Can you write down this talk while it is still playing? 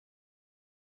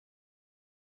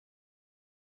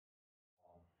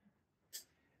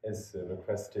as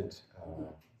requested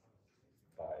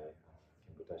by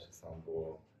Kimbudashi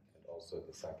Sambo and also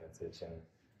the Sakya Tsechen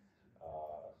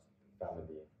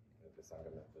family, the Sangha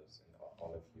members, and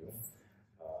all of you.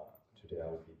 Today I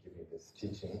will be giving this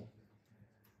teaching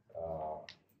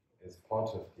as part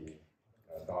of the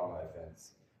Dharma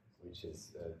events, which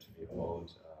is to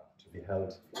be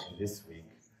held in this week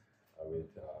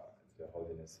with the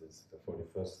Holinesses, the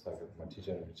 41st Sakya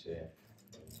Tichen Rinpoche,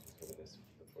 and His Holiness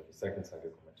the 42nd Sakya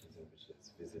Tichen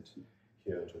Rinpoche's visit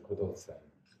here to Kuttolsheim.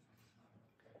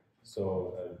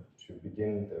 So to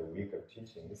begin the week of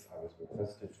teachings, I was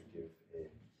requested to give a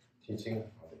teaching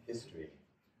on the history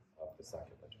of the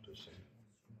Sakya tradition.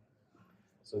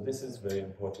 So this is very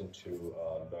important to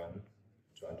learn,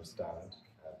 to understand,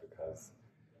 because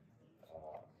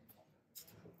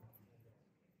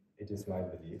it is my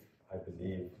belief, I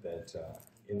believe that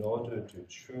in order to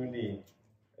truly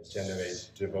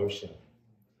generate devotion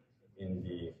in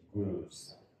the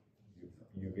gurus,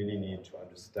 you really need to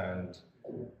understand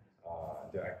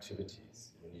their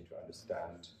activities, you need to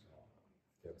understand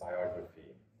their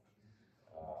biography,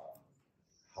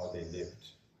 how they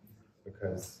lived.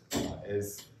 Because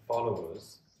as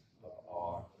followers of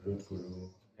our root guru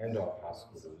and our past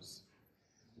gurus,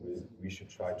 we should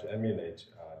try to emulate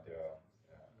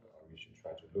we should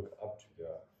try to look up to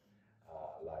their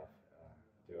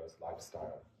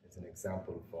lifestyle as an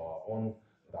example for our own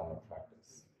Dharma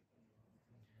practice.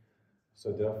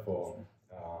 So therefore,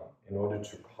 in order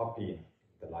to copy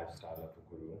the lifestyle of the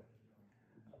guru,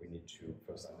 we need to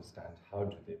first understand how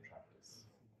do they practice,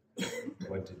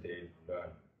 what did they learn,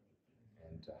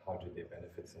 and how did they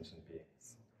benefit sentient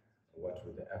beings, what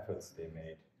were the efforts they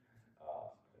made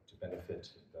to benefit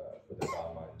the Buddha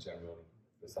Dharma in general,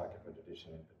 the Sakya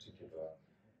tradition in particular,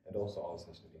 and also all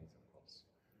sentient beings, of course.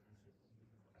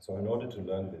 So in order to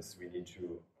learn this, we need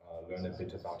to learn a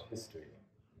bit about history.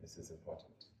 This is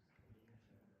important.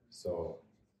 So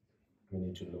we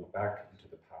need to look back into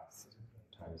the past,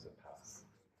 times of past.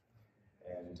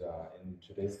 And in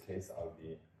today's case,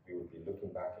 we will be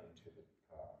looking back into the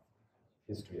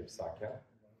history of Sakya.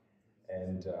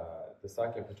 And the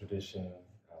Sakya tradition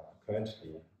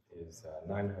currently is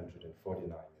 949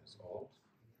 years old.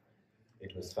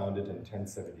 It was founded in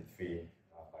 1073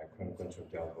 by Khöndung Asanga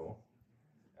Vajra Rinpoche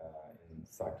in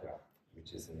Sakya,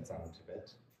 which is in Zhang,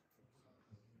 Tibet.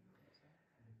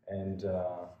 And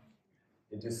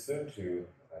it is soon to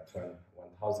turn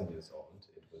 1,000 years old.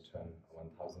 It will turn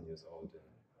 1,000 years old in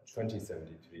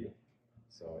 2073.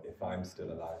 So if I'm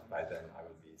still alive by then, I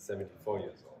will be 74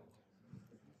 years old.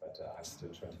 But I'm still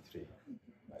 23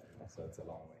 right now, so it's a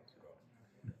long way to go.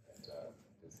 And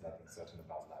there's nothing certain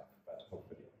about life, but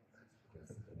hopefully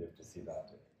we'll live to see that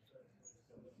day.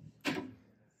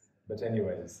 But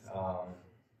anyways,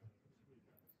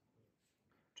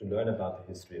 to learn about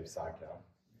the history of Sakya,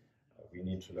 we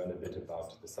need to learn a bit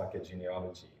about the Sakya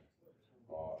genealogy,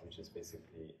 which is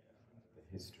basically the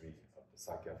history of the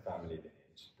Sakya family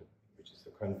lineage, which is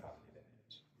the Khön family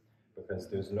lineage. Because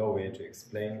there's no way to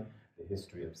explain the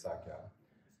history of Sakya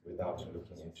without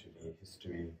looking into the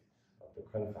history of the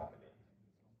Khön family.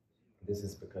 This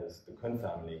is because the Khön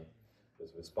family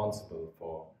was responsible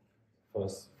for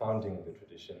first founding the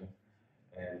tradition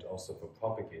and also for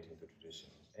propagating the tradition.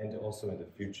 And also in the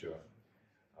future,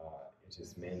 it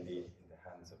is mainly in the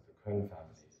hands of the Khön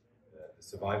family. The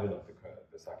survival of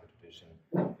the Sakya tradition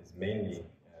is mainly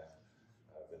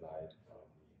relied on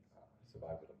the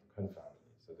survival of the Khön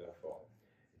family. So therefore,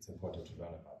 it's important to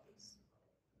learn about this.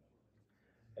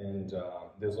 And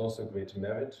there's also great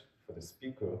merit for the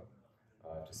speaker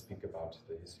to speak about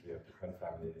the history of the Khön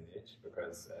family lineage,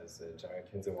 because as Jaya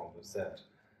Kinze Wangpo said,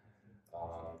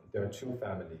 there are two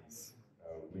families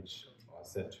which are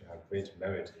said to have great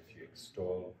merit if you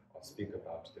extol or speak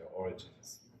about their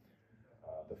origins.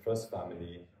 The first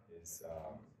family is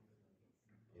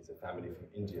a family from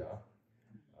India.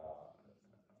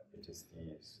 It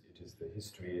is the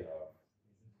history of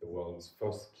the world's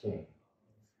first king,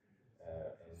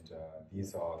 and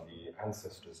these are the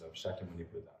ancestors of Shakyamuni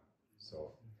Buddha.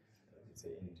 So it's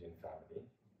an Indian family.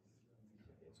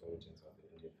 Its origins are the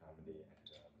Indian family, and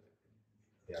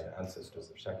they are the ancestors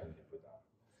of Shakyamuni Buddha.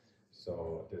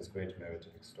 So there's great merit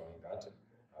in extolling that,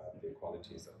 the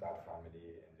qualities of that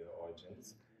family and their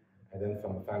origins. And then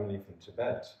from a family from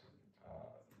Tibet,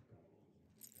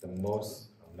 the most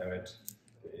merit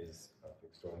there is of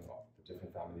extolling the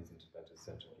different families in Tibet is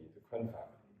said to be the Khön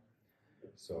family.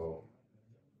 So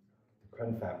the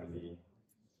Khön family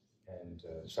and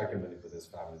Shakyamuni Buddha's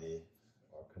family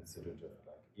are considered of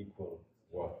like equal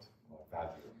worth or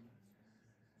value.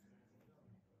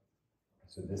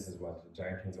 So this is what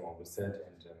Jaya Kinze Wangpo said,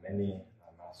 and many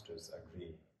masters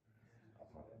agree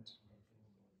upon it.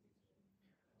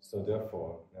 So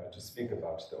therefore, to speak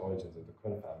about the origins of the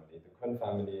Khön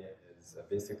family is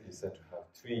basically said to have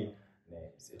three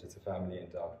names. It is a family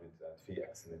endowed with three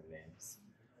excellent names.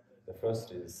 The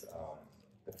first is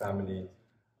the family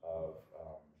of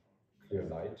clear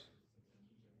light,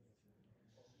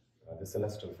 the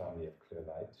celestial family of clear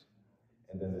light.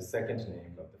 And then the second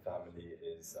name of the family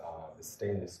is the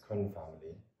stainless Khön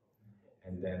family.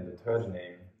 And then the third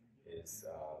name is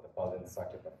the Palan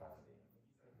Sakyapa family.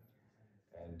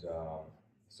 And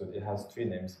so it has three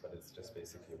names, but it's just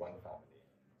basically one family.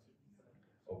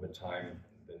 Over time,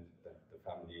 the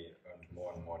family earned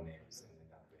more and more names, and in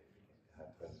that way it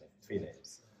had three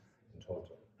names in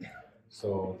total.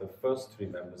 So the first three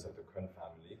members of the Khön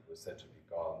family were said to be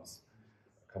gods,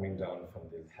 coming down from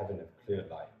the heaven of clear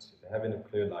light. The heaven of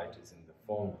clear light is in the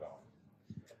form realm.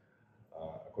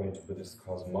 According to Buddhist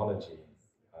cosmology,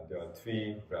 there are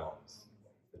three realms: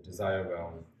 the desire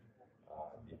realm,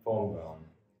 the form realm,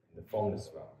 and the formless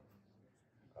realm.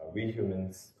 We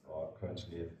humans are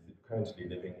currently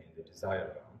living in the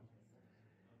desire realm,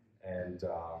 and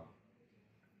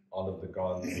all of the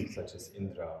gods, such as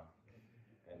Indra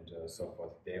and so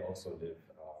forth, they also live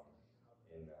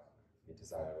in the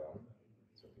desire realm.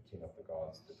 So the king of the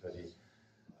gods, the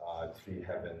 33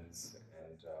 heavens,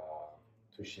 and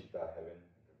Tushita heaven,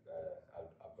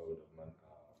 abode of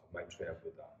Maitreya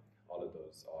Buddha, all of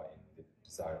those are in the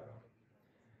desire realm.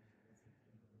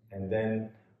 And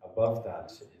then above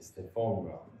that is the form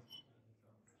realm.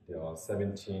 There are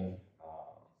 17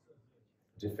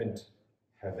 different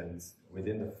heavens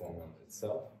within the form realm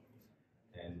itself,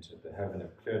 and the heaven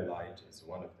of clear light is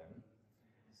one of them.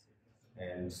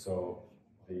 And so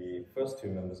the first two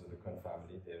members of the Khön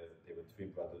family, they were three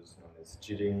brothers known as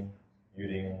Jiring,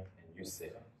 Yuring, and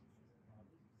Yusei.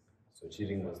 So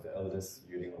Jiring was the eldest,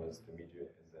 Yuring was the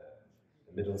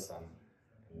middle son,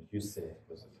 and Yusei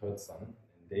was the third son.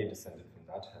 And they descended from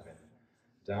that heaven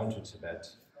down to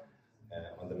Tibet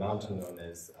on the mountain known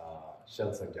as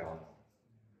Sheltsagyano.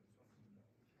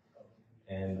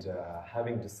 And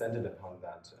having descended upon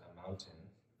that mountain,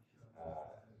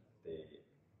 they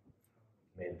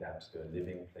made that their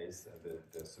living place,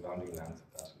 the surrounding lands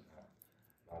of that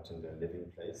mountain their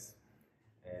living place.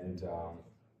 And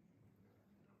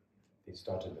they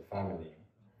started the family.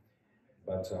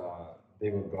 But they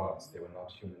were gods, they were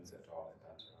not humans at all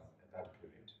at that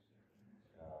period.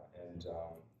 And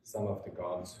some of the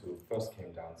gods who first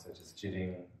came down, such as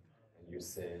Jiring and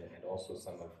Yusei, and also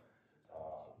some of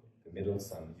the middle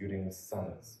son, Yuring's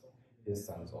sons, his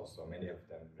sons also, many of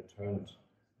them returned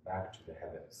back to the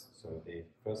heavens. So they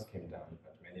first came down,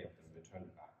 but many of them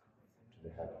returned back to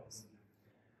the heavens.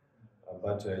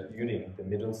 But Yuring, the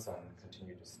middle son,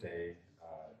 continued to stay,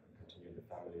 continued the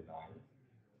family line.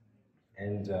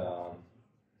 And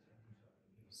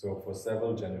so for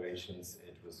several generations,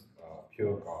 it was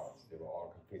pure gods. They were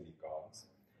all completely gods.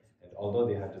 And although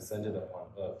they had descended upon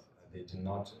earth, they did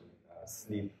not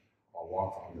sleep or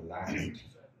walk on the land.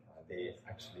 They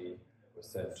actually were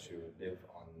said to live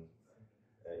on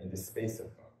in the space of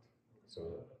earth. So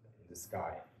in the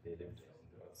sky, they lived in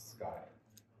the earth's sky.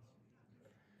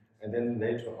 And then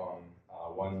later on,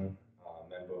 one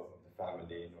member of the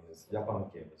family known as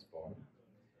Yapanke was born.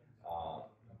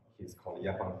 He's called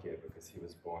Yapanke because he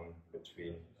was born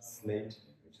between slate,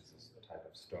 which is a type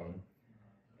of stone,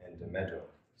 and the meadow,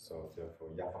 so therefore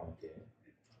Yapanke.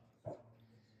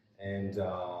 And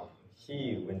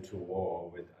he went to war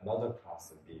with another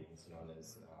class of beings known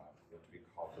as what we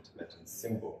call the Tibetan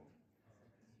symbol.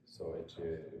 So it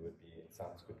would be, in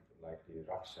Sanskrit, like the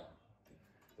Raksha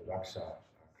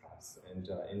class. And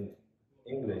in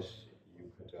English,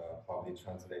 you could probably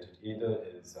translate it either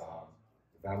as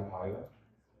vampire,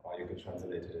 or you could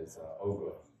translate it as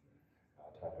ogre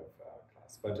type of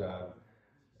class. But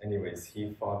anyways,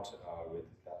 he fought with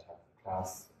that type of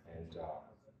class, and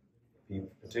he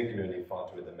particularly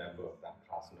fought with a member of that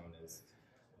class known as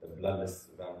the bloodless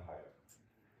vampire.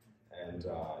 And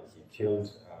he killed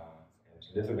and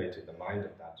liberated the mind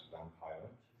of that vampire.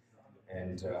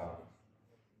 And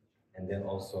then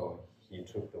also he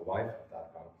took the wife of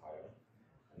that vampire,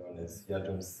 known as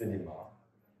Yadrum Silima,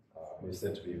 who is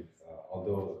said to be,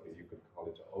 although you could call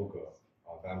it an ogre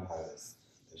or vampiress,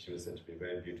 she was said to be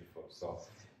very beautiful. So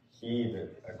he,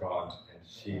 a god, and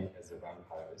she, as a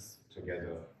vampiress,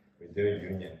 together with their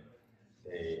union,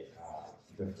 a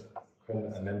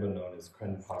member known as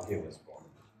Khön Phage was born.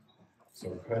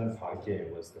 So Khön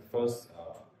Phage was the first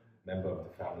member of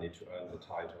the family to earn the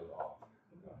title of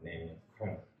name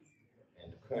Khön.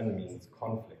 And Khön means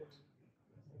conflict.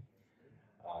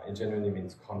 It generally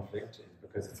means conflict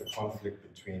because it's a conflict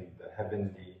between the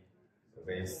heavenly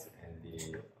race and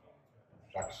the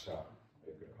Raksha,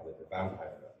 you could call it the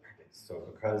vampire days. So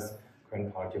because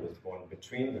Khöndung was born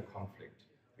between the conflict,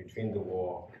 between the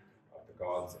war of the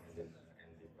gods and the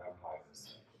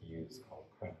vampires, he is called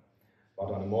Khöndung.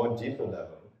 But on a more deeper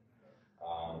level,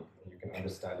 you can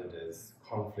understand it as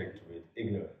conflict with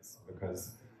ignorance,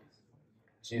 because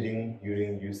Jiring,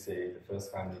 Yuring, Yusei, the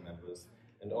first family members,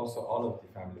 and also all of the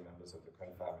family members of the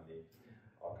Khöndung family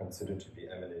are considered to be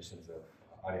emanations of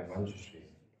Arya Manjushri,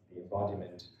 the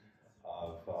embodiment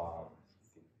of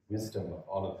the wisdom of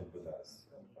all of the Buddhas,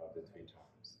 the three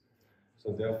times.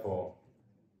 So therefore,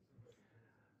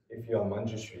 if you are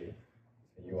Manjushri,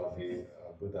 you are the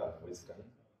Buddha of wisdom,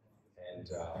 and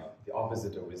the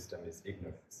opposite of wisdom is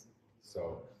ignorance.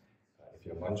 So if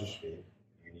you're Manjushri,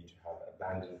 you need to have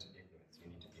abandoned ignorance.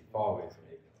 You need to be far away from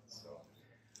ignorance. So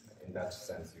in that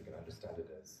sense, you can understand it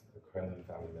as the Khöndung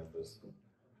family members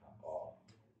are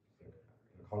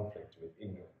in conflict with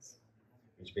ignorance,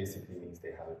 which basically means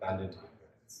they have abandoned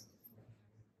ignorance.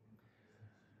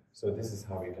 So this is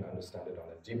how we can understand it on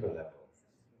a deeper level.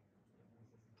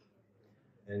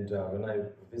 And when I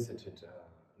visited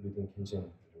Khöndung Rinpoche,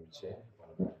 one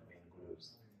of my main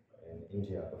gurus in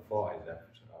India, before I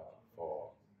left for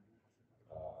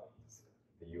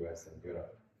the US and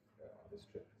Europe on this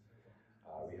trip,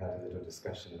 we had a little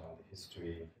discussion on the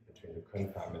history between the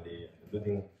Khöndung family and the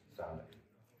Khöndung family.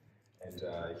 And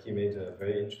he made a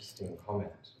very interesting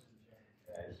comment.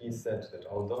 He said that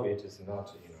although it is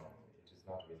not, it is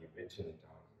not really written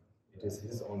down, it is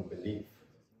his own belief.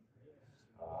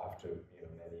 After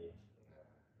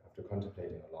after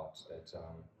contemplating a lot, that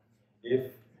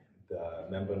if the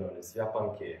member known as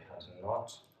Yapanke had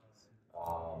not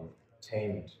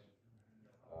tamed,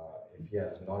 if he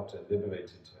had not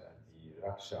liberated the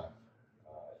Raksha,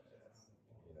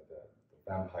 the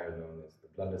vampire known as the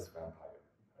bloodless vampire,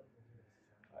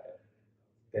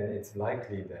 then it's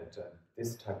likely that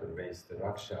this type of race, the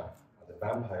Raksha, the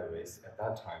vampire race, at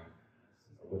that time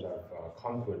would have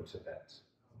conquered Tibet.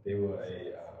 They were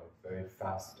a very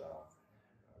fast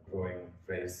growing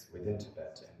race within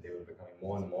Tibet, and they were becoming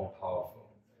more and more powerful.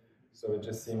 So it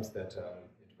just seems that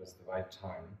it was the right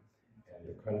time, and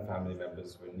the Khöndung family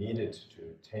members were needed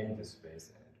to tame this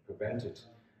race and prevent it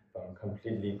from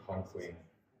completely conquering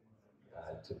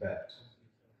Tibet.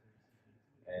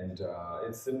 And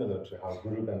it's similar to how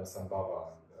Guru Bhema,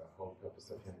 the whole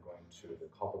purpose of him going to the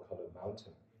copper-colored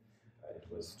mountain, it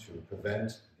was to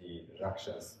prevent the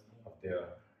Rakshas of there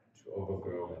to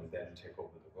overgrow and then take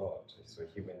over the world. So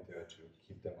he went there to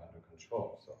keep them under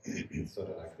control. So it's sort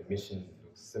of like the mission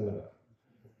looks similar,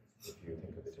 if you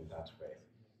think of it in that way.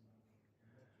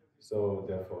 So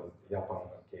therefore, Yapang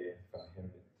Palke, from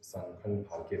him, the son Khöndung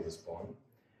Palke was born.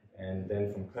 And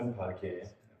then from Khöndung Palke,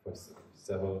 for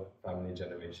several family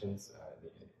generations,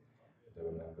 there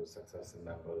were members, successive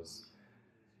members,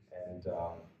 and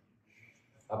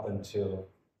up until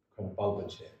Khöndung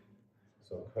Balbache.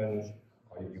 So Khöndung,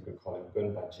 or you could call him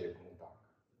Gunbaje Gungtak.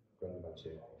 Gunbaje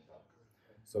Gungtak.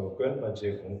 So Gunbaje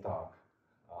Gungtak,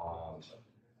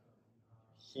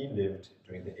 he lived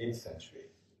during the 8th century.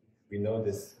 We know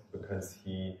this because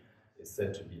he is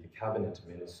said to be the cabinet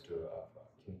minister of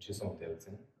King Chisong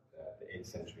Deltsin, the 8th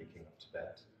century king of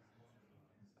Tibet.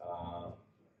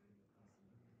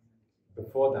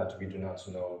 Before that, we do not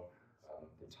know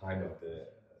the time of the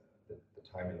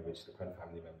time in which the Khöndung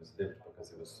family members lived,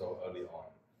 because it was so early on,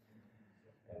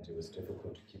 and it was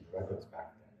difficult to keep records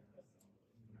back then.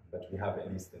 But we have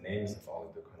at least the names of all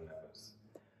of the Khöndung members,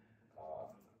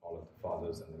 all of the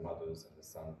fathers and the mothers and the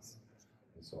sons,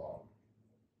 and so on.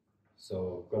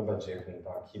 So Gunbaje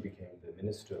Gungtak, he became the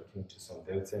minister of King Chisong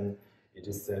Deltsin. It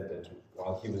is said that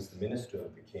while he was the minister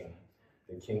of the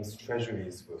king's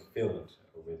treasuries were filled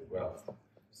with wealth.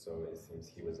 So it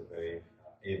seems he was a very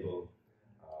able,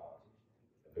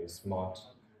 a very smart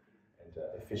and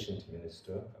efficient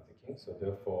minister of the king. So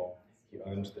therefore, he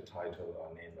earned the title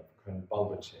or name of Khöndung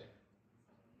Balbache,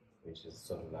 which is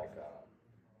sort of like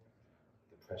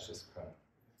the precious Khöndung.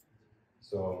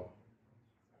 So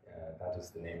that is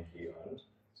the name he earned.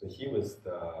 So he was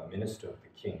the minister of the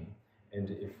king. And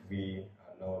if we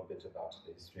know a bit about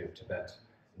the history of Tibet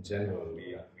in general,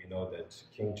 we know that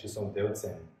King Chisong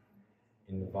Deltsin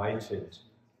invited,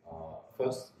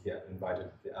 first he had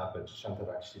invited the abbot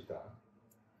Shantarakshita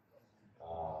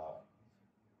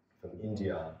from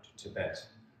India to Tibet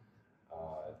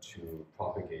to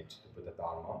propagate the Buddha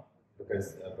Dharma,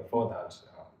 because before that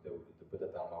the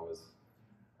Buddha Dharma was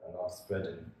not spread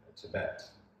in Tibet.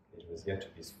 It was yet to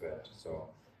be spread. So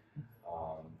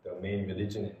the main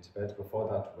religion in Tibet before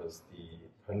that was the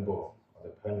Pönbo, or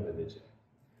the Pön religion.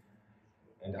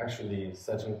 And actually,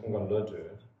 Tsechen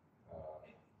Ling,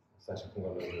 Sachen,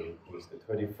 who is the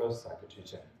 31st Sakya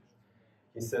Tsechen,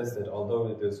 he says that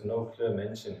although there's no clear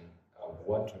mention of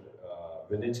what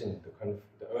religion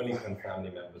the early Khön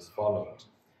family members followed,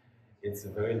 it's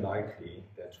very likely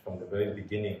that from the very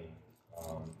beginning,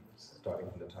 starting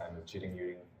from the time of Jiring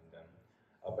Yuring and then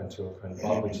up until Khön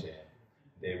Rinpoche,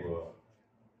 they were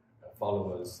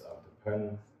followers of the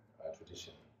Khön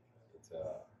tradition. It's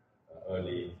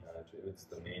it's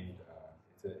the main.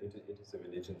 It is a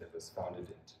religion that was founded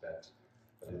in Tibet,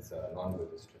 but it's a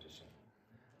non-Buddhist tradition.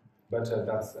 But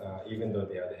that's even though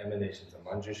they are the emanations of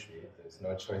Manjushri, there's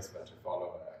no choice but to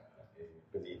follow a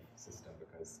belief system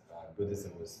because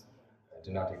Buddhism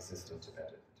did not exist in Tibet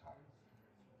at the time.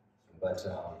 But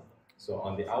so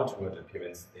on the outward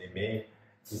appearance,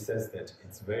 he says that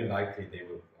it's very likely they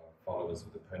were followers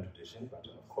of the Khön tradition, but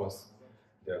of course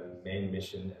their main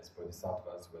mission as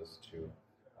bodhisattvas was to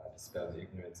dispel the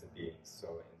ignorance of beings.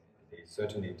 So they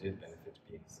certainly did benefit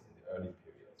beings in the early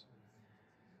period.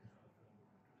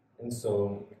 And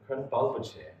so Khön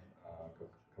Rinpoche,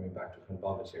 coming back to Khön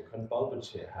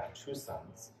Rinpoche had two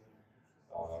sons,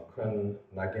 Khön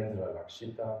Nagendra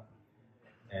Lakshita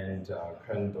and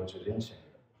Khön Dorje Rinchen.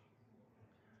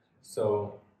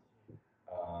 So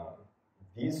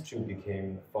these two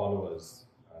became followers,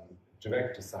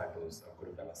 direct disciples of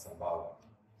Guru Sambhava.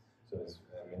 So as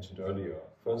I mentioned earlier,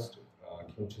 first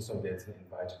King Chisong Detsen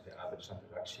invited the abbot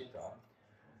Shantarakshita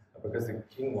because the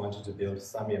king wanted to build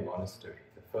Samye Monastery,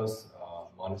 the first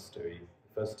monastery,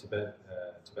 the first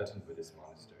Tibetan Buddhist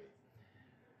monastery.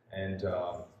 And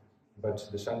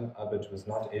but the Shan abbot was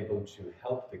not able to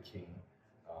help the king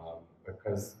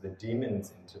because the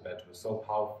demons in Tibet were so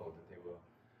powerful that they were,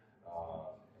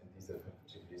 and these are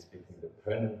particularly speaking the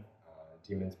Khön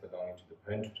demons belonging to the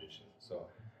Khön tradition. So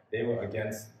they were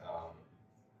against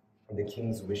the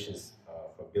king's wishes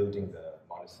for building the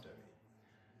monastery.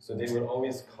 So they would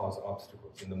always cause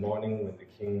obstacles. In the morning, when the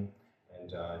king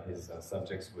and his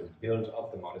subjects would build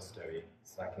up the monastery,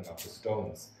 stacking up the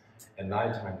stones, at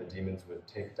nighttime the demons would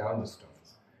take down the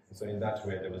stones. And so in that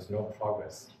way, there was no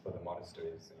progress for the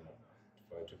monasteries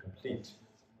to complete.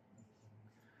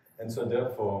 And so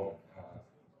therefore,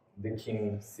 the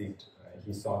king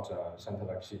sought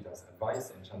Shantarakshita's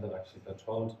advice, and Shantarakshita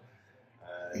told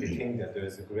the king that there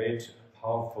is a great,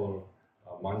 powerful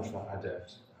mantra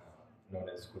adept known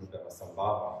as Guru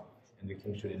Sambhava, and the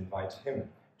king should invite him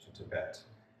to Tibet.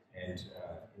 And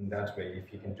in that way, if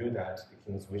he can do that, the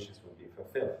king's wishes will be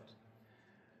fulfilled.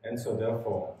 And so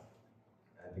therefore,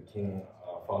 the king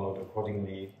followed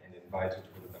accordingly and invited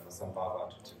Guru Sambhava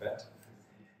to Tibet.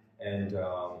 And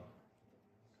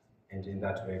in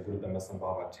that way, Guru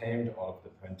Sambhava tamed all of the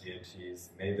Khön deities,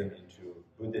 made them into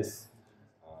Buddhist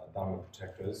Dharma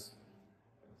protectors,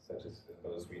 such as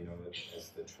those we know as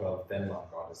the 12 Denmark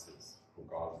goddesses who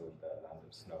guarded the land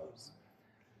of snows,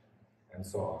 and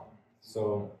so on.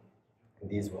 So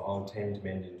these were all tamed,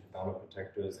 made into Dharma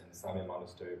protectors, and the Samye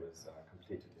monastery was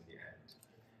completed in the end.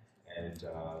 And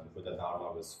the Buddha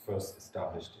Dharma was first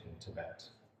established in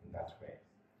Tibet in that way.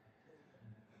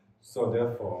 So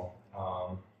therefore,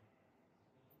 Khön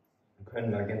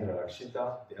Nagendra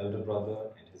Rakshita, the elder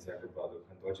brother, and his younger brother,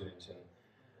 Khön Dorje Rinchen,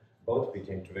 both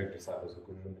became direct disciples of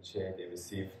Guru Rinpoche. They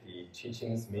received the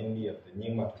teachings mainly of the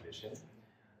Nyingma tradition,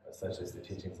 such as the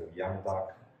teachings of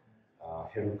Yangdak,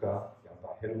 Heruka, and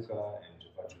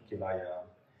Vajrakilaya,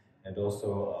 and also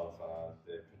of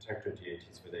the protector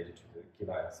deities related to the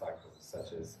Kilaya cycles,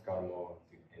 such as Karmo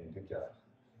and Dukya.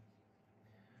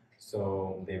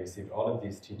 So they received all of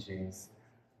these teachings,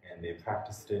 and they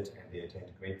practiced it, and they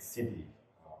attained great siddhi,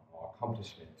 or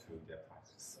accomplishment through their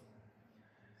practice.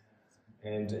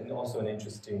 And also an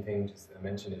interesting thing to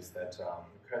mention is that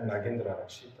Khön Nagendra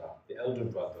Rakshita, the elder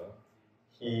brother,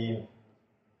 he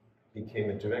became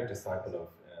a direct disciple of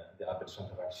the abbot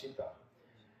Shantarakshita.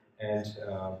 And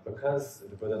because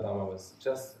the Buddha Dharma was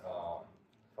just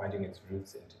finding its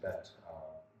roots in Tibet,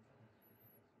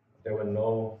 there were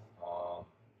no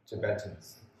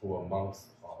Tibetans who were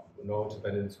monks, no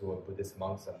Tibetans who were Buddhist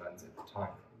monks and nuns at the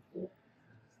time.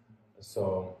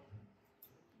 So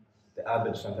the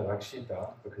abbot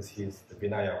Shantarakshita, because he's the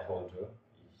Vinaya holder,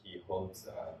 he holds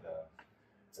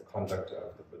the conduct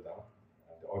of the Buddha,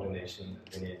 the ordination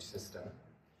lineage system.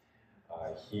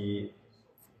 He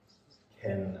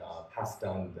can pass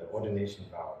down the ordination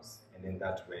vows, and in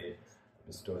that way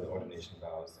bestow the ordination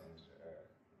vows and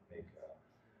make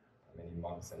many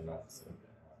monks and nuns.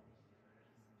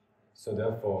 So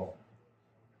therefore,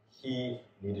 he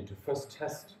needed to first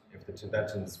test if the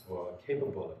Tibetans were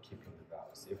capable of keeping the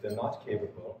vows. If they're not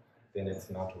capable, then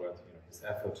it's not worth his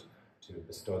effort to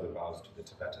bestow the vows to the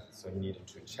Tibetans. So he needed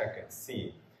to check and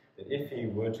see that if he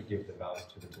were to give the vows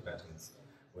to the Tibetans,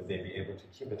 would they be able to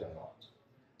keep it or not?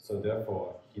 So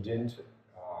therefore, he didn't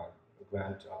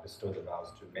grant or bestow the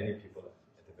vows to many people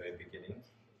at the very beginning.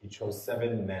 He chose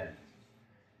 7 men,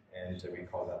 and we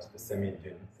call that the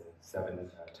semi-dun, the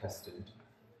 7 tested.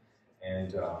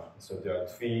 And so there are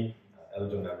 3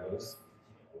 elder members,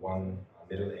 1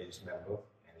 middle-aged member,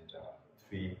 and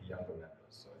 3 younger members,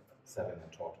 so 7 in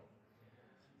total.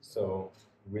 So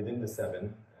within the 7,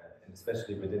 and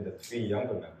especially within the 3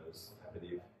 younger members, I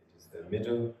believe it is the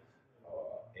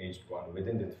middle-aged one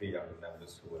within the 3 younger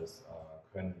members who was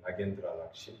Khöndung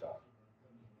Asanga.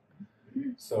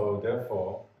 So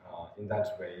therefore, in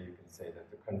that way, you can say that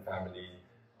the Khön family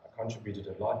contributed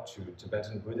a lot to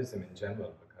Tibetan Buddhism in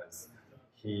general, because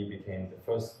he became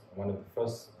one of the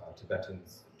first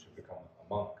Tibetans to become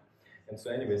a monk. And so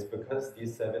anyways, because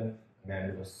these 7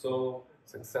 men were so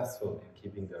successful in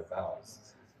keeping their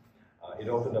vows, it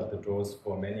opened up the doors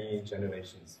for many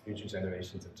generations, future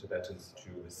generations of Tibetans to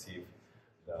receive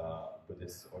the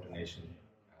Buddhist ordination,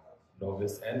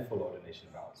 novice and full ordination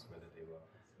vows, whether they were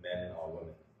men or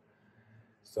women.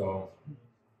 So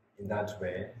in that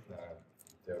way,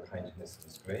 their kindness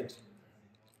was great.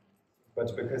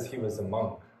 But because he was a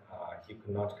monk, he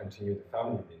could not continue the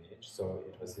family lineage, so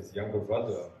it was his younger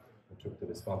brother who took the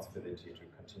responsibility to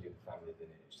continue the family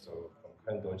lineage. So from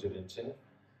Khöndung Asanga Vajra Rinpoche,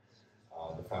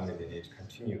 the family lineage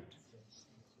continued.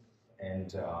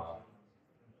 And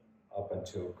up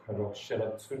until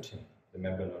Kuttolsheim, the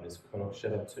member known as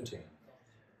Kuttolsheim,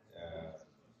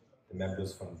 the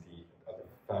members from the other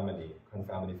family, Khön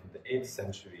family from the 8th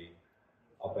century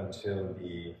up until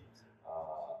the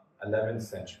 11th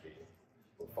century,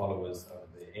 were followers of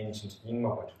the ancient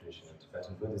Nyingma tradition of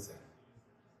Tibetan Buddhism.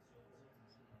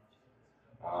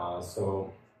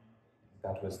 So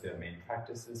that was their main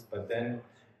practices. But then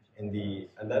in the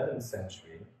 11th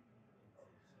century,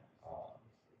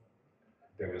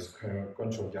 there was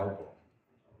Goncho Gyalpo,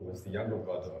 who was the younger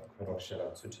brother of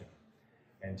Kuttolsheim.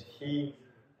 And he,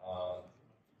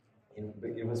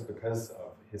 it was because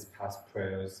of his past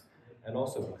prayers, and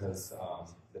also because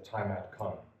the time had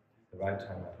come, the right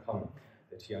time had come,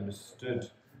 that he understood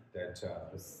that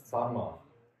the Sama,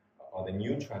 or the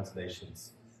new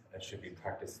translations, should be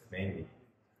practiced mainly.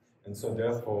 And so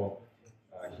therefore,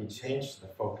 he changed the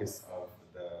focus of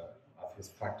his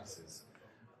practices.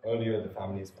 Earlier, the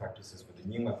family's practices were the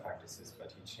Nyingma practices,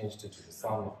 but he changed it to the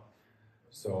Sama.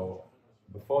 So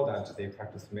before that, they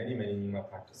practiced many Nyingma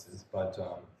practices, but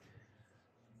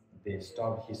he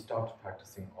stopped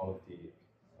practicing all of the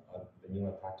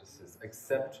Nyingma practices,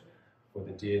 except for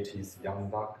the deities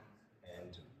Yangdak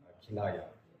and Kilaya.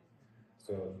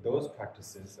 So those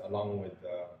practices, along with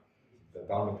the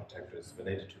Dharma protectors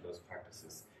related to those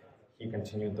practices, he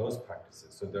continued those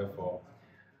practices. So therefore,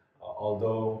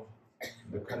 although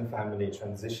the Khön family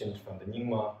transitioned from the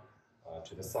Nyingma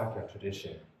to the Sakya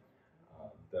tradition,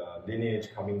 the lineage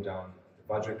coming down,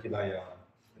 the Vajra Kilaya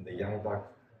and the Yangdak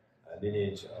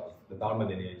lineage of the Dharma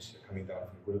lineage coming down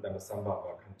from Guru Dhamma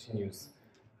Sambhava continues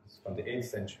from the 8th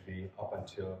century up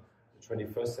until the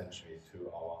 21st century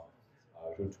through our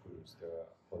root gurus, the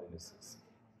holinesses.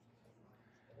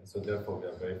 And so therefore we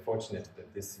are very fortunate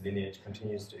that this lineage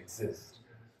continues to exist.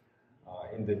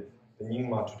 In the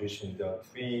Nyingma tradition, there are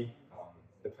 3,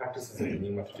 the practices of the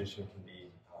Nyingma tradition can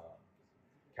be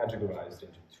categorized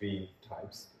into 3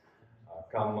 types: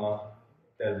 Karma,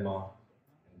 Dharma,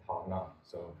 and Dharma.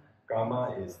 So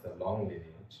Karma is the long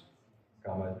lineage.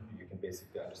 Karma, you can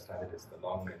basically understand it as the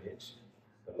long lineage,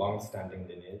 the long-standing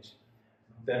lineage.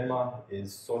 Dharma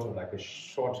is sort of like a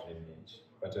short lineage,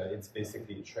 but it's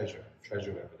basically treasure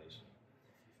revelation.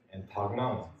 And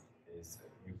Dharma is,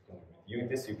 you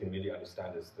can really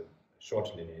understand as the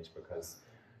short lineage, because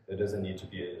there doesn't need to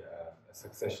be a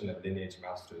succession of lineage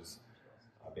masters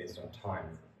based on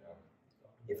time.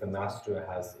 If a master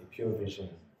has a pure vision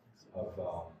of,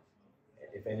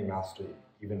 if any master,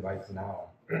 even right now,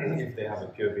 if they have a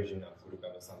pure vision of Guru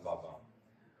Dhamma Sambhava,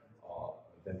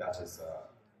 then that is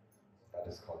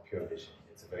called pure vision.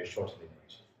 It's a very short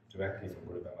lineage, directly from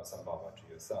Guru Dhamma Sambhava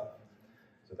to yourself.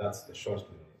 So that's the short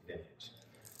lineage.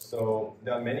 So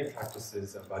there are many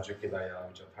practices of Vajrakilaya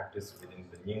which are practiced within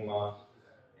the Nyingma,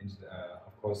 and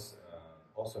of course,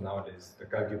 also nowadays the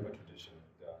Gagyupa tradition.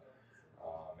 There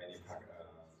are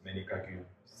many Gagyu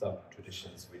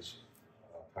sub-traditions which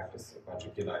practice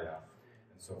Vajrakilaya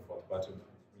and so forth, but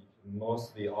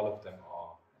mostly all of them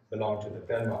belong to the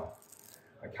Dharma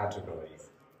category.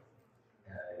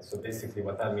 So basically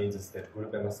what that means is that Guru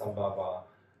Dhamma Sambhava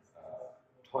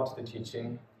taught the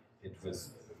teaching. It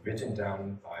was written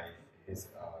down by his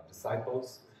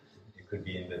disciples. It could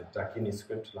be in the Dakini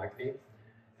script likely,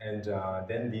 And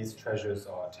then these treasures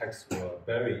or texts were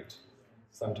buried,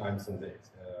 sometimes in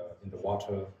the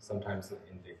water, sometimes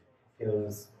in the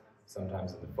hills,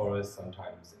 sometimes in the forest,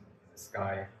 sometimes in the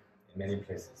sky. In many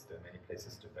places, there are many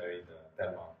places to bury the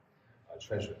Dharma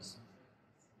treasures.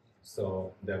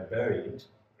 So they're buried,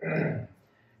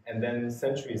 and then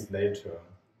centuries later,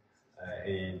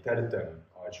 a Tibetan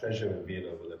or a treasure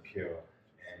revealer will appear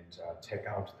and take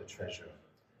out the treasure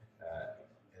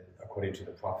according to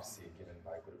the prophecy given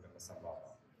by Guru Brahma.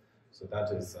 So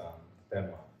that is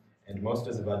Dharma. And most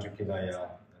of the Vajrayana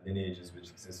lineages which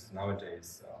exist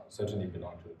nowadays certainly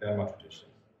belong to the Dharma tradition.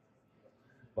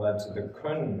 But the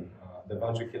Khön, the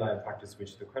Vajrayana practice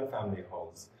which the Khön family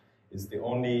holds, is the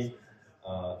only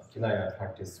Kilaya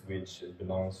practice which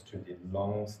belongs to the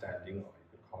long-standing, or you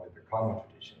could call it the Karma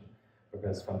tradition,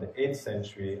 because from the 8th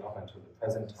century up until the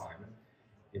present time,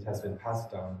 it has been passed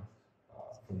down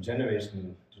from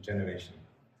generation to generation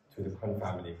to the Khön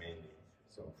family mainly.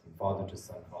 So from father to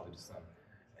son,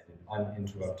 and in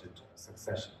uninterrupted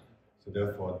succession. So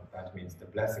therefore, that means the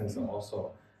blessings have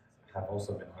also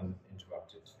been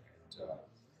uninterrupted, and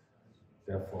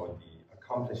therefore the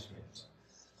accomplishment,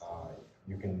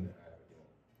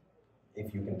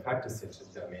 if you can practice it,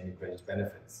 there are many great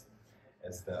benefits,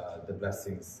 as the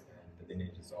blessings and the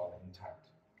lineage is all intact.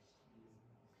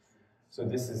 So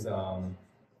this is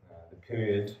the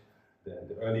period,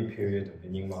 the early period of the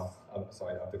Nyingma,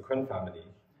 of the Khön family,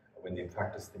 when they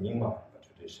practiced the Nyingma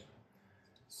tradition.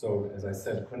 So, as I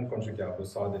said, Khön Kontrul Gyalpo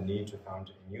saw the need to found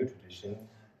a new tradition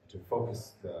to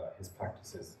focus his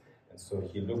practices, and so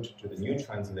he looked to the new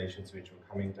translations which were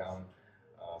coming down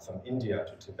from India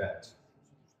to Tibet,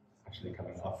 actually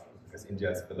coming up, because India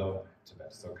is below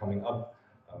Tibet, so coming up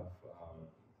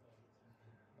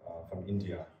from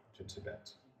India to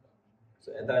Tibet.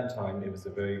 So at that time, it was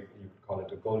you could call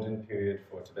it a golden period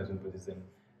for Tibetan Buddhism.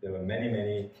 There were many,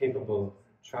 many capable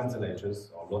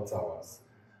translators, or lodzawas,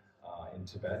 in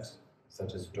Tibet,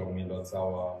 such as Dongmi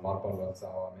Lodzawa, Marpa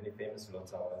Lodzawa, many famous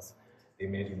lodzawas. They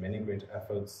made many great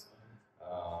efforts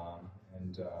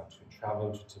to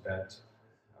travel to Tibet,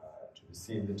 to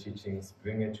receive the teachings,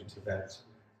 bring it to Tibet,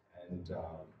 and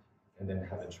then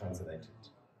have it translated.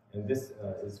 And this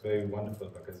is very wonderful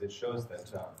because it shows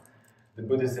that the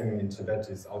Buddhism in Tibet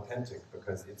is authentic,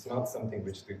 because it's not something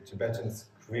which the Tibetans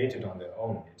created on their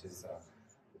own. It's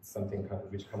something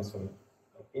which comes from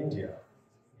India.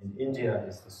 And India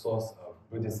is the source of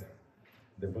Buddhism.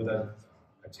 The Buddha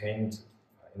attained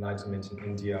enlightenment in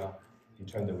India. He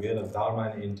turned the wheel of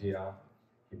Dharma in India.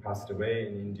 He passed away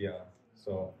in India.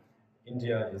 So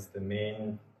India is the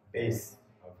main base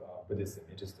of Buddhism.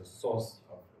 It is the source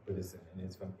of Buddhism, and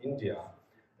it's from India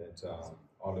that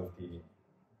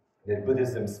that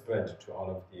Buddhism spread to all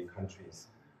of the countries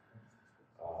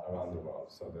around the world.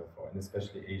 So therefore, and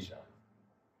especially Asia.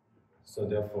 So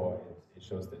therefore, it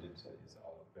shows that it is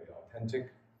all very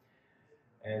authentic.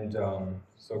 And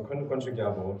so Khöndung Kontrul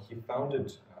Gyalpo, he founded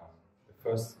the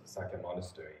first Sakya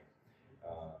monastery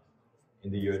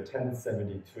in the year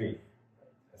 1073,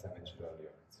 as I mentioned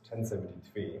earlier. It's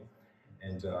 1073,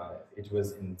 and it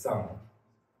was in Zhang,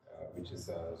 which is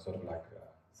sort of like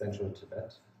central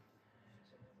Tibet.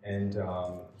 And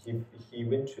he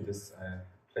went to this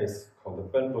place called the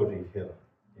Benbori Hill.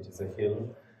 It is a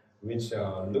hill which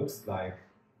looks like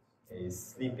a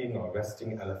sleeping or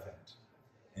resting elephant.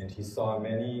 And he saw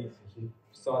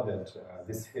that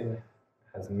this hill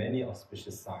has many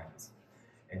auspicious signs.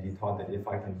 And he thought that if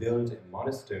I can build a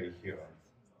monastery here,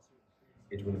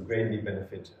 it will greatly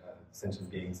benefit sentient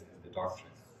beings in the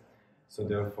doctrine. So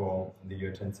therefore, in the year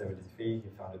 1073, he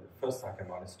founded the first Sakya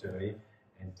monastery,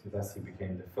 and thus he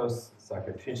became the first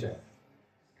Sakya Tsechen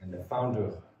and the founder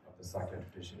of the Sakya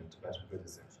tradition of Tibetan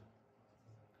Buddhism.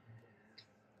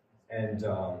 And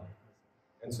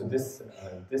so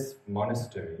this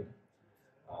monastery,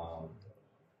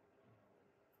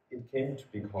 it came to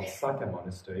be called Sakya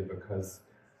Monastery because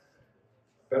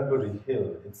Benbori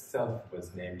Hill itself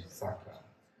was named Sakya,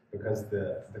 because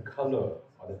the color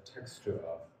or the texture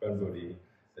of the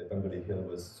Benbori Hill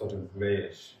was sort of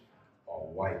grayish or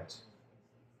white.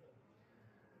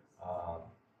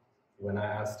 When I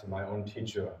asked my own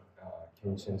teacher,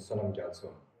 Khenchen Sonam Gyaltso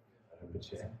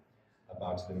Rinpoche,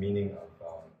 about the meaning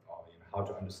of how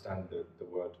to understand the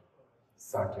word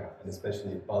Sakya, and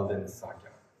especially Balden Sakya,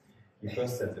 he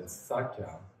first said that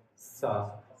Sakya,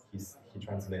 he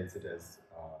translates it as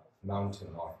mountain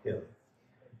or hill,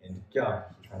 and Gya,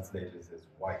 he translates it as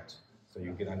white, so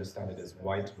you can understand it as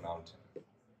white mountain.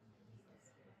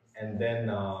 And then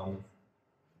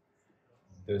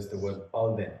there's the word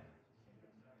Balden.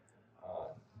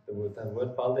 That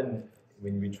word Balden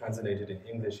when we translate it in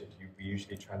English, we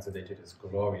usually translate it as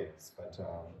glorious, but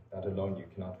that alone you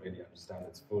cannot really understand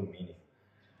its full meaning.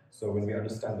 So when we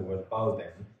understand the word Bao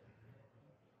then,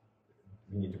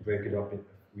 we need to break it up.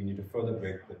 We need to further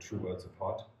break the two words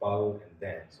apart, Bao and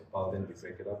then. So Bao then, we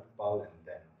break it up, Bao and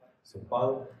then. So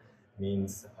Bao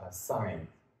means a sign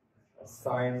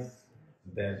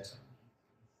that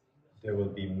there will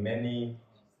be many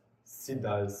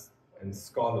siddhas and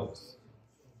scholars,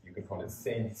 you can call it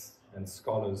saints and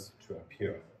scholars, to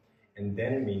appear. And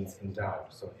then means endowed,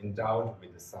 so endowed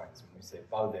with the signs. When we say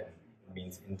Bao then, it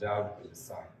means endowed with the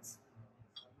signs.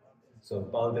 So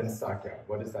Bao then Sakya,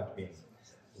 what does that mean?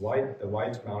 The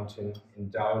white mountain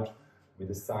endowed with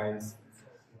the signs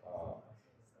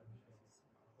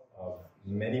of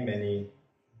many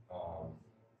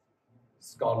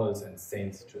scholars and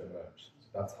saints to emerge. So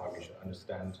that's how we should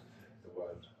understand the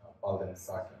word Bao then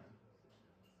Sakya.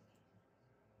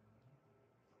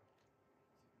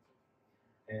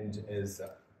 And as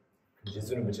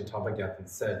Jesu Rinpoche Taba Gyatran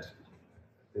said,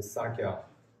 this Sakya,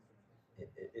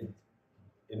 it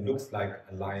looks like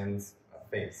a lion's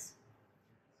face.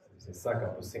 So it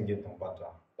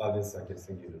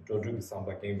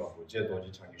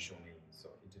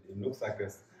looks like a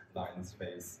lion's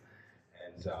face,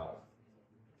 and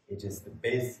it is the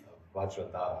base of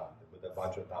Vajradhara, the Buddha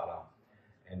Vajradhara,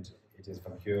 and it is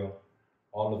from here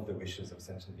all of the wishes of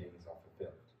sentient beings are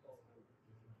fulfilled.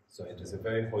 So it is a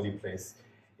very holy place.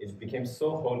 It became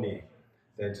so holy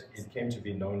that it came to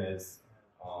be known as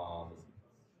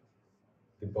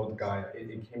the Bodh Gaya.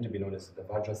 It came to be known as the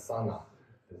Vajrasana,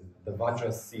 the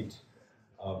Vajra seat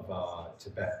of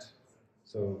Tibet.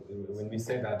 So when we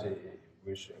say that,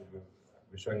 we're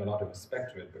showing a lot of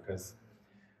respect to it, because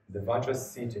the Vajra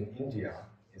seat in India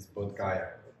is Bodh Gaya.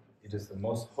 It is the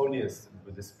most holiest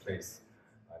Buddhist place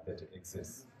that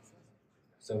exists.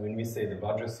 So when we say the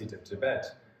Vajra seat of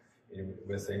Tibet,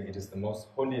 we're saying it is the most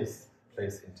holiest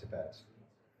place in Tibet.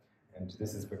 And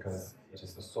this is because it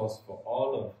is the source for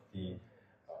all of the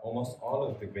almost all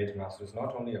of the great masters,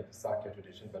 not only of the Sakya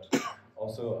tradition, but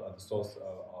also the source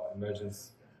of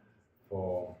emergence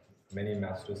for many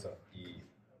masters of the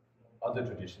other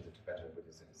traditions of Tibetan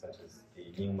Buddhism, such as the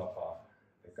Nyingmapa,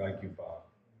 the Gyalpa,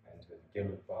 and the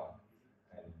Gelugpa,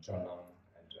 and Jonang,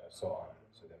 and so on.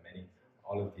 So there are many,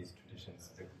 all of these traditions,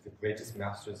 the greatest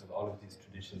masters of all of these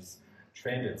traditions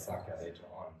trained at Sakya later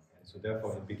on. And so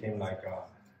therefore it became like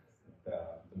the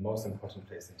most important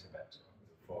place in Tibet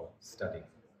for studying.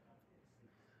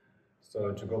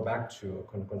 So to go back to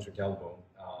Khöndung Gyalpo,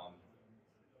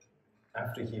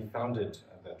 after he founded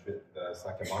the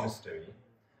Sakya monastery,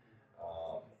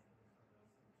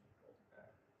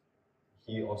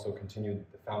 he also continued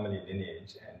the family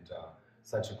lineage, and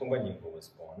Sakya Kungwa Nyingpo was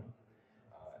born.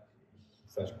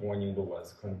 Sakya Kungwa Nyingpo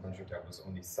was Khöndung Gyalpo's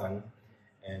only son,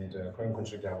 and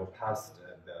Khöndung Gyalpo passed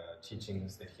the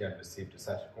teachings that he had received to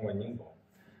Sakya Kungwa Nyingpo.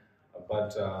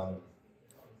 But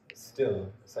still,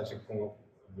 when Sakya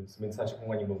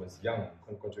Kungwa Nyingpo was young,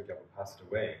 Khöndung Gyalpo passed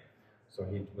away, so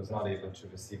he was not able to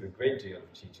receive a great deal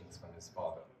of teachings from his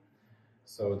father.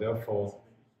 So therefore,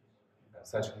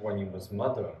 Sakya Kungwa Nyingpo's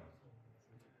mother,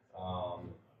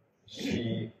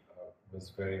 she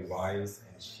was very wise,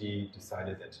 and she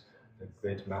decided that the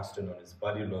great master known as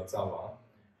Bali Lotsawa,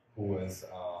 who was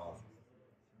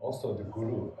also the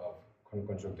guru of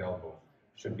Khöndung Gyalpo,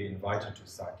 should be invited to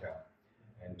Sakya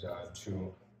and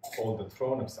to hold the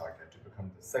throne of Sakya, to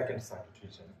become the second Sakya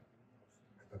teacher,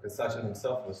 because Sachin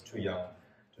himself was too young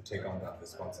to take on that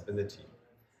responsibility.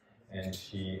 And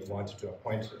she wanted to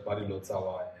appoint Bali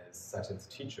Lotsawa as Sachin's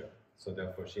teacher, so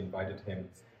therefore she invited him,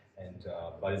 and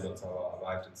Bali Lotsawa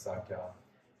arrived in Sakya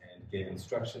and gave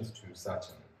instructions to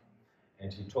Sachin.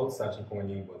 And he told Sakya Kungwa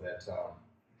Nyingpo that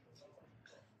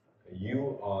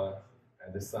you are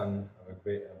the son of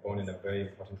born in a very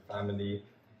important family,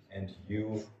 and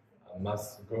you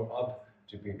must grow up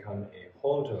to become a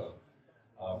holder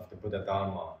of the Buddha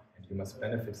Dharma, and you must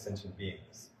benefit sentient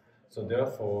beings. So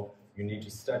therefore, you need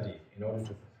to study. In order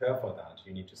to prepare for that,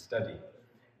 you need to study.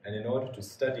 And in order to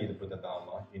study the Buddha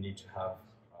Dharma, you need to have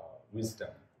wisdom.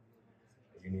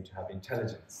 You need to have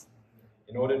intelligence.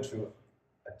 In order to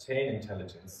attain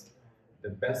intelligence, the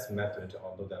best method,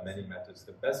 although there are many methods,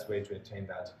 the best way to attain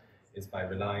that is by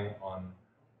relying on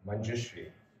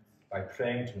Manjushri, by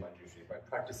praying to Manjushri, by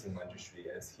practicing Manjushri,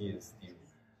 as he is the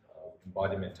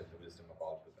embodiment of the wisdom of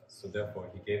all Buddhas. So therefore,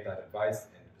 he gave that advice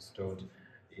and bestowed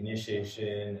the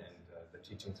initiation and the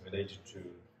teachings related to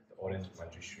the origin of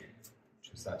Manjushri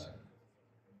to Sachin.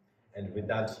 And with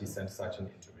that, he sent Sachin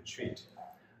into retreat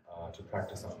to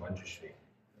practice on Manjushri.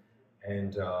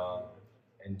 And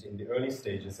And in the early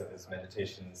stages of his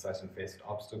meditation, Sachin faced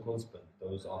obstacles, but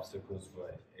those obstacles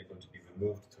were able to be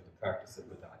removed through the practice of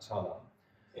Buddha Achala.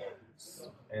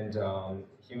 And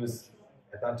he was,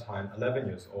 at that time, 11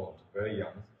 years old, very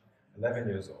young, 11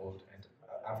 years old, and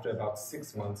after about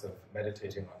 6 months of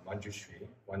meditating on Manjushri,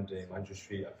 one day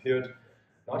Manjushri appeared,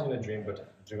 not in a dream,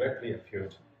 but directly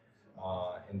appeared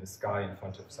in the sky in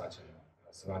front of Sachin,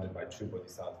 surrounded by two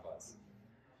bodhisattvas.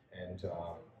 And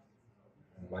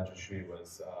Manjushri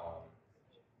was,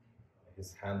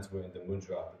 his hands were in the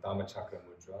mudra, the Dharma Chakra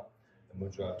mudra, the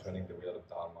mudra turning the wheel of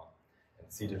Dharma,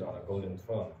 and seated on a golden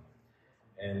throne.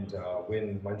 And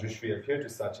when Manjushri appeared to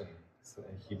Sachin,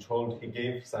 he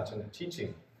gave Sachin a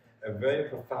teaching, a very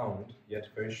profound yet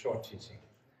very short teaching.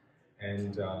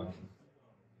 And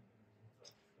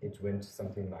it went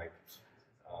something like,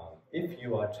 if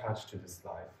you are attached to this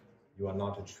life, you are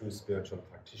not a true spiritual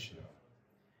practitioner.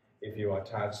 If you are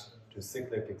attached to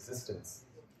cyclic existence,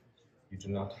 you do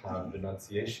not have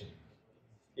renunciation.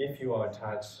 If you are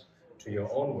attached to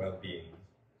your own well-being,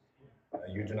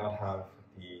 you do not have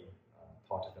the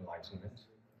thought of enlightenment.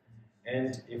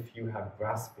 And if you have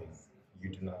grasping, you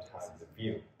do not have the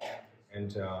view.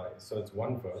 And so it's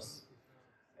one verse,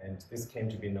 and this came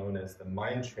to be known as the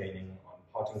mind training on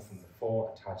parting from the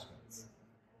four attachments.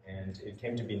 And it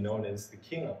came to be known as the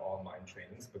king of all mind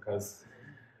trainings, because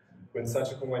when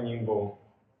Sacha Kongwan Yingbo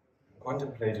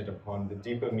contemplated upon the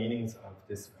deeper meanings of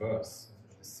this verse,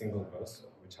 this single verse,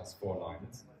 which has 4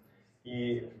 lines,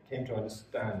 he came to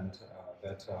understand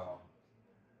that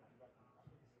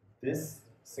this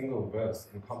single verse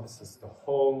encompasses the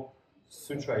whole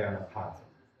Sutrayana path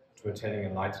to attaining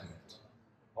enlightenment.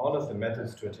 All of the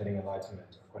methods to attaining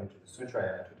enlightenment, according to the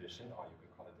Sutrayana tradition, or you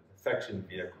could call it the perfection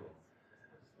vehicle,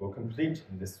 were complete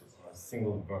in this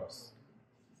single verse.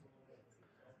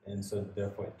 And so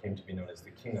therefore it came to be known as the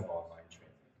king of all mind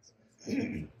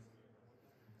trainings.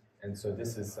 And so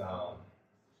this is,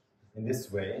 in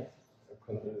this way,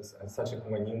 Sacha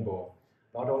Kongwan Yingbo,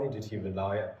 not only did he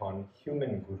rely upon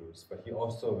human gurus, but he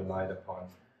also relied upon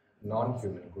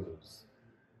non-human gurus,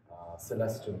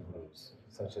 celestial gurus,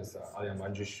 such as Arya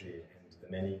Manjushri and the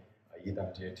many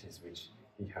Yidam deities which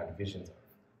he had visions of.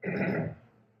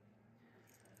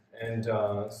 And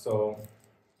so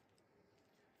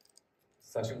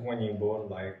Sacha Kongwan Yingbo,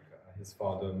 like his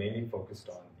father, mainly focused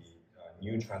on the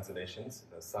new translations,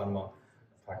 the Sarma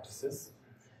practices,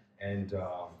 and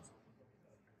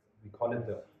we call it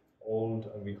the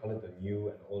new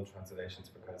and old translations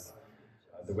because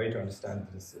the way to understand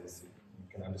this is you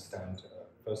can understand,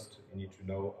 first you need to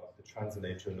know of the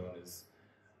translator known as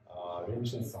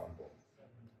Rinchen Sambo,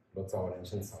 Lotsawa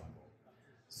Rinchen Sambo.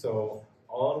 So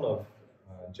all of,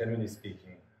 generally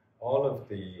speaking, all of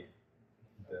the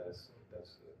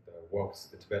works,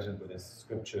 the Tibetan Buddhist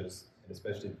scriptures, and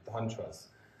especially the Tantras,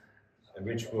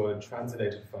 which were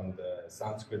translated from the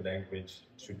Sanskrit language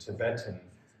to Tibetan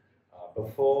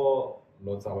before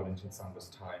Lord Tsawa Rinchen Sambo's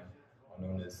time, are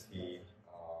known as the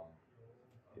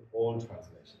old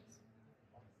translations,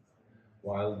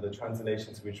 while the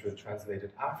translations which were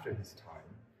translated after his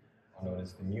time are known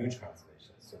as the new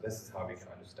translations. So this is how we can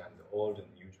understand the old and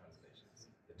new translations,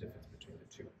 the difference between the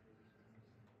two.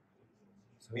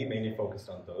 So he mainly focused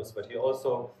on those, but he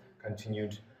also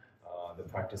continued the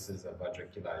practices of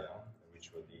Vajrakilaya,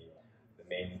 which were the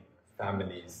main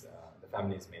families, the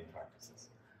family's main practices.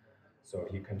 So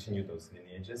he continued those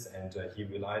lineages, and he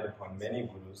relied upon many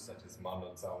gurus such as Ma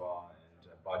Lotsawa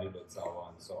and Bali Lotsawa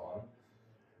and so on.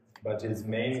 But his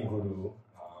main guru,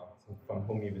 from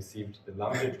whom he received the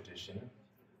Lamdra tradition,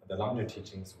 the Lamdra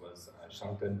teachings, was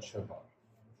Shangten Chöpa.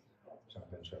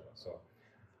 So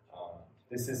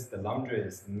this is the Lamdra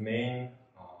is the main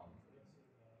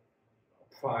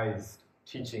prized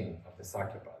teaching of the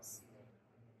Sakyas.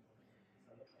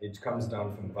 It comes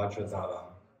down from Vajradhara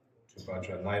to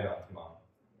Vajranairatma,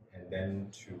 and then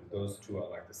to those two are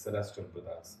like the celestial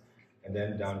Buddhas, and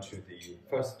then down to the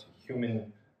first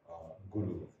human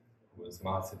guru, who was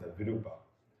Mahasiddha Virupa,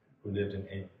 who lived in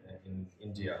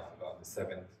India around the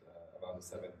 7th and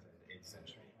 8th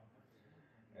century.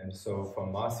 And so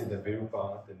from Mahasiddha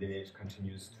Virupa, the lineage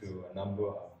continues through a number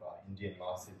of Indian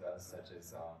Mahasiddhas such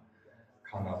as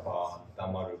Kanapa,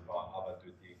 Dhammarupa,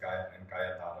 Avaduti, and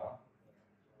Gayadhara.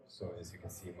 So as you can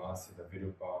see, Mahasiddha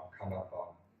Virupa,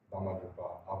 Kanapa,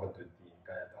 Dhammarupa, Avaduti,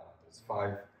 Gayadhara. There's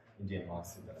 5 Indian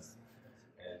Mahasiddhas.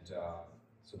 And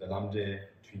so the Lamde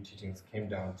tree teachings came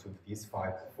down to these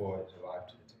 5 before it arrived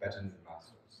to the Tibetan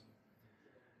masters.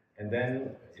 And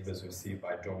then it was received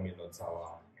by Drogmi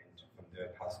Lotsawa, and from there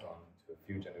passed on to a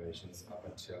few generations up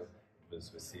until it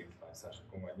was received by Sacha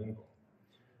Kongwan Yingbo.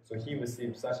 So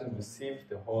Sachin received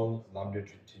the whole Lamdre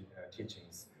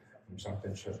teachings from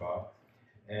Shangten Trungpa.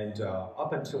 And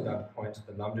up until that point,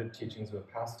 the Lamdre teachings were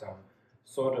passed down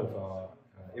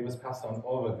it was passed down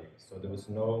orally. So there was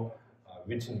no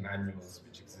written manuals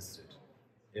which existed.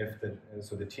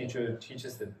 So the teacher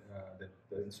teaches the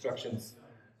instructions,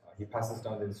 he passes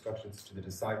down the instructions to the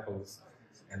disciples,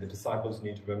 and the disciples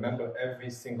need to remember every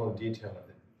single detail of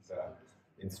the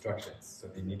instructions. So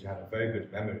they need to have a very good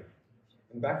memory.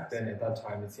 And back then, at that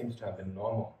time, it seems to have been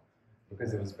normal,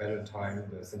 because it was better time,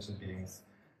 the sentient beings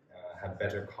had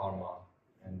better karma,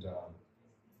 and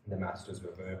the masters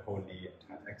were very holy and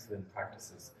had excellent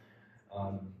practices.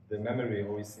 The memory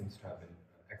always seems to have been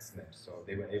excellent, so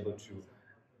they were able to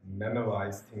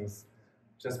memorize things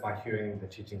just by hearing the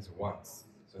teachings once.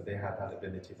 So they had that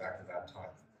ability back at that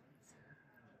time.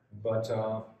 But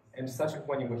and Sachin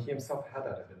Kuan he himself had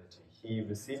that ability. He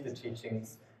received the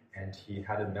teachings and he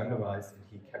had it memorized, and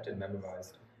he kept it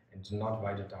memorized and did not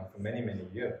write it down for many, many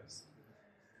years.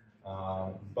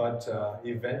 But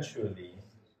eventually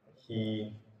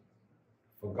he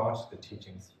forgot the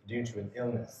teachings due to an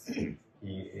illness.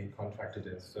 He contracted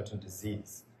a certain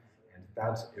disease, and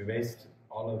that erased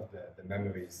all of the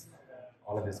memories,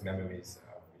 all of his memories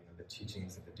of the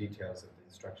teachings and the details of the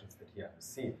instructions that he had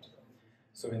received.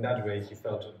 So in that way, he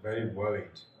felt very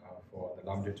worried for the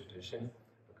Lamdre tradition,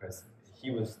 because he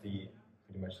was pretty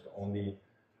much the only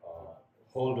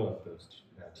holder of those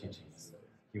teachings.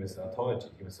 He was the authority.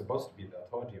 He was supposed to be the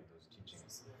authority of those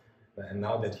teachings. And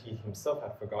now that he himself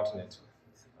had forgotten it,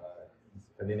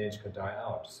 the lineage could die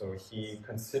out. So he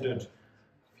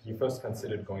first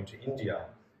considered going to India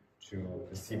to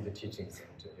receive the teachings,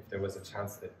 and if there was a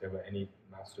chance that there were any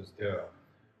masters there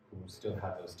who still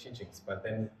had those teachings. But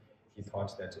then he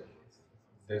thought that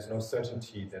there's no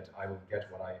certainty that I will get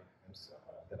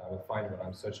that I will find what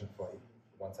I'm searching for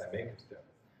once I make it there.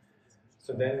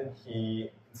 So then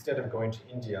instead of going to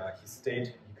India,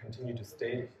 he continued to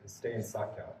stay in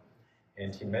Sakya,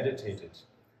 and he meditated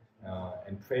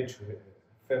and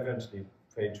fervently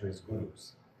prayed to his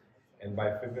gurus. And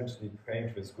by fervently praying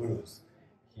to his gurus,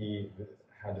 he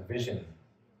had a vision.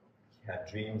 He had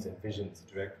dreams and visions,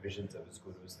 direct visions of his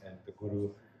gurus, and the guru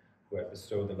who had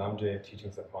bestowed the Lamdre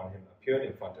teachings upon him appeared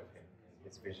in front of him in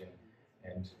his vision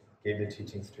and gave the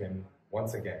teachings to him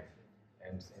once again.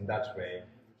 And in that way,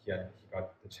 he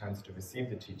got the chance to receive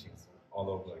the teachings all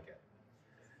over again.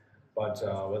 But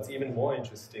what's even more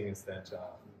interesting is that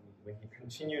when he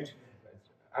continued,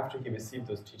 after he received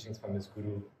those teachings from his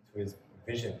guru through his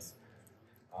visions,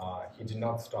 he did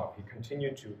not stop. He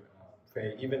continued to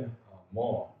pray even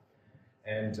more.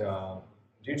 And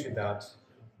due to that,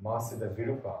 Mahasiddha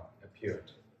Virupa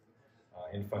appeared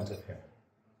in front of him.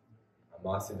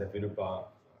 Mahasiddha Virupa,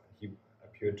 he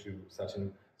appeared to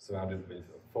Sachin surrounded with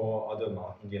 4 other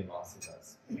Indian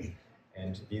Mahasiddhas.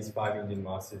 And these 5 Indian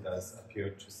Mahasiddhas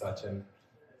appeared to Sachin,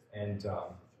 and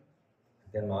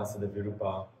then Mahasiddha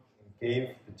Virupa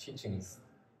gave the teachings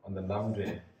on the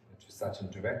Lamdre to Sachin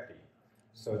directly.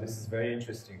 So this is very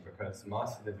interesting, because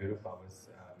Mahasiddha Virupa was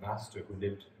a master who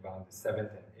lived around the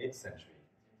 7th and 8th century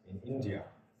in India.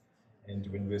 And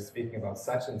when we're speaking about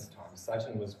Sachin's time,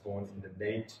 Sachin was born in the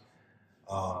late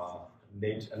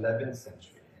 11th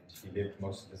century, and he lived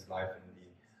most of his life in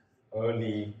the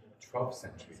early 12th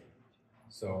century.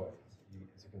 So,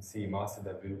 as you can see,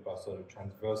 Mahasiddha Virupa sort of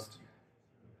traversed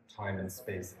time and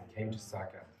space and came to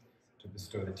Sakya to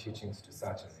bestow the teachings to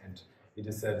Sachin. And it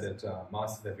is said that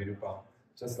Mahasiddha Virupa,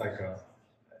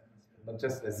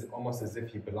 almost as if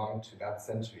he belonged to that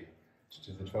century,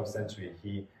 to the 12th century,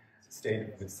 he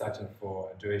stayed with Sachin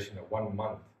for a duration of 1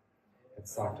 month at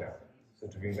Sakya. So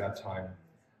during that time,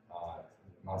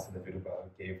 Mahasiddha Virupa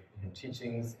gave him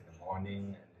teachings in the morning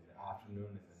and in the afternoon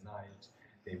and the night.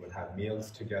 They would have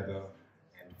meals together,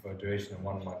 and for a duration of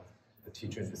 1 month, the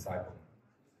teacher and disciple,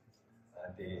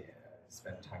 they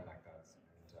spent time like that.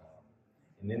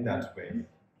 And in that way,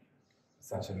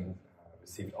 Sachin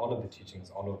received all of the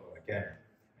teachings all over again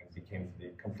and became the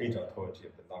complete authority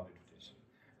of the Lamdre tradition.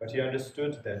 But he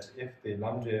understood that if the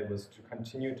Lamdre was to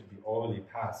continue to be orally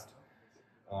passed,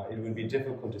 it would be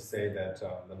difficult to say that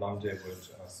the Lamdre would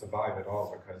survive at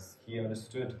all, because he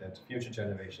understood that future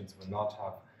generations will not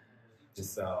have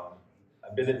this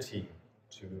ability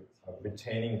to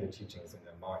retaining the teachings in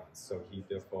their minds. So he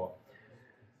therefore,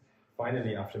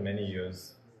 finally, after many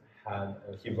years,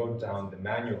 he wrote down the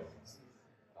manuals.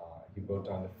 He wrote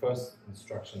down the first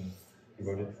instructions. He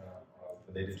wrote it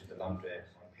related to the Lamdre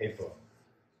on paper,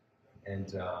 and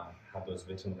had those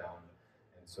written down.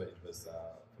 And so it was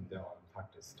from there on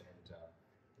practiced, and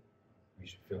we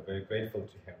should feel very grateful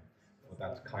to him for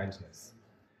that kindness.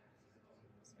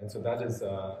 And so that is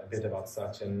a bit about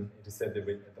Sachin. It is said that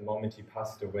at the moment he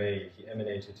passed away, he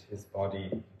emanated his body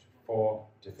into 4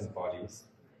 different bodies.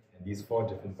 And these 4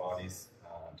 different bodies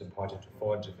departed to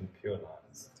 4 different pure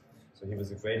lands. So he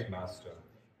was a great master.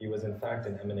 He was in fact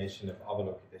an emanation of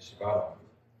Avalokiteshvara.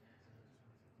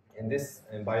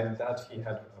 And by that he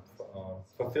had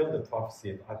fulfilled the prophecy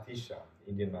of Atisha,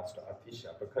 the Indian master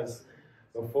Atisha, because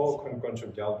before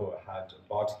Khöndung Gyalpo had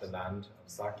bought the land of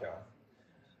Sakya,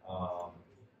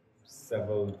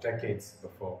 several decades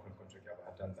before Khöndung Gyalpo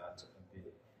had done that,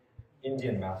 the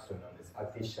Indian master known as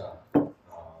Atisha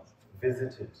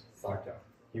visited Sakya.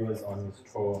 He was on his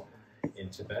tour in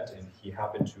Tibet and he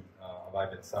happened to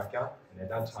arrive at Sakya, and at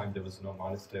that time there was no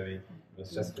monastery, it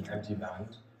was just an empty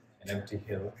land, an empty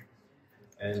hill.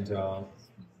 And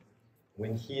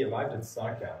when he arrived at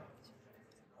Sakya,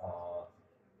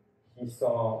 he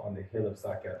saw on the hill of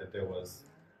Sakya that there was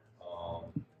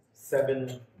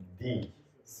 7 D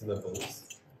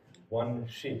syllables, 1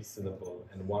 Shi syllable,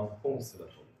 and 1 Hum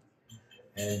syllable.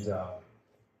 And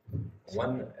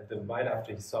right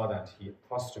after he saw that, he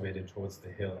prostrated towards the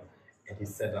hill and he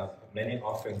set up many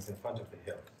offerings in front of the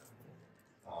hill.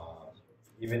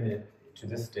 Even to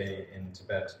this day in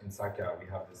Tibet, in Sakya, we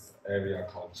have this area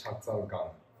called Chaktsal Gang.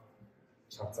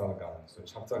 Chaktsal Gang. So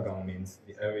Chaktsal Gang means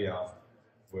the area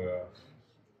where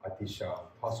Atisha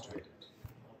prostrated.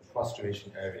 The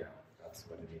prostration area, that's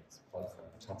what it means,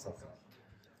 Chaktsal Gang.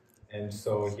 And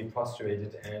so he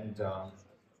prostrated, and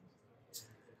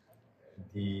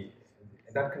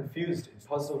that confused, it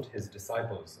puzzled his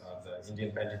disciples, the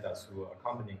Indian Panditas who were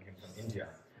accompanying him from India.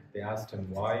 They asked him,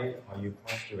 why are you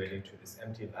prostrating to this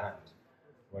empty land?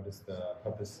 What is the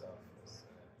purpose of this,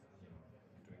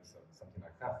 doing something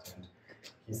like that? And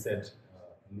he said,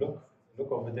 look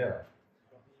over there.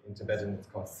 In Tibetan it's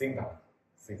called Singang,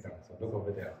 so look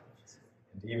over there.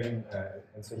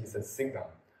 And so he said, Singang,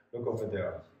 look over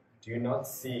there. Do you not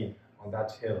see on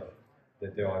that hill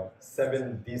that there are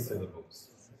 7 D syllables,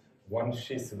 1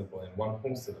 Shi syllable and 1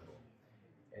 Hum syllable?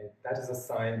 And that is a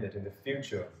sign that in the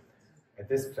future, at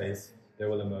this place, there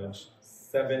will emerge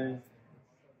 7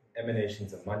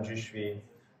 emanations of Manjushri,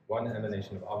 1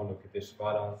 emanation of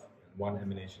Avalokiteshvara, and 1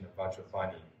 emanation of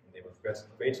Vajrapani. And they will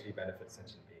greatly benefit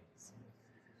sentient beings.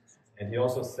 And he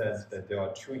also said that there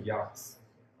are 2 yaks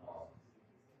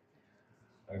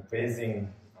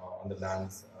grazing on the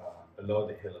lands below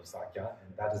the hill of Sakya,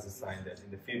 and that is a sign that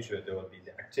in the future there will be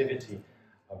the activity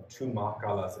of 2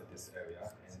 Mahakalas at this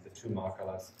area, and the 2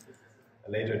 Mahakalas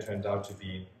later turned out to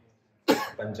be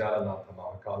Panjalanatha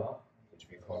Mahakala, which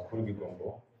we call Kurgi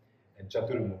Gombo, and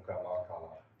Chaturmukha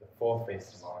Mahakala, the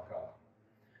 4-faced Mahakala.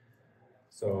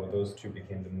 So those 2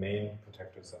 became the main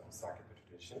protectors of the Sakya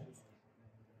tradition.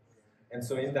 And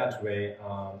so in that way,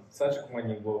 Sakya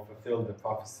Tsechen fulfilled the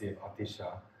prophecy of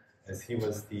Atisha, as he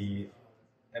was the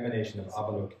emanation of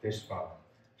Avalokiteshvara.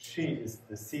 Shi is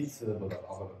the seed syllable of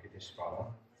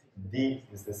Avalokiteshvara, Di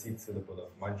is the seed syllable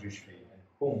of Manjushri, and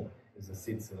Hum is the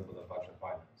seed syllable of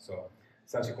Vajrapani. So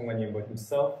Sakya Tsechen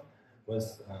himself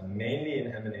was mainly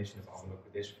an emanation of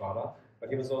Avalokiteshvara, but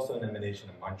he was also an emanation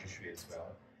of Manjushri as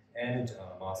well, and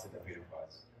Mahasiddha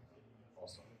Virupas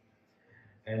also.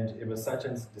 And it was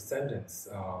Sachin's descendants,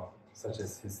 such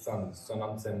as his sons,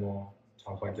 Sonam Tsenmo,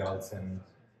 Tangpa Gyaltsen,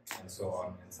 and so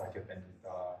on, and Sakya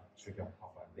Pendita, Shrikam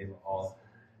Papa, they were all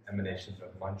emanations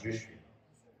of Manjushri.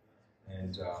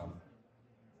 And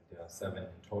there are 7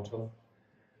 in total.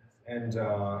 And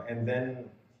then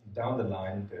down the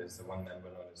line, there's one member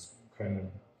known as Khöndung,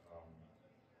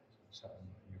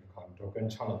 you can call him Dogen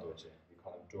Chana Doje, we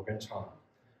call him Dogen Chana.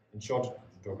 In short,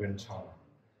 Dogen Chana.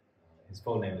 His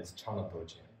full name is Chana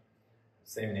Doje.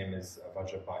 Same name as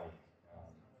Vajrapani.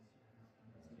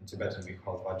 In Tibetan, we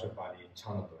call Vajrapani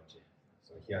Chana Doje.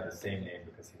 So he had the same name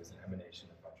because he was an emanation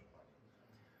of Vajrapani.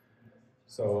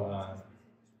 So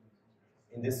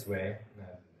in this way,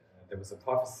 there was a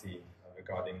prophecy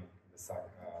regarding the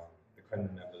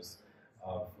Khöndung members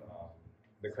of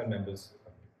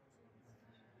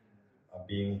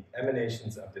being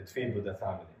emanations of the 3 Buddha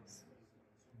families.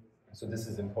 So this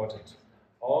is important.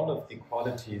 All of the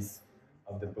qualities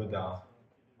of the Buddha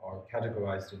are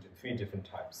categorized into 3 different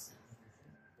types.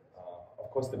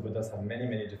 Of course, the Buddhas have many,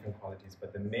 many different qualities,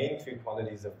 but the main 3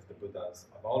 qualities of the Buddhas,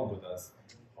 of all Buddhas,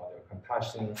 are their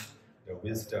compassion, their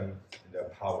wisdom, and their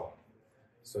power.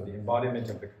 So the embodiment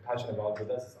of the compassion of all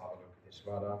Buddhas is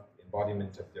Avalokiteshvara, the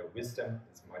embodiment of their wisdom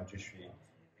is Manjushri,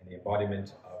 and the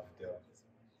embodiment of their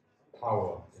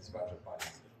power is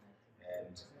Vajrapani.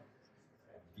 And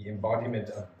the embodiment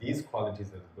of these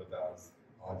qualities of the Buddhas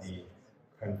are the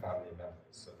Khöndung family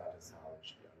members, so that is how it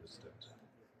should be understood.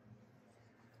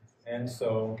 And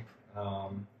so,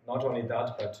 not only that,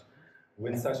 but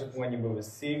when Sakya Tsechen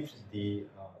received the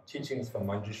teachings from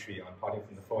Manjushri on parting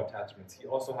from the four attachments, he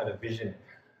also had a vision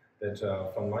that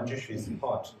from Manjushri's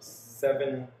heart,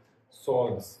 7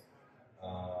 swords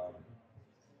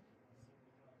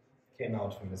came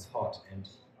out from his heart and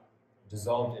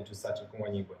dissolved into Sakya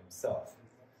Tsechen himself.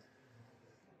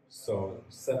 So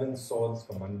 7 swords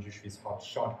from Manjushri's heart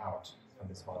shot out from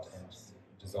his heart and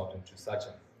dissolved into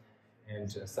Sachen. And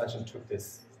Sachen took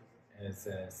this as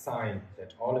a sign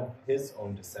that all of his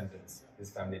own descendants, his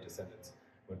family descendants,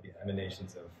 would be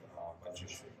emanations of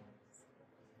Manjushri.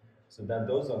 So then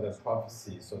those are the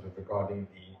prophecies sort of regarding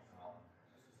the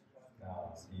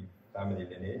family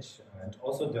lineage. And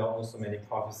also there are also many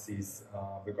prophecies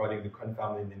regarding the Khöndung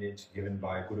family lineage given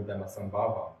by Guru Dhamma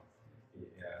Sambhava.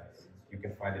 You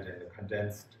can find it in the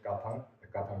condensed Gathang, the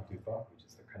Gathang Tupa, which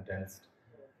is the condensed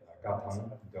Gathang.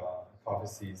 There are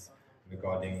prophecies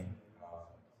regarding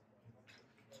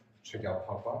Chigyal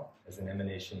Papa as an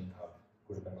emanation of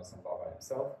Guru Dhamma Sambhava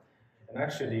himself. And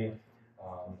actually,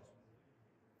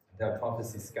 there are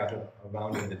prophecies scattered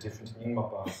around in the different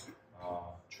Nyingmapa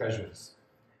treasures.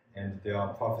 And there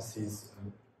are prophecies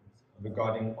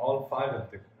regarding all 5 of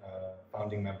the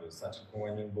founding members, such as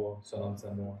Khöndung Nyingbo, Sonam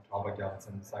Tsenmo, Traba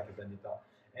Gyaltsen, Sakya Bandita,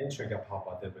 and Chigyal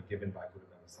Papa that were given by Guru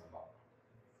Dhamma Sambhava.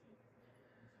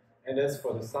 And as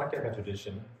for the Sakya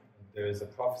tradition, there is a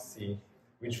prophecy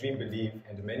which we believe,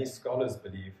 and many scholars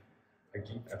believe,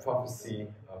 a prophecy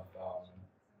of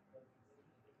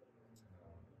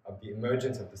the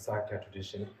emergence of the Sakya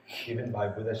tradition given by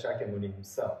Buddha Shakyamuni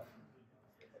himself.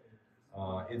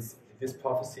 This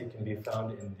prophecy can be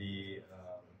found in the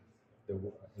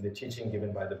teaching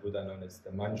given by the Buddha known as the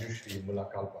Manjushri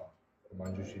Mulakalpa, the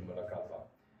Manjushri Mulakalpa.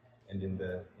 And in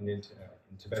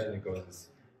Tibetan it goes as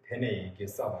Tenei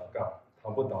Gesavaka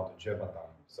Tambodang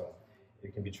Jebadang. So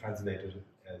it can be translated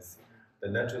as the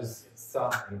letters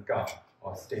Sa and Ga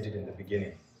are stated in the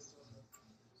beginning.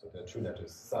 So the 2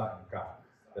 letters Sa and Ga.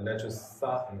 The letters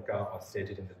Sa and Ga are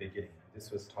stated in the beginning.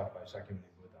 This was taught by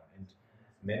Shakyamuni Buddha. And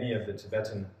many of the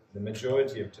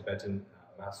majority of Tibetan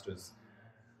masters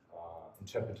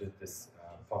interpreted this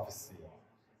prophecy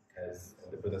as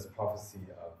the Buddha's prophecy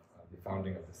of the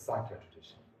founding of the Sakya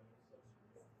tradition.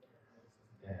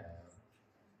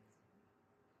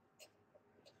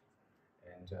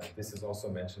 And this is also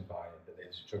mentioned by the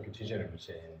late Sakya Tsechen Ling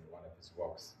in one of his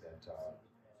works, that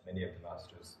many of the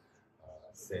masters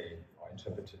say or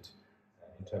interpret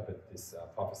this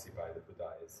prophecy by the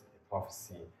Buddha as a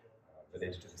prophecy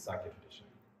related to the Sakya tradition.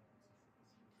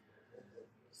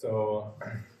 So,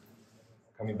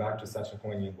 coming back to Sakya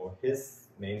Tsechen Ling, his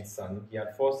main son, he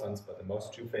had 4 sons, but the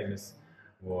most 2 famous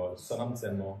were Sonam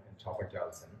Tsenmo and Traba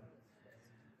Gyaltsen.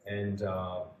 And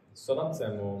Sonam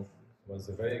Tsenmo was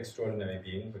a very extraordinary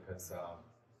being because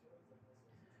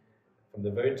from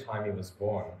the very time he was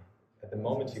born, at the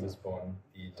moment he was born,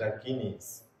 the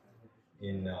Dakinis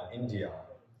in India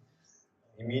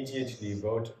immediately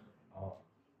wrote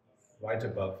right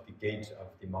above the gate of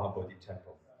the Mahabodhi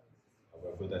temple,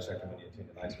 where Buddha Shakyamuni attained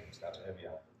enlightenment, that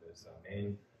area. There's a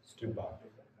main stupa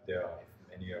there.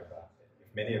 If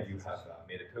many of you have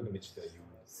made a pilgrimage there, you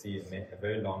will see a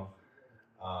very long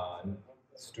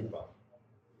stupa,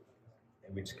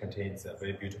 which contains a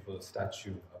very beautiful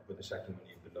statue of Buddha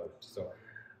Shakyamuni below it. So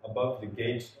above the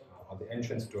gate, or the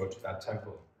entrance door to that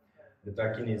temple, the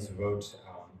Dakinis wrote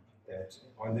that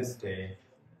on this day,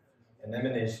 an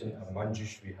emanation of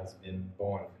Manjushri has been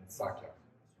born in Sakya,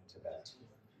 in Tibet.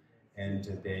 And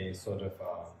they sort of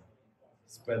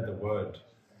spread the word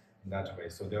in that way.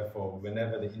 So therefore,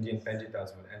 whenever the Indian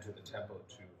Panditas would enter the temple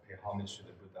to pay homage to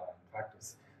the Buddha in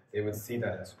practice, they would see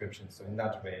that inscription. So in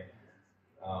that way,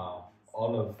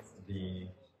 all of the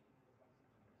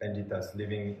Panditas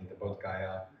living in the Bodh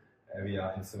Gaya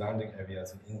area and surrounding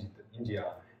areas in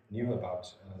India knew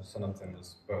about Sonam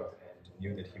Tsenmo's birth and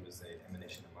knew that he was an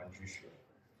emanation of Manjushri.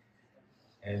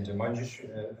 And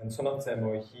Sonam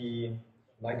Tsenmo, he,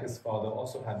 like his father,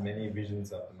 also had many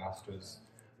visions of the masters,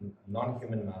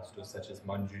 non-human masters such as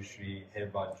Manjushri,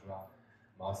 Vajra,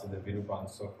 Master the Virupa, and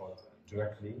so forth,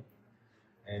 directly.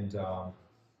 And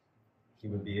he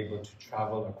would be able to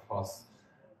travel across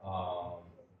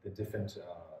the different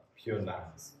pure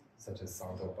lands, such as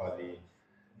Sangopali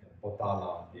and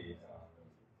Potala,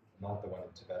 not the one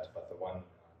in Tibet, but the one,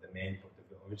 the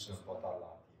original Potala,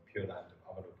 the pure land of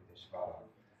Avalokiteshvara,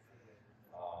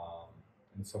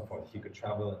 and so forth. He could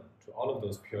travel to all of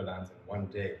those pure lands in one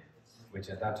day, which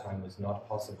at that time was not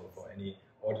possible for any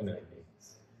ordinary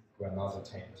beings who had not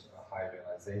attained a high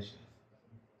realization.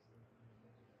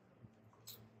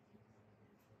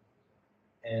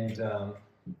 And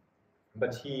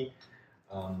but he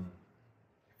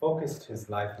focused his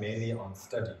life mainly on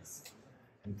studies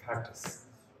and practice.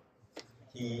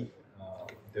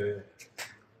 There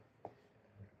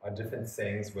are different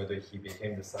sayings whether he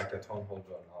became the Sakya tone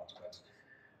holder or not, but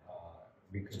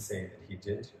we could say that he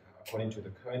did. According to the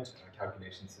current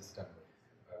calculation system,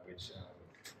 which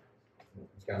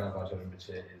Khöndung Vajra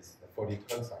Rinpoche is the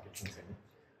 43rd Sakya Tsechen Ling.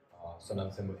 Sonam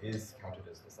Tsemmo is counted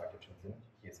as the Sakya Tsechen Ling.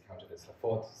 He is counted as the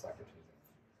 4th Sakya Tsechen Ling.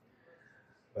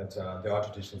 But there are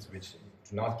traditions which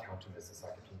do not count him as the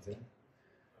Sakya Tsechen Ling,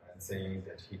 and saying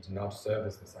that he did not serve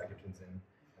as the Sakya Tsechen Ling.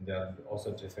 And there are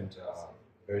also different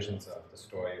versions of the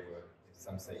story where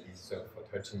some say he served for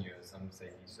 13 years, some say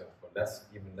he served for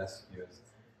even less years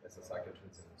as a Sakya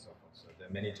Tsechen Ling, and so forth. So there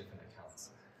are many different accounts.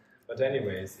 But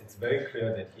anyways, it's very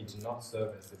clear that he did not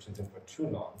serve as the Tsechen for too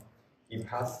long. He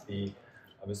passed the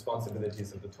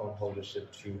responsibilities of the tone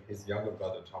holdership to his younger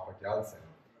brother, Tapa Gyaltsen,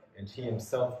 and he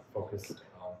himself focused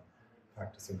on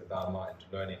practicing the Dharma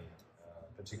and learning,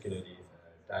 particularly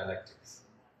dialectics.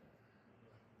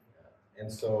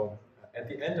 And so, at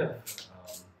the end of,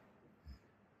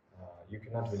 you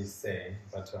cannot really say,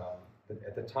 but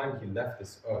at the time he left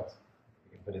this earth,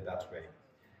 you can put it that way,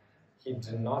 he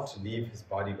did not leave his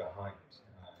body behind.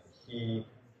 He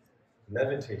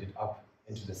levitated up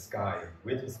into the sky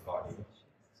with his body,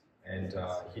 and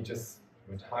he just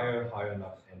went higher, higher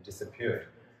enough and disappeared.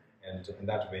 And in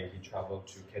that way, he traveled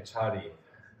to Khechari,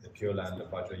 the Pure Land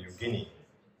of Vajrayogini.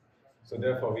 So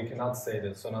therefore, we cannot say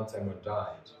that Sonam Tsemmo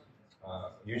died.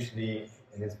 Usually,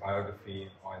 in his biography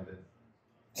or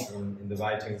in the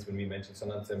writings, when we mention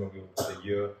Sonam Tsemmo, we will put the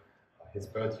year, his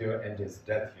birth year and his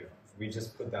death year. We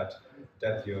just put that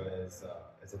death year as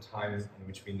a time in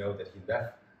which we know that he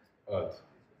left Earth,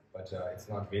 but it's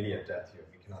not really a death year.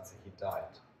 We cannot say he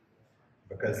died.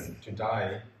 Because to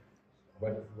die,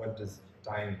 what does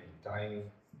dying mean?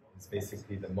 Dying is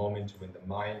basically the moment when the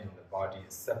mind and the body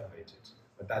is separated.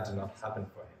 But that did not happen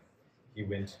for him. He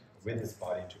went with his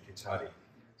body to Khechari.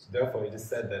 So therefore, it is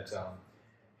said that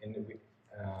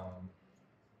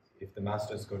if the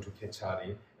masters go to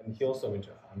Khechari, and he also went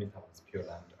to Amitabha's Pure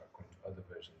Land, according to other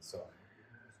versions. So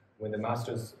when the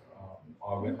masters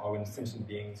when sentient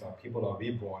beings or people are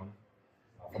reborn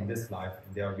from this life,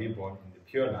 and they are reborn in the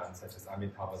Pure Land, such as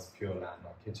Amitabha's Pure Land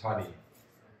or Khechari,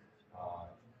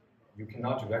 you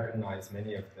cannot recognize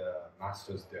many of the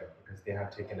masters there because they have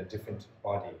taken a different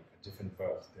body, a different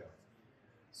birth there.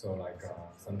 So like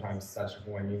sometimes Sacha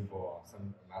Guanyin or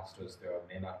some masters there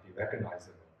may not be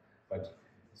recognizable, but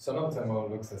Sonam Tsemmo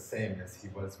looks the same as he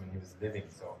was when he was living,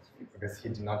 so because he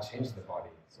did not change the body.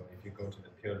 So if you go to the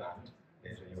Pure Land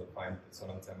later, you will find that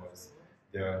Sonam Tsemmo is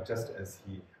there just as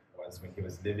he was when he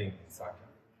was living in Sakya.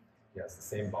 He has the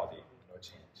same body, no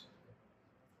change.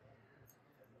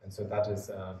 And so that is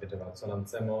a bit about Sonam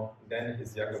Tsemmo. Then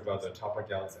his younger brother, Tapa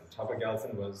Gyaltsen. Tapa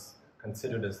Gyaltsen was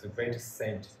considered as the greatest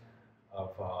saint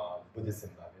of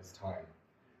Buddhism of his time.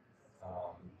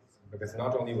 Because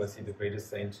not only was he the greatest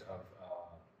saint of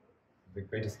the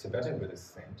greatest Tibetan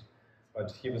Buddhist saint,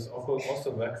 but he was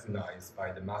also recognized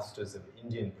by the masters of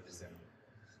Indian Buddhism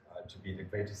to be the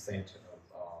greatest saint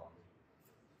of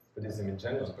Buddhism in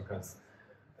general, because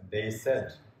they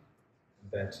said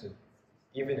that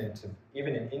even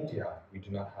in India, we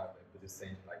do not have a Buddhist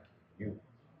saint like you.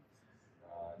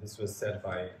 This was said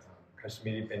by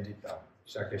Kashmiri Pandita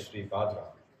Sakya Vajra,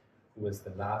 who was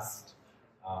the last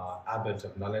abbot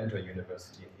of Nalanda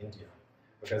University in India.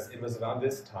 Because it was around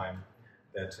this time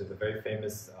that the very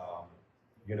famous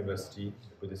university,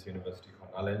 the Buddhist university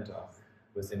called Nalanda,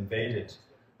 was invaded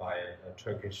by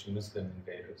Turkish Muslim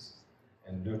invaders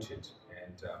and looted.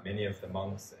 And many of the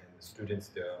monks and the students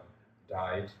there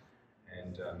died,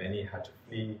 and many had to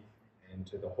flee, and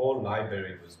the whole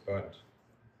library was burnt,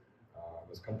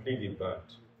 was completely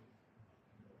burnt.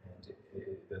 And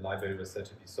the library was said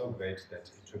to be so great that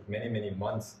it took many, many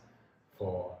months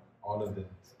for all of the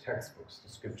textbooks, the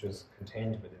scriptures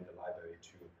contained within the library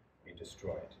to be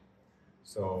destroyed.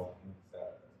 So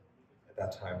at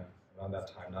that time, around that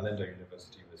time, Nalanda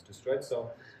University was destroyed.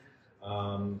 So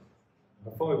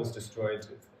before it was destroyed,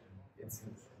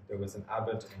 there was an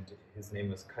abbot, and his name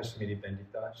was Kashmiri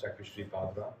Pandita Sakya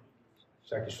Vajra.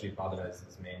 Sakya Vajra is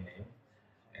his main name,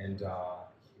 and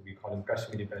we call him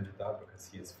Kashmiri Pandita because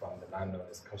he is from the land known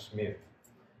as Kashmir.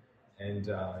 And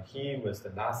he was the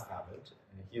last abbot,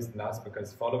 and he is the last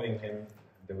because following him,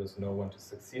 there was no one to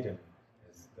succeed him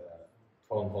as the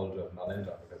throne holder of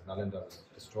Nalanda, because Nalanda was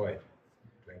destroyed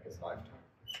during his lifetime.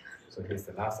 So he's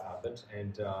the last abbot,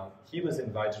 and he was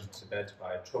invited to Tibet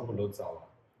by Chopo Lodzawa,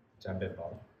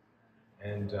 Jambebal.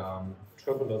 And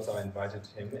Chopo Lodzawa invited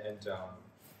him, and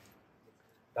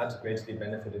that greatly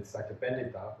benefited Sakya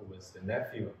Pandita, who was the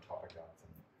nephew of Tapa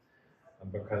Gyaltsen.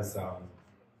 because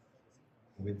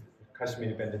with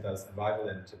Kashmiri Pandita's arrival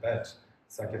in Tibet,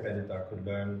 Sakya Pandita could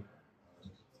learn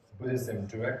Buddhism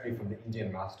directly from the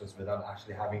Indian masters without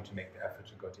actually having to make the effort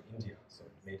to go to India. So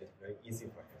it made it very easy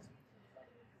for him.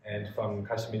 And from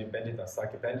Kashmiri Pandita,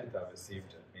 Sakya Pandita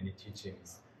received many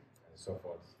teachings and so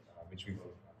forth, which we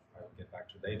will get back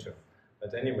to later.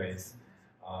 But anyways,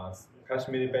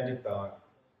 Kashmiri Pandita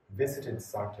visited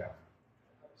Sakya.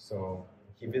 So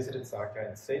he visited Sakya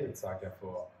and stayed at Sakya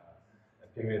for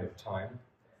a period of time.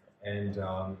 And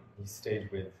he stayed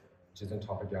with Jizun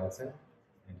Tapa Gyaltsen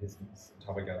and his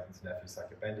Tapa Gyaltsen's nephew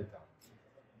Sakya Pandita.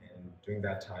 And during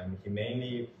that time, he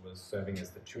mainly was serving as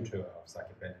the tutor of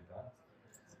Sakya Pandita.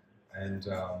 And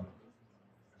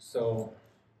so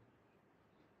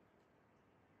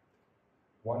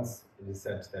once it is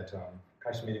said that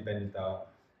Kashmiri Pandita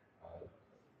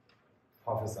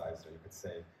prophesied, or you could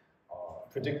say,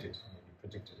 predicted, maybe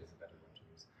predicted is a better word to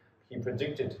use. He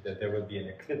predicted that there will be an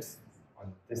eclipse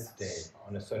on this day,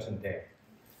 on a certain day.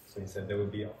 So he said there will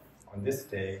be on this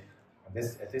day, at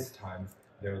this time,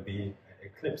 there will be an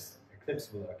eclipse.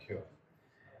 Eclipse will occur.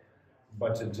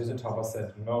 But Jizun Tapa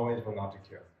said, no, it will not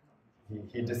occur.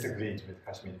 He disagreed with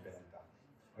Kashmiri Pandita.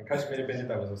 And Kashmiri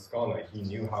Pandita was a scholar. He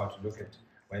knew how to look at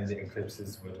when the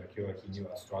eclipses would occur. He knew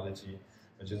astrology.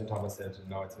 But Jizun Tapa said,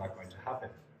 no, it's not going to happen.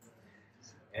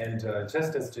 And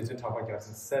just as Jizun Tapa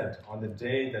Gyaltsen said, on the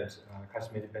day that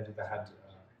Kashmiri Pandita had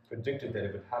predicted that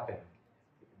it would happen,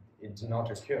 it did not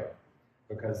occur,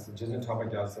 because Jizun Tapa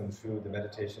Gyaltsen, through the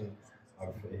meditation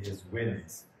of his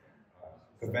winds,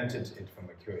 prevented it from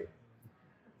occurring.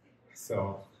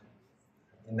 So,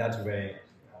 in that way,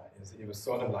 it was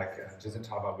sort of like Jizun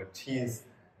Tapa would tease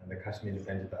the Kashmiri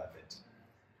Pandita a bit.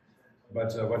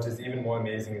 But what is even more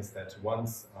amazing is that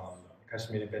once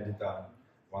Kashmiri Pandita,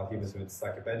 while he was with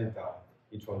Sakya Pandita,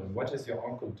 he told him, "What is your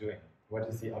uncle doing? What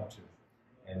is he up to?"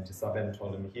 And Saben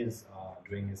told him he's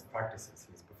doing his practices,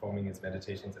 he's performing his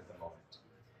meditations at the moment.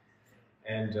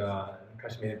 And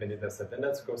Kashmiri Pandita said, "Then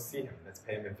let's go see him, let's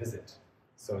pay him a visit."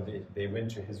 So they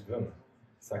went to his room.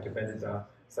 Sakya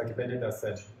Pandita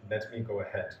said, "Let me go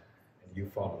ahead, and you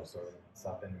follow." So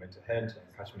Saben went ahead,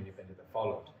 and Kashmiri Pandita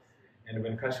followed. And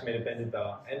when Kashmiri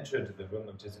Pandita entered the room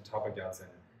of Jizun Tapa Gyaltsen,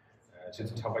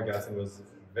 Jizun Tapa Gyaltsen was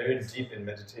very deep in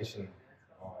meditation,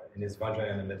 in his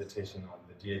Vajrayana meditation on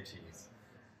the deities,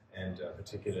 and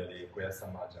particularly Guya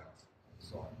Samaja, and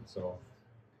so on. So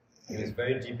he was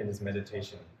very deep in his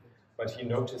meditation, but he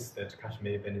noticed that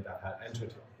Kashmiri Pandita had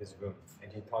entered his room,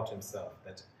 and he thought to himself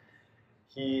that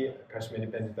Kashmiri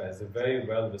Pandita, is a very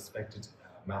well-respected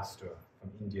master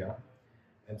from India,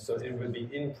 and so it will be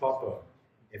improper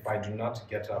if I do not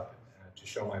get up to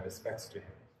show my respects to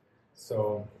him.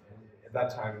 So at that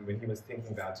time, when he was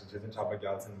thinking that, Jizun Tapa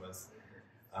Gyaltsen was,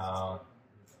 as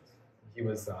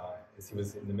he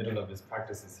was in the middle of his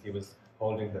practices, he was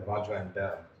holding the Vajra and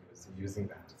bell. He was using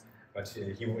that, but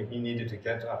he needed to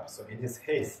get up. So in his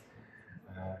haste,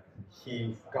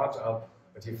 he got up,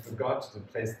 but he forgot to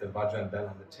place the Vajra and bell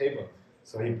on the table.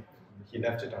 So he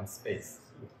left it on space.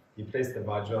 He placed the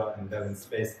Vajra and bell in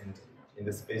space, and in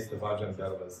the space the Vajra and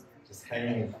bell was just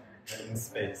hanging in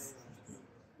space.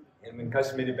 And when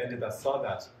Kashmiri Pandita saw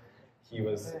that, he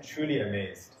was truly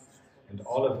amazed, and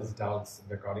all of his doubts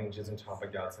regarding Jizun Tapa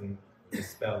Gyaltsen were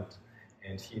dispelled,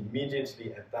 and he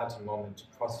immediately at that moment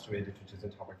prostrated to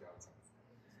Jizun Tapa Gyaltsen.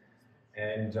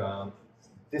 And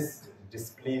this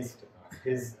displeased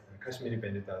his Kashmiri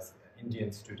Pandita's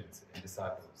Indian students and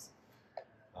disciples,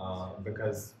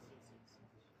 because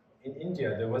in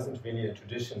India there wasn't really a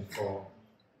tradition for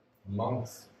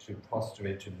monks to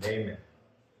prostrate to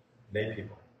lay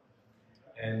people.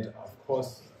 And of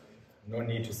course, no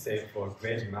need to say for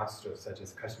great masters such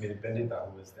as Kashmiri Pandita,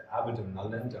 who was the abbot of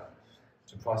Nalanda,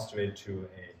 to prostrate to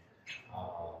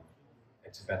a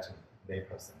Tibetan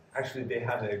layperson. Actually, they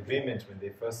had an agreement when they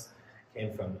first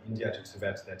came from India to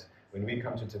Tibet that when we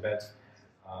come to Tibet,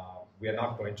 we are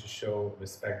not going to show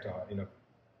respect or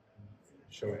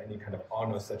show any kind of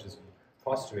honor such as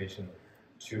prostration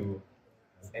to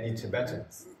any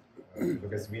Tibetans,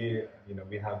 because we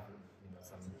have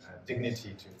some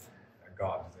dignity to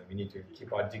God. So we need to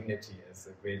keep our dignity as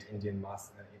a great Indian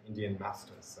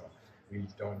masters. So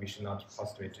we should not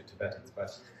prostrate to Tibetans.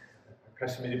 But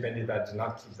Kashmiri Pandita did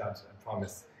not keep that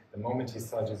promise. The moment he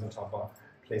saw Jizun Tapa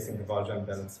placing the Vajra and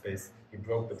bell in space, he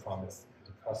broke the promise.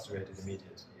 He prostrated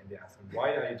immediately. And they asked him,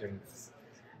 "Why are you doing this?"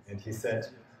 And he said,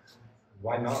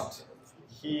 "Why not?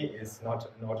 He is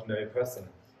not an ordinary person.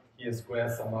 He is Guya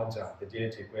Samaja, the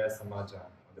deity Guya Samaja,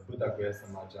 the Buddha Guya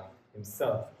Samaja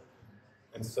himself."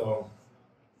 And so,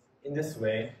 in this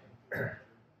way,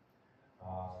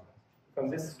 from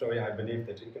this story, I believe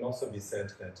that it can also be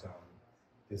said that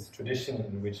this tradition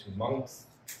in which monks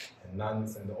and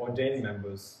nuns and the ordained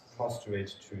members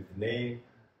prostrate to the lay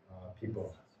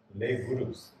people, lay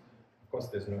gurus. Of course,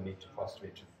 there's no need to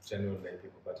prostrate to general lay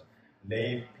people, but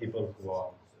lay people who are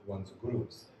one's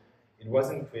gurus. It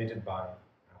wasn't created by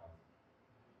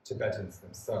Tibetans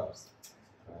themselves.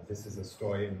 This is a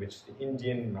story in which the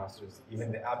Indian masters,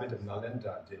 even the abbot of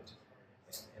Nalanda did.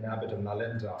 An abbot of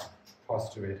Nalanda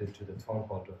prostrated to the throne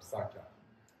holder of Sakya,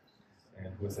 and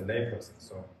who was a layperson.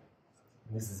 So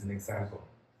this is an example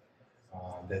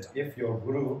that if your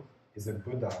guru is a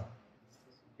Buddha,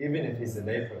 even if he's a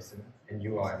layperson and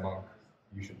you are a monk,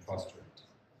 you should prostrate.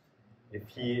 If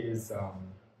he is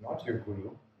not your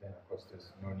guru, then of course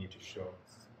there's no need to show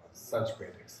such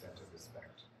great extent of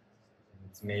respect. And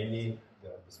it's mainly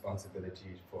the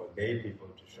responsibility for lay people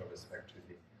to show respect to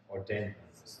the ordained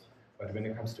members. But when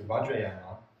it comes to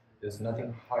Vajrayana, there's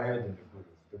nothing higher than the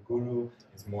guru. The guru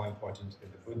is more important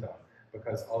than the Buddha,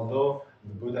 because although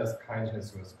the Buddha's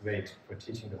kindness was great for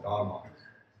teaching the Dharma,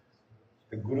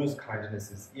 the guru's kindness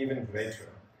is even greater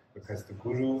because the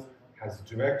guru has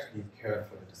directly cared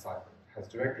for the disciple, has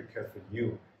directly cared for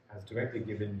you, has directly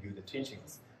given you the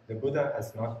teachings. The Buddha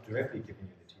has not directly given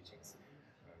you the teachings.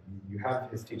 You have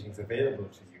his teachings available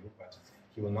to you, but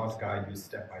he will not guide you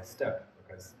step by step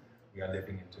because we are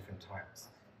living in different times.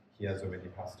 He has already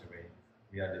passed away.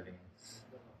 We are living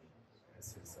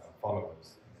as his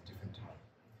followers in a different time.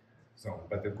 So,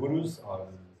 but the gurus are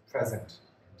present,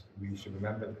 and we should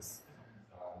remember this.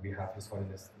 We have His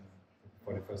Holiness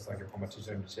the 41st Sakya Rinpoche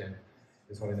and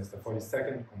His Holiness the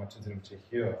 42nd Rinpoche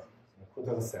here in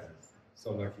Kuttolsheim.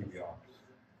 So lucky we are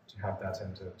to have that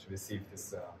and to receive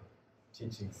this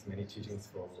teachings, many teachings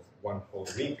for one whole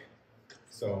week.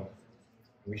 So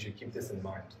we should keep this in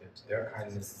mind, that their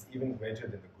kindness is even greater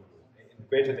than the Guru,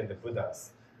 greater than the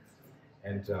Buddhas.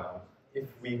 And if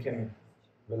we can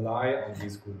rely on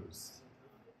these Gurus,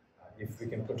 if we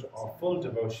can put our full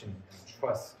devotion and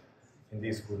trust in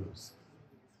these Gurus,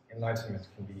 enlightenment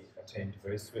can be attained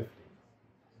very swiftly,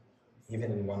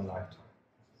 even in one lifetime.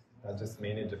 That just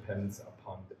mainly depends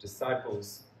upon the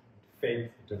disciples' faith,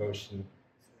 devotion,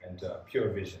 and pure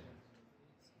vision.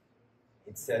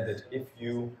 It's said that if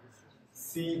you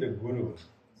see the Guru,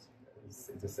 it's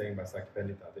a saying by Sakya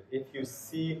Pandita, that if you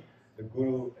see the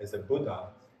Guru as a Buddha,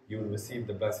 you will receive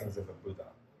the blessings of a Buddha.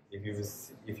 If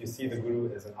you see the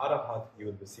Guru as an Arahat, you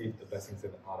will receive the blessings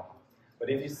of an Arahat. But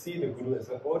if you see the Guru as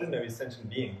an ordinary sentient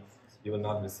being, you will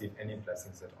not receive any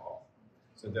blessings at all.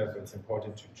 So therefore, it's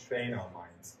important to train our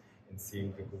minds in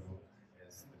seeing the Guru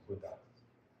as the Buddha.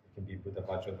 It can be Buddha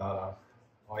Vajradhara,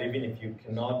 or even if you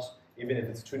cannot, even if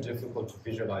it's too difficult to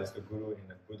visualize the Guru in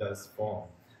a Buddha's form,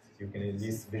 you can at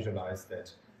least visualize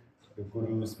that the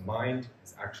Guru's mind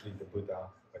is actually the Buddha,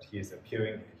 but he is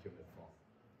appearing in a human form.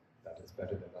 That is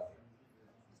better than nothing.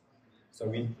 So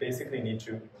we basically need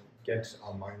to get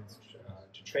our minds,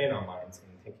 to train our minds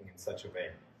in thinking in such a way.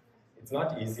 It's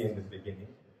not easy in the beginning.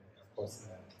 Of course,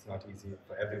 it's not easy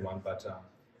for everyone, but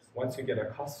once you get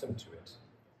accustomed to it,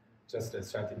 just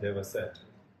as Shantideva said,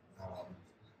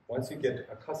 once you get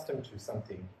accustomed to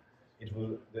something,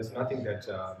 there's nothing that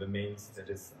remains that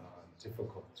is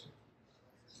difficult.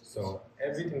 So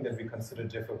everything that we consider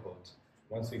difficult,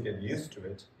 once we get used to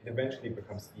it, it eventually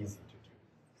becomes easy to do.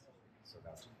 So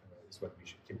that is what we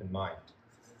should keep in mind.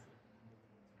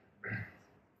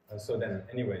 So then,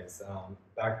 anyways,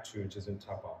 back to Jizun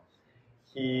Tapa.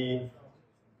 He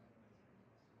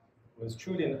was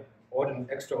truly an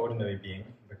extraordinary being,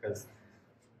 because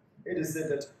it is said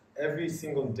that every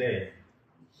single day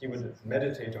he would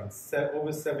meditate on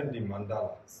over 70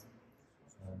 mandalas.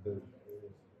 The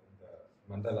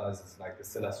mandalas is like the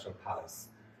celestial palace,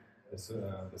 the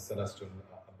celestial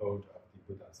abode of the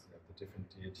Buddhas, the different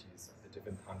deities, the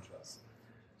different tantras.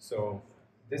 So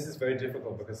this is very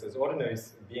difficult because as ordinary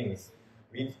beings,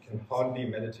 we can hardly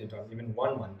meditate on even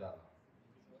one mandala.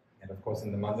 And of course,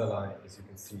 in the mandala, as you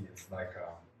can see, it's like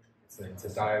it's a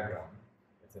diagram.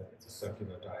 It's a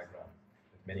circular diagram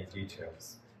with many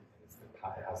details.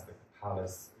 It has the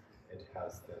palace. It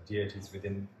has the deities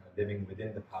living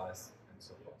within the palace, and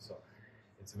so forth. So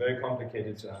it's very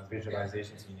complicated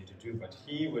visualizations you need to do. But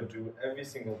he would do every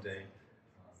single day.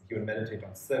 He would meditate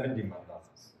on 70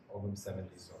 mandalas, over 70.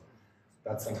 So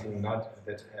that's something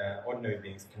that ordinary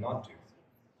beings cannot do.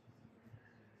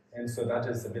 And so that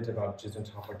is a bit about Jizun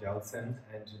Tapa Gyaltsen.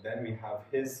 And then we have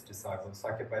his disciple,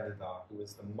 Sakya Pandita, who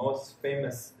is the most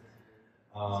famous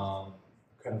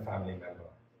Khön family member.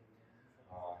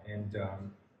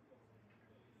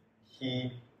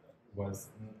 He was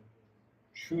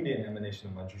truly an emanation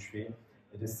of Manjushri.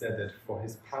 it is said that for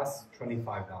his past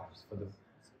 25 lives,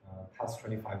 past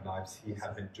 25 lives, he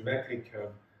had been directly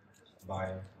cared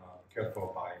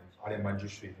for by Arya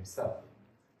Manjushri himself.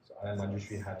 So Arya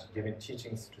Manjushri had given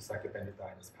teachings to Sakya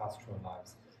Pandita in his past 12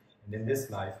 lives. And in this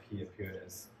life, he appeared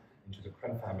into the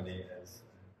Khönd family as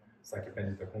Sakya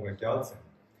Pandita Khöndung Asanga.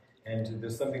 And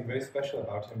there's something very special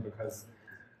about him because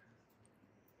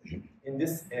in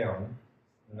this aeon,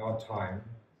 in our time,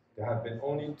 there have been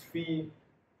only three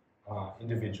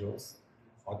individuals,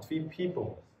 or three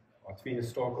people, or three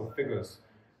historical figures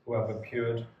who have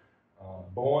appeared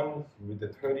born with the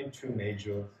 32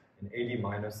 major and 80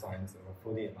 minor signs of a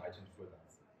fully enlightened Buddha.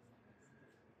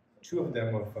 Two of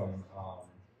them were from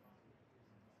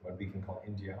what we can call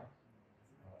India.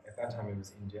 At that time it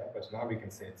was India, but now we can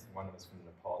say one was from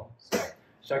Nepal. So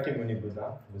Shakyamuni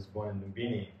Buddha, who was born in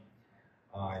Lumbini,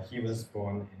 he was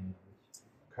born in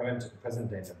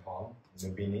present-day Nepal,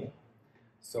 Lumbini.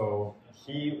 So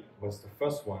he was the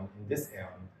first one in this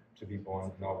aeon to be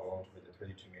born in our world with the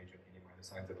 32 major and 80 minor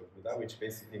signs of a Buddha, which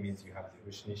basically means you have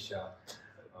the Ushnisha,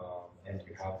 and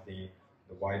you have the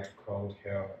white curled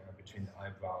hair between the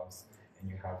eyebrows, and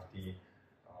you have the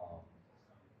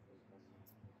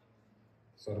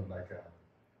sort of like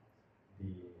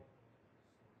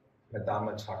the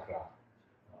Dhamma chakra,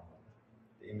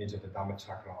 the image of the Dhamma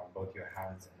chakra on both your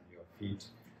hands and your feet.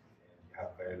 And you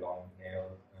have very long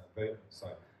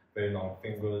very long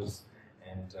fingers,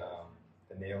 and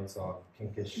the nails are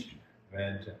pinkish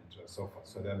red and so forth.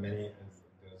 So there are many,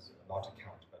 there's a lot to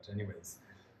count. But anyways,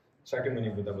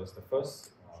 Shakyamuni Buddha was the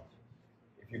first.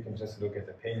 If you can just look at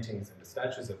the paintings and the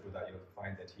statues of Buddha, you'll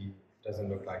find that he doesn't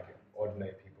look like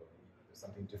ordinary people. There's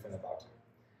something different about him.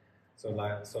 So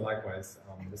likewise,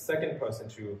 the second person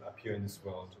to appear in this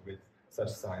world with such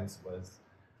signs was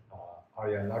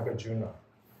Arya Nagarjuna,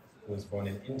 who was born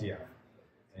in India.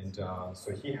 And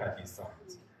so he had these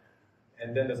signs.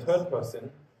 And then the third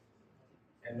person,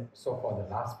 and so far the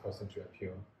last person to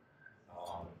appear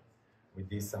with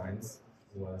these signs,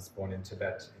 was born in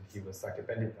Tibet, and he was Sakya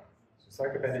Pandita. So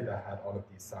Sakya Pandita had all of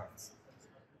these signs.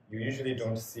 You usually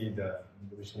don't see the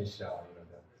Ushnisha,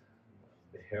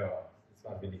 the hair. It's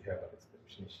not really hair, but it's the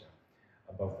Ushnisha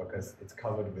above, because it's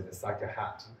covered with a Sakya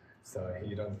hat. So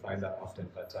you don't find that often,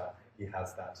 but he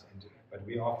has that. But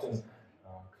we often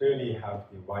clearly have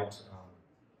the white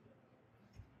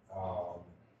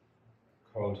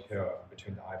curled hair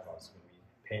between the eyebrows when we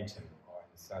paint him or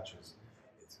in statues.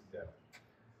 It's there.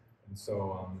 And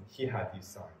so he had these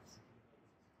signs.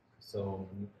 So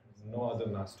no other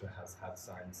master has had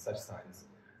such signs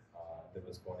that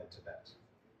was born in Tibet.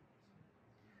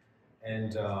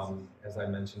 And as I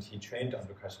mentioned, he trained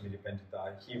under Kashmiri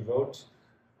Pandita. He wrote,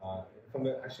 from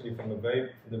the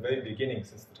very beginning,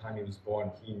 since the time he was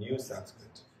born, he knew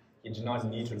Sanskrit. He did not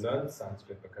need to learn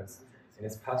Sanskrit because in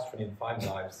his past 25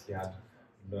 lives he had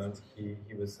learned. He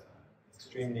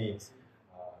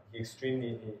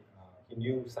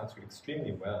knew Sanskrit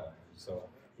extremely well. So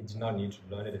he did not need to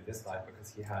learn it in this life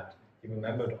because he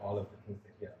remembered all of the things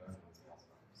that he had learned in his past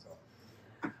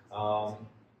life. So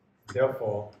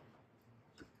therefore,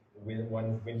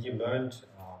 when he learned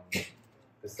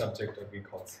the subject that we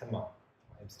call tsema,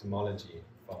 epistemology,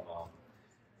 from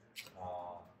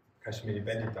Kashmiri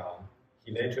Pandita,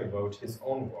 he later wrote his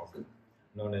own work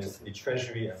known as The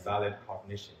Treasury of Valid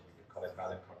Cognition. We could call it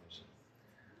Valid Cognition.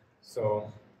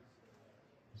 So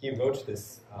he wrote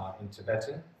this in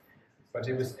Tibetan, but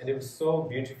it was so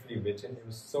beautifully written, it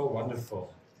was so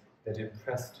wonderful that it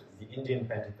impressed the Indian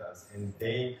Panditas, and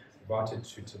they brought it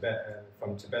to Tibet,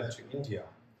 from Tibet to India,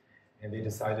 and they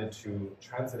decided to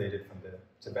translate it from the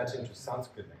Tibetan to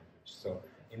Sanskrit language. So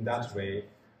in that way,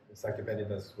 the Sakya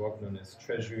Pandita's work known as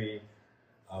Treasury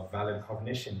of Valid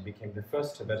Cognition became the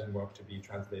first Tibetan work to be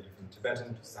translated from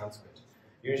Tibetan to Sanskrit.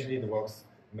 Usually the works,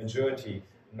 majority,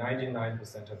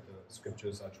 99% of the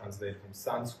scriptures are translated from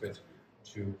Sanskrit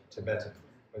to Tibetan.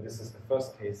 But this is the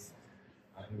first case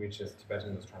in which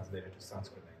Tibetan was translated to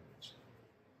Sanskrit language.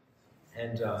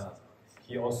 And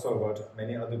he also wrote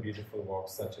many other beautiful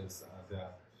works, such as the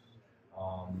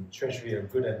Treasury of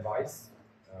Good Advice,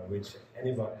 which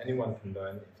anyone can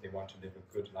learn if they want to live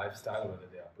a good lifestyle, whether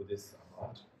they are Buddhist or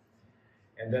not.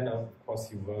 And then, of course,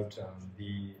 he wrote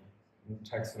the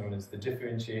text known as the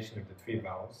Differentiation of the Three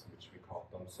Vows, which we call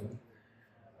Domsun.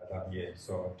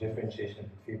 So, differentiation of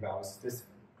the three vows. This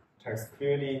text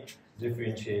clearly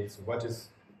differentiates what is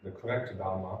the correct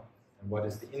Dharma and what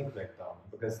is the incorrect Dharma,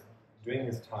 because during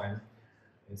his time,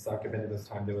 in Sakya Pandita's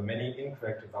time, there were many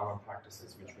incorrect Dharma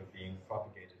practices which were being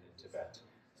propagated in Tibet.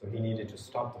 So he needed to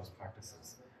stop those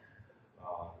practices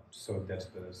so that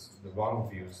the wrong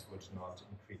views would not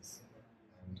increase.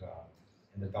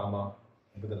 And the Dharma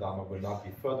Buddha Dharma will not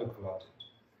be further corrupted.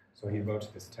 So he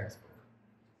wrote this textbook.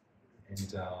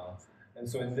 And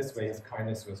so in this way, his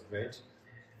kindness was great.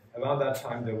 Around that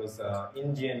time, there was an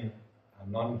Indian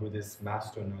non-Buddhist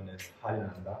master known as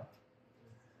Harinanda.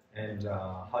 And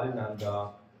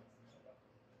Harinanda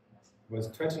was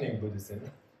threatening Buddhism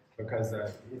because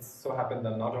it so happened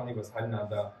that not only was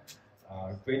Harinanda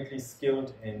greatly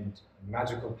skilled in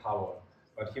magical power,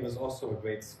 but he was also a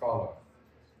great scholar,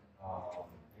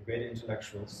 a great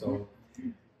intellectual. So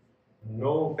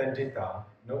no Pandita,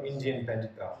 no Indian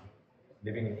Pandita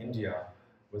living in India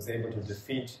was able to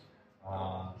defeat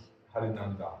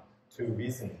Harinanda through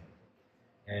reasoning.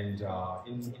 And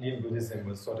Indian Buddhism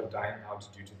was sort of dying out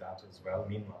due to that as well,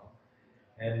 meanwhile.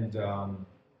 And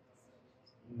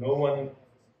no one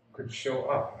could show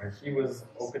up. He was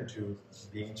open to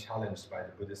being challenged by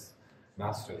the Buddhist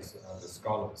masters, the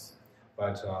scholars.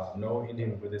 But no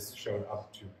Indian Buddhist showed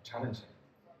up to challenge him.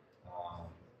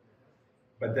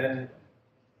 But then,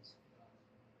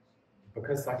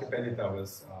 because Sakya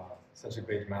was such a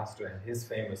great master and his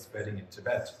fame was spreading in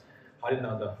Tibet,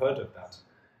 Harinanda heard of that,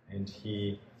 and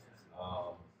he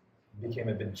became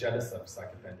a bit jealous of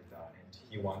Sakya and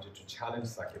he wanted to challenge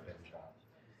Sakya.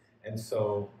 And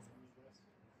so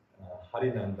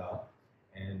Harinanda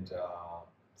and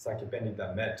Sakya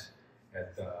met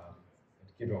at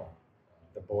Khöndung,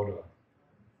 the border,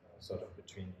 sort of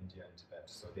between India and Tibet.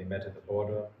 So they met at the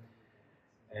border,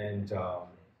 and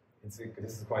this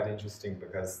is quite interesting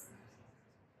because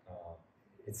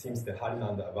it seems that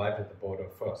Harinanda arrived at the border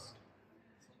first,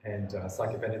 and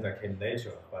Sakya came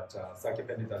later, but Sakya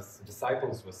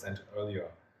disciples were sent earlier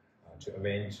to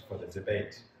arrange for the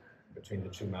debate between the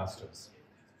two masters.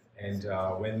 And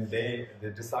when the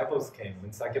disciples came,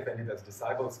 when Sakya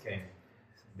disciples came,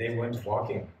 they weren't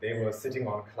walking, they were sitting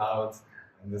on clouds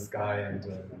in the sky, and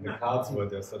the clouds were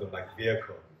their sort of like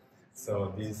vehicle.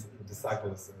 So these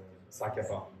disciples, Sakya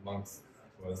monks,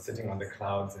 were sitting on the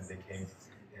clouds, and they came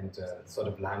and sort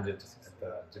of landed at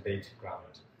the debate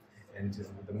ground. And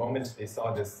the moment they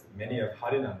saw this, many of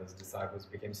Harinanda's disciples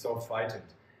became so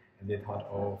frightened, and they thought,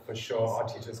 oh, for sure, our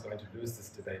teacher is going to lose this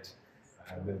debate.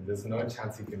 There's no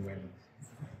chance he can win.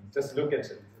 Just look at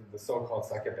the so-called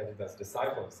Sakya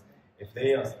disciples. If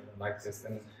they are like this,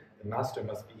 then the master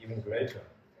must be even greater.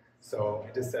 So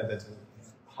it is said that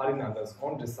Harinanda's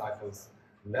own disciples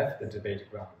left the debate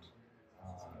ground,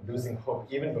 losing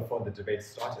hope even before the debate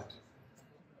started.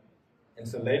 And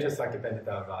so later Sakya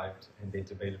arrived, and they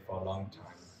debated for a long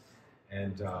time.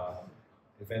 And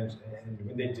when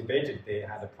they debated, they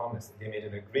had a promise. They made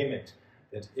an agreement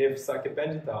that if Sakya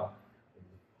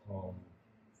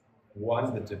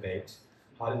won the debate,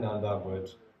 Harinanda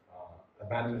would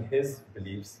abandon his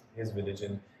beliefs, his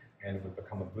religion, and would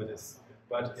become a Buddhist.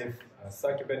 But if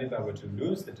Sakya were to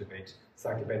lose the debate,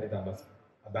 Sakya must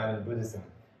abandon Buddhism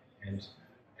and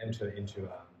enter into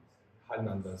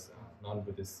Harinanda's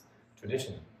non-Buddhist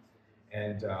tradition.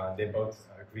 And they both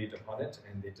agreed upon it,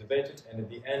 and they debated, and at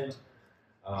the end,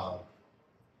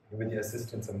 with the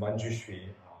assistance of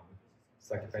Manjushri,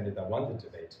 Sakya won the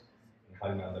debate, and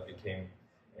Harinanda became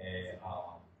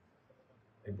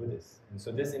a Buddhist. And so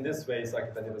in this way,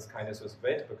 Sakya kindness was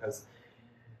great, because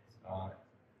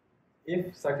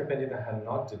if Sakya had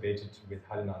not debated with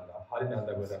Harinanda,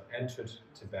 Harinanda would have entered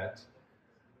Tibet,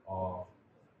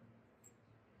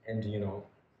 and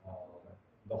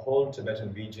the whole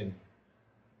Tibetan region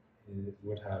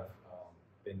would have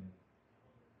been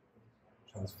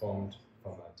transformed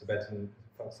from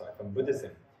from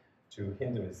Buddhism to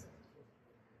Hinduism,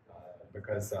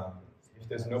 because if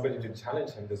there's nobody to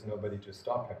challenge him, there's nobody to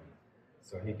stop him,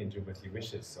 so he can do what he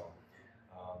wishes. So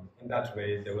in that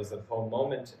way, there was a whole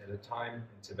moment at a time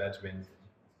in Tibet when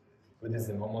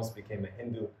Buddhism almost became a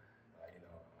Hindu,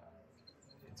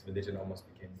 its religion almost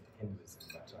became Hinduism,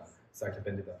 but Sakya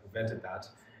prevented that.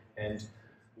 And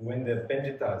when the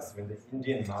Panditas, when the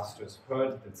Indian masters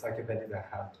heard that Sakya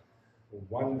had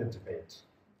won the debate,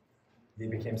 they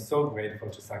became so grateful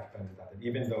to Sakya that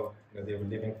even though they were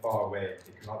living far away,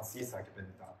 they could not see Sakya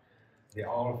they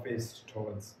all faced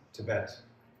towards Tibet.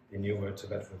 They knew where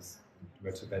Tibet was,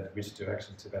 which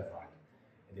direction Tibet lied.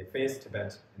 And they faced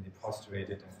Tibet, and they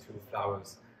prostrated and threw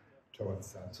flowers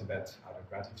towards Tibet out of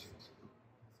gratitude.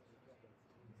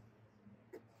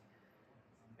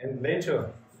 And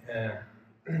later,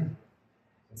 in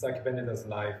Sakya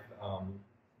life,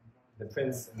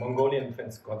 the Mongolian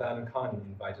prince Khöndung Khan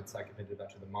invited Sakya to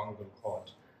the Mongol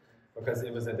court, because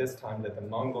it was at this time that the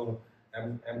Mongol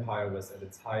empire was at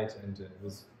its height, and it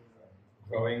was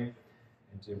growing,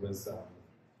 and it was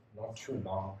not too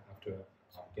long after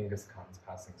Genghis Khan's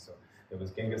passing. So there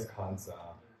was Genghis Khan's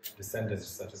descendants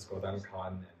such as Khöndung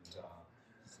Khan and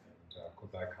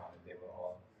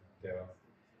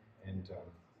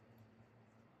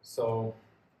So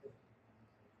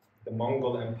the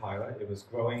Mongol Empire, it was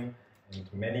growing, and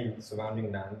many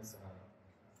surrounding lands,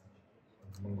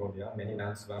 Mongolia, many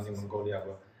lands surrounding Mongolia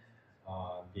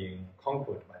were being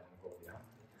conquered by Mongolia.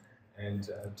 And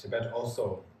Tibet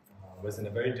also was in a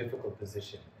very difficult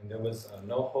position, and there was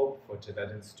no hope for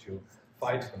Tibetans to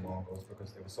fight the Mongols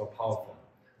because they were so powerful.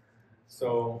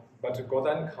 So, but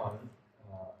Godan Khan,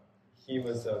 he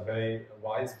was a very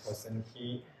wise person.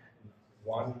 He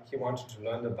wanted to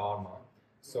learn the Dharma,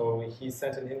 so he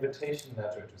sent an invitation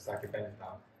letter to Sakya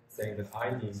saying that I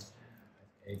need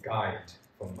a guide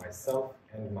for myself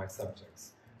and my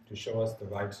subjects to show us the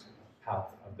right path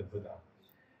of the Buddha.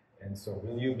 And so,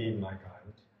 will you be my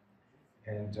guide?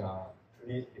 And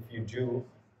if you do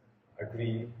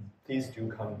agree, please do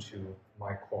come to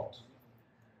my court,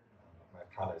 my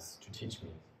palace, to teach me.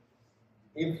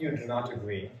 If you do not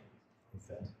agree, he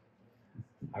said,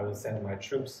 I will send my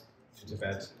troops to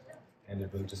Tibet, and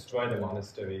it will destroy the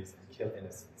monasteries and kill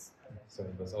innocents. So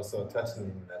it was also a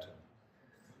threatening letter.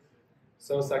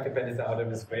 So Sakya Pandita, out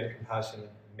of his great compassion,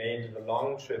 made the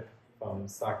long trip from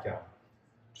Sakya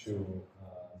to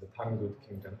the Tangut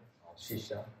kingdom,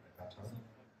 Shisha at that time,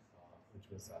 which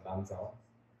was Lanzhou.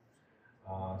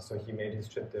 So he made his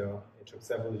trip there. It took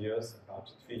several years,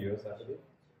 about 3 years, I believe,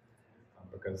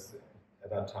 because at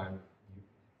that time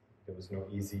there was no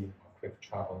easy or quick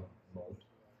travel mode.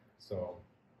 So,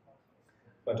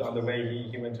 but on the way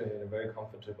he went in a very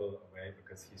comfortable way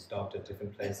because he stopped at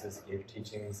different places, gave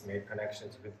teachings, made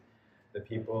connections with the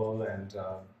people, and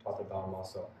taught the Dharma.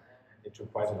 So it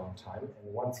took quite a long time.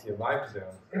 And once he arrived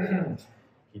there,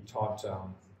 he taught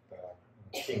the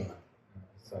king,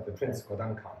 so the Prince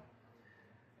Khöndung Khan,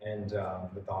 and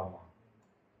the Dharma.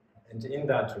 And in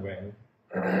that way,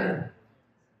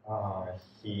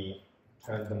 he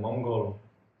turned the Mongol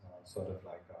sort of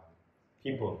like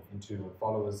people into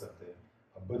followers of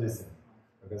Buddhism,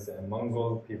 because the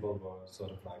Mongol people were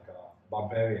sort of like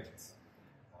barbarians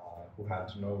who had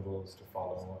no rules to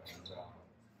follow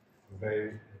and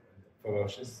very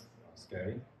ferocious,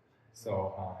 scary.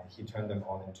 So he turned them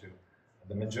all into,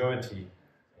 the majority,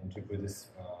 into Buddhist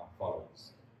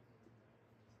followers.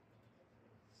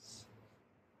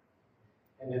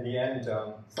 And in the end,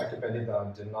 Sakya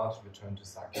Pandita did not return to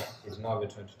Sakya. He did not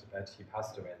return to Tibet. He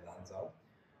passed away in Lanzhou.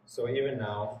 So even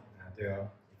now,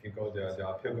 if you go there, there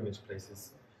are pilgrimage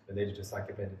places related to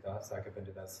Sakya Pandita. Sakya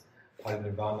Pandita's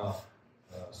Parinirvana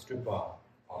stupa,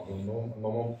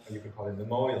 you could call it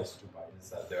memorial stupa,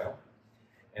 is there.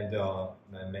 And there are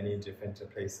many different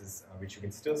places which you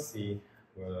can still see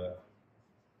where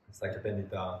Sakya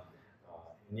Pandita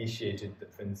initiated the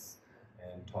prince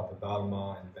and taught the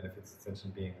Dharma and benefits of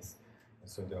sentient beings. And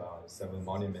so there are several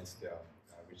monuments there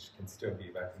which can still be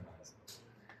recognized.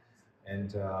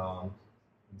 And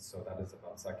so that is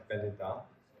about Sakya Pandita.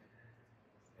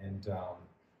 And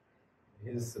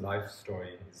his life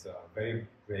story is very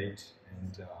great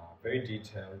and very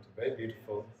detailed, very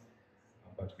beautiful,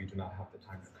 but we do not have the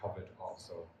time to cover it all.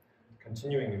 So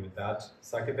continuing with that,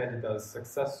 Sakya Pandita's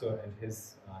successor and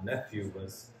his nephew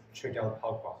was Chogyal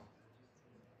Palpa.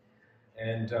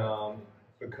 And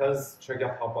because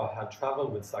Chogyal Palpa had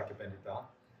traveled with Sakya Pandita,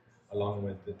 along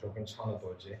with the Drogten Chana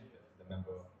Dorje, the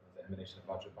member of the emanation of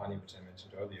Vajrapani, which I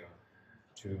mentioned earlier,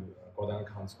 to Godan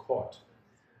Khan's court,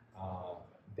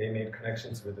 they made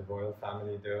connections with the royal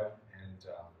family there, and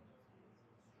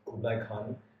Kublai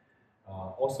Khan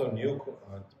also knew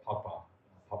Papa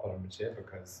Rinpoche,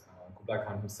 because Kublai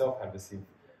Khan himself had received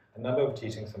a number of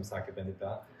teachings from Sakya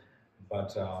Pandita,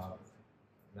 but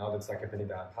now that Sakya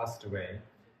Pandita had passed away,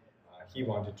 he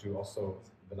wanted to also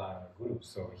rely on a guru,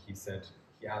 so he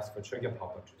asked for Chogyal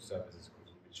Palpa to serve as his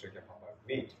guru, which Chogyal Palpa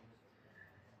agreed.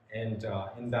 And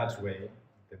in that way,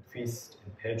 the priest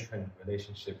and patron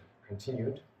relationship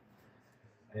continued,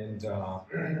 and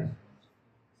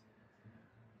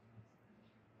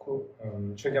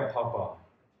Chogyal Palpa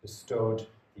bestowed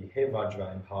the He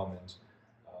Vajra empowerment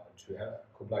to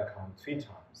Kublai Khan 3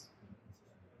 times,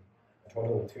 a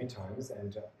total of 3 times,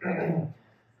 and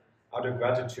out of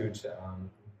gratitude,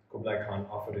 Kublai Khan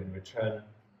offered in return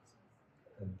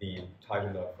the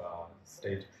title of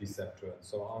state preceptor and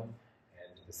so on,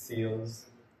 and the seals,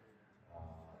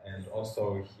 and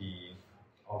also he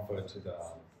offered to the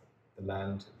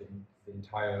land, the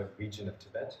entire region of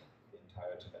Tibet, the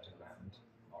entire Tibetan land,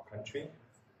 our country,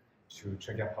 to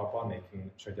Chogyal Palpa,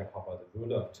 making Chogyal Palpa the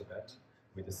ruler of Tibet,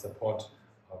 with the support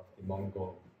of the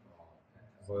Mongol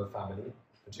royal family,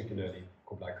 particularly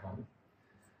Kublai Khan.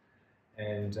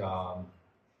 And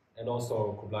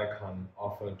also Kublai Khan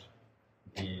offered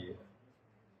the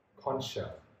conch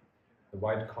shell, the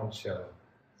white conch shell,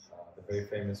 the very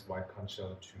famous white conch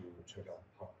shell, to Chogyal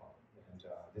Palpa.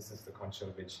 and this is the conch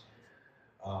shell which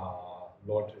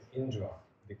Lord Indra,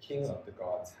 the king of the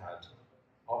gods, had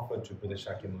offered to Buddha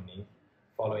Shakyamuni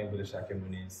following Buddha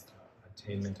Shakyamuni's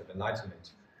attainment of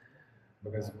enlightenment.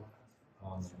 Because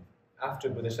after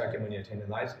Buddha Shakyamuni attained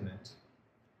enlightenment,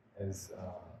 as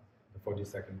the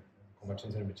 42nd Khöndung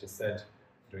Asanga Vajra Rinpoche said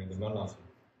during the Monlam,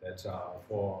 that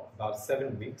for about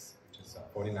 7 weeks, which is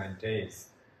 49 days,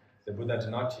 the Buddha did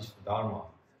not teach the Dharma.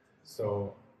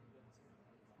 So,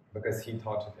 because he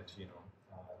thought that,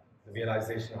 the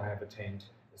realization I have attained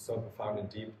is so profound and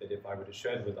deep that if I were to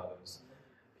share it with others,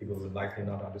 people would likely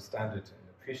not understand it and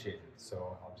appreciate it.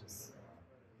 So I'll just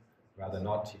rather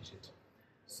not teach it.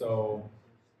 So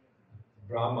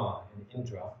Brahma and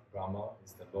Indra, Brahma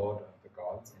is the lord of the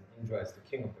gods and Indra is the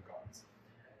king of the gods.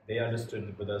 They understood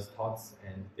the Buddha's thoughts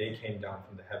and they came down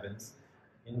from the heavens,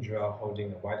 Indra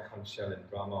holding a white conch shell and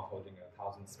Brahma holding a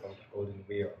 1,000-spoke golden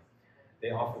wheel. They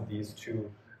offered these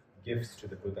two gifts to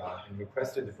the Buddha and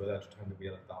requested the Buddha to turn the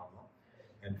wheel of Dharma.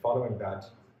 And following that,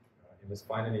 it was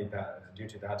finally due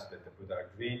to that the Buddha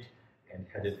agreed and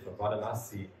headed for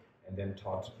Varanasi and then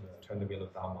turned the wheel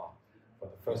of Dharma for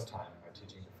the first time by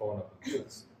teaching the Four Noble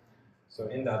Truths. So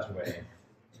in that way,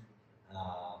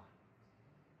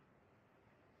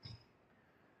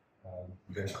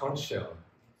 the conch shell,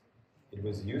 it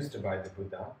was used by the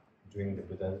Buddha when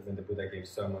the Buddha gave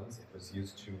sermons. It was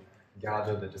used to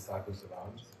gather the disciples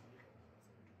around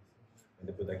when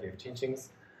the Buddha gave teachings.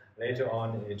 Later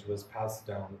on, it was passed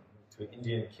down to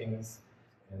Indian kings,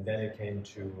 and then it came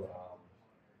to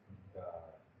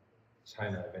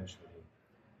China eventually,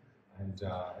 and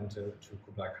to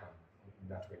Kublai Khan in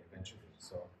that way eventually.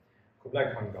 So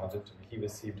Kublai Khan got it, he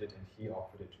received it, and he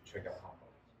offered it to Trigger Papa.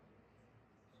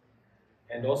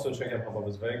 And also Trigger Papa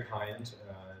was very kind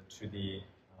to the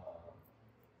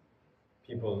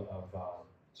people of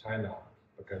China,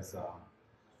 because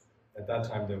at that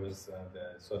time there was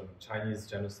the sort of Chinese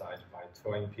genocide by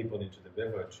throwing people into the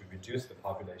river to reduce the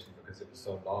population because it was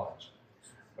so large.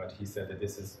 But he said that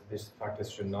this practice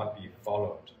should not be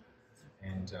followed,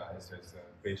 and there's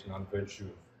a great non-virtue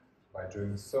by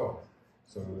doing so.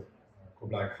 So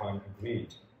Kublai Khan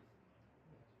agreed,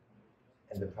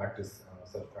 and the practice,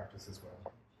 such practices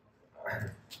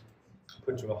were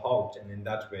put to a halt, and in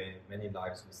that way many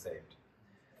lives were saved.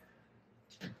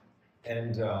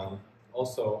 And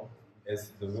also,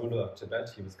 as the ruler of Tibet,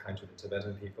 he was kind to the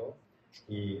Tibetan people.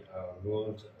 He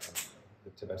ruled the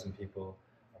Tibetan people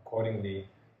accordingly,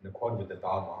 in accord with the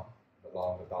Dharma, the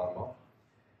law of the Dharma.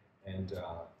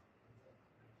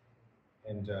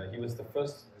 And he was the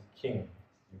first king,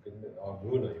 or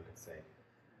ruler, you could say,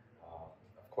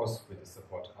 of course with the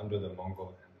support under the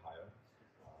Mongol Empire.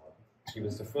 He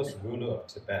was the first ruler of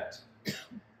Tibet.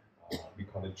 We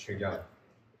call it Chögyal,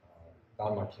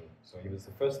 Dharma king. So he was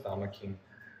the first Dharma king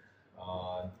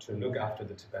to look after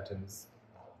the Tibetans,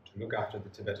 to look after the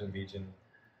Tibetan region,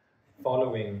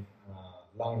 following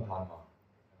Lang Dharma,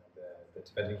 the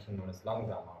Tibetan king known as Lang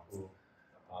Dharma, who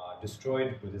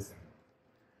destroyed Buddhism.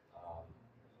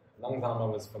 Lang Dharma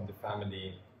was from the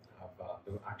family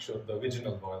of the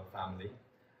original royal family,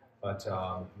 but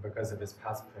because of his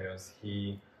past prayers,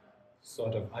 he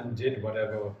sort of undid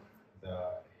whatever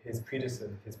his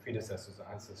predecessors or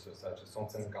ancestors, such as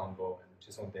Songtsen Gampo and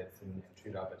Chisong Detsin and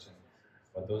Tri Rinpoche,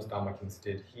 what those Dharma kings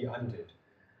did, he undid.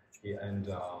 He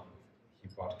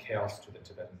brought chaos to the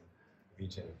Tibetan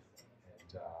region,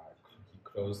 and he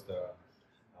closed the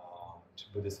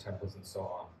Buddhist temples and so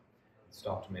on, and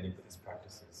stopped many Buddhist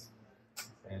practices.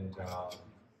 And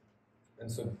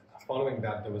so following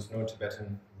that, there was no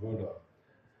Tibetan ruler,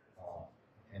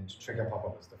 and Trigger Papa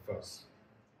was the first.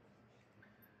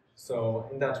 So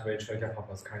in that way, Trigger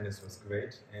Papa's kindness was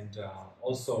great, and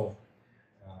also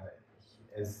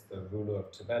as the ruler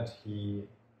of Tibet, he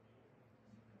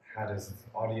had as his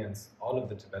audience all of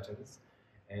the Tibetans,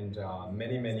 and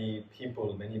many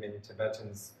people, many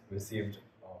Tibetans received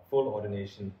full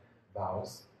ordination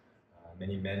vows.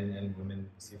 Many men and women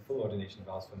received full ordination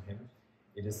vows from him.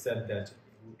 It is said that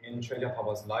in Trigger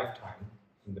Papa's lifetime,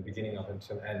 from the beginning up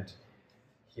until end,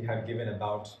 he had given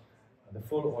about the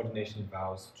full ordination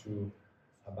vows to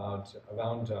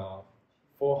around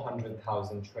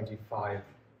 400,025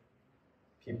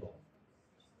 people.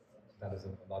 That is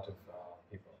a lot of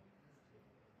people.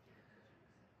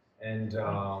 And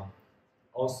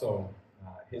also,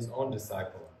 his own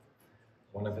disciple,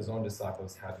 one of his own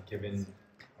disciples, had given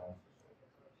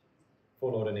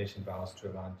full ordination vows to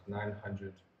around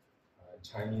 900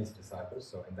 Chinese disciples.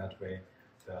 So in that way,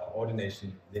 the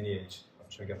ordination lineage of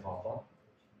Trigger Papa,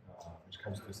 which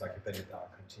comes through Sakya Tsechen Ling,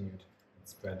 continued and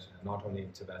spread not only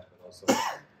in Tibet but also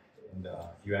in the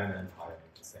Yuan Empire,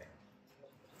 you could say.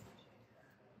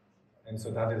 And so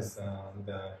that is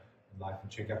the life of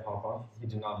Chökyi Papa. He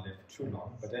did not live too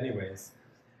long, but anyways,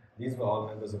 these were all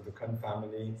members of the Khön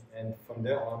family, and from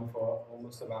there on, for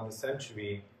almost around a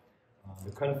century,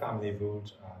 the Khön family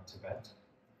ruled Tibet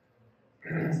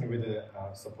with the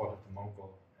support of the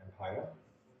Mongol Empire.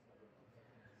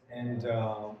 And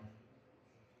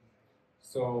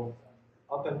so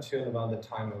up until around the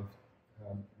time of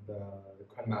the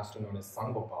Khön master known as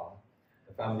Sangopa,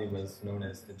 the family was known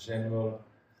as the General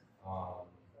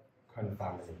Khön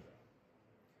family.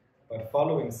 But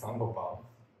following Sangopa,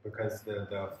 because the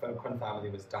Khön family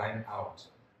was dying out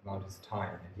around his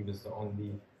time, and he was the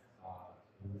only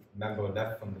member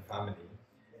left from the family,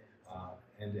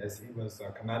 and as he was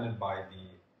commanded by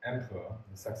the emperor,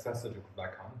 the successor to Kublai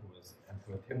Khan, who was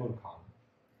Emperor Timur Khan,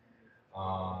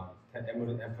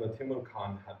 Emperor Timur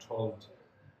Khan had told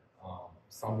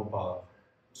Sangopa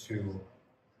to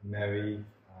marry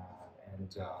and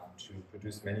to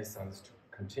produce many sons to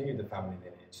continue the family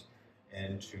lineage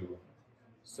and to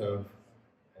serve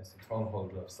as the throne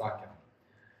holder of Sakya.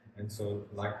 And so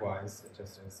likewise,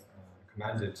 just as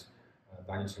commanded,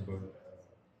 Danyi Chenpo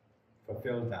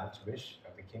fulfilled that wish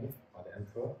of the king or the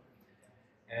emperor.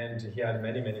 And he had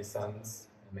many, many sons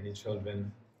and many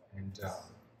children. And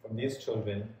from these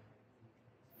children,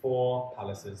 4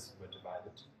 palaces were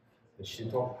divided. The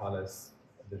Shitok Palace,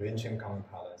 the Rinchenkang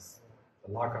Palace,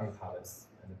 the Lakang Palace,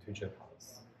 and the Tuje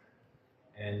Palace.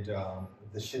 And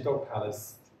the Shitok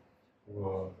Palace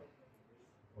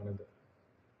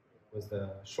was the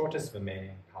shortest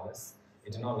remaining palace.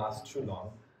 It did not last too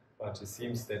long, but it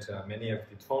seems that many of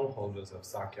the throne holders of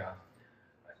Sakya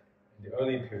in the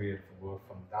early period were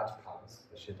from that palace,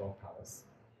 the Shitok Palace.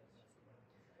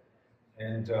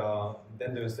 And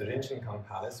then there was the Rinchenkang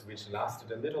Palace, which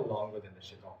lasted a little longer than the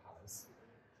Shitok Palace.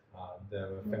 There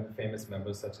were famous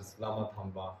members such as Lama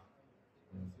Thamba,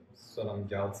 Sonam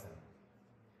Gyaltsen.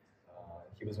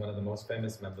 He was one of the most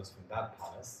famous members from that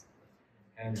palace.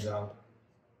 And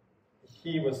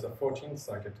he was the 14th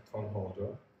Sakya throne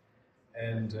holder.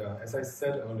 And as I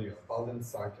said earlier, Baldan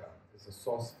Sakya is a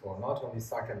source for not only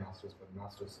Sakya masters, but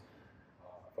masters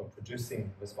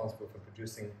responsible for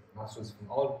producing masters from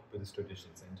all Buddhist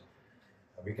traditions. And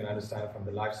we can understand from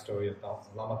the life story of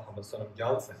Lama Thamba Sonam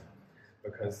Gyaltsen,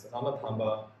 because Lama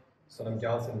Thamba Sonam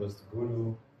Gyaltsen was the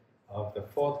guru of the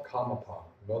 4th Karmapa,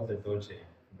 Lodre Dorje,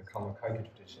 in the Karma Kagyu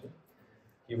tradition.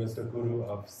 He was the guru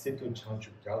of Situ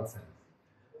Changchuk Gyaltsen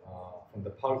from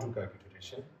the Paltu Kagyu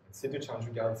tradition. And Situ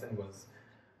Changchuk Gyaltsen was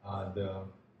the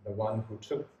one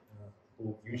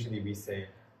who usually we say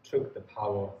took the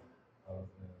power of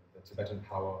the Tibetan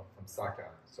power from Sakya.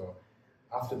 So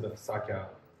after the Sakya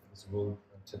ruled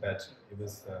Tibet, it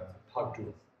was the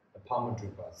Paltu, the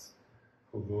Palmadrupas,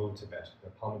 who ruled Tibet. The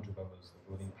Palmadrupa was the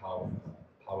ruling power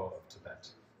of Tibet.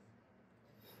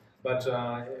 But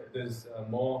there's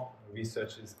more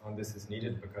research on this is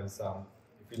needed, because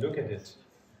if you look at it,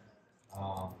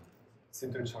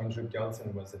 Situ Changchuk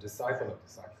Gyaltsen was a disciple of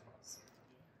the Sakyas.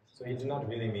 So he did not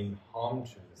really mean harm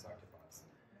to the Sakyas.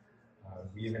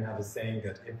 We even have a saying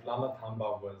that if Lama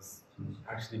Thamba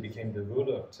actually became the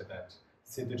ruler of Tibet,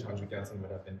 Situ Changchuk Gyaltsen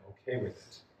would have been okay with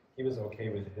it. He was okay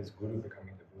with his guru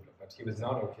becoming the ruler, but he was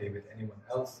not okay with anyone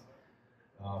else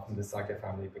from the Sakya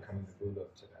family becoming the ruler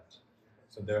of Tibet.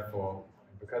 So therefore,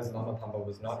 because Lama Thamba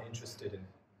was not interested in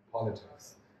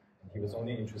politics, and he was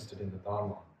only interested in the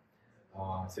Dharma,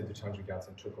 Situ Changchuk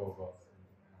Gyaltsen took over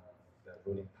the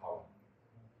ruling power.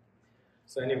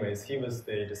 So anyways, he was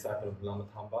the disciple of Lama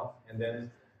Thamba, and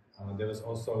then there was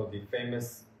also the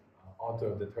famous author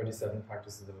of the 37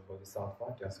 Practices of a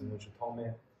Bodhisattva, Gyatso Muchu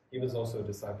Tome. He was also a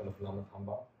disciple of Lama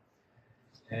Thamba.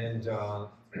 And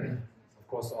of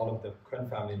course, all of the Khön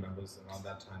family members around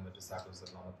that time were disciples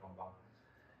of Lama Thamba.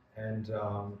 And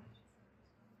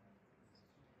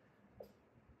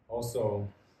also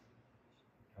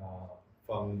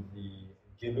from the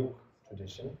Gelug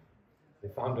tradition, the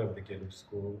founder of the Gelug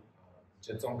school,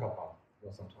 Jetsongkapa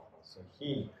Rosantapa. So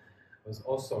he was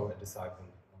also a disciple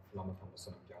of Lama Thamba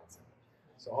Sonam Gyaltsen.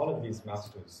 So all of these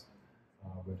masters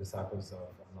were disciples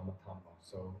of Lama Thamba.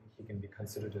 So he can be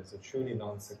considered as a truly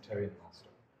non-sectarian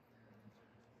master.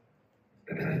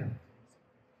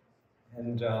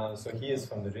 And so he is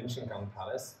from the Rinchenkang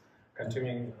Palace.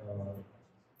 Continuing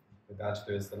with that,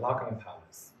 there is the Lakang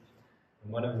Palace.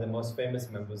 And one of the most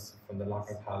famous members from the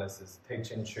Lakang Palace is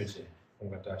Tekchen Choje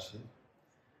Phungadashi.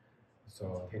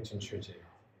 So Tekchen Choje,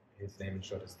 his name in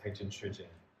short is Tekchen Choje.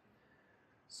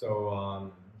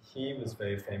 So he was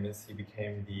very famous. He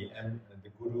became the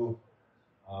guru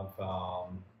of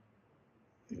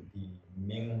the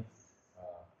Ming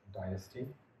dynasty,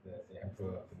 the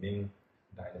emperor of the Ming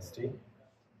dynasty.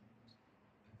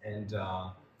 And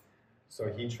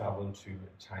so he traveled to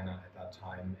China at that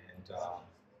time, and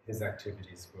his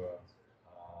activities were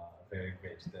very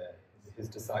great. His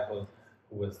disciple,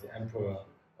 who was the emperor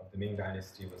of the Ming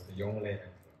Dynasty, was the Yongle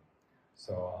Emperor.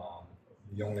 So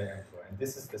the Yongle Emperor, and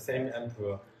this is the same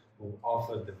emperor who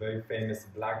offered the very famous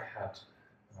black hat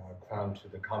crown to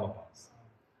the Karmapas.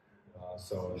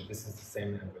 So this is the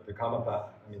same emperor. The Karmapa,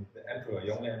 the emperor,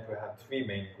 Yongle Emperor, had three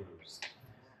main gurus.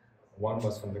 One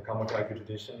was from the Karmapa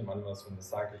tradition, one was from the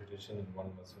Sakya tradition, and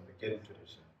one was from the Gil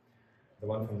tradition. The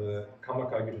one from the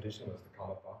Karmapa tradition was the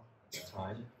Karmapa at the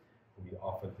time, who we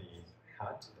offered the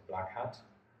hat, the black hat.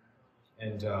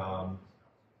 And the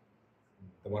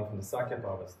one from the Sakya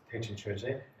was Tsechen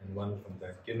Ling, and one from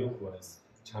the Giluk was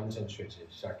Chamchen Choje,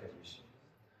 Sakya Rishi.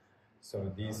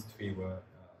 So these three were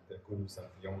the gurus of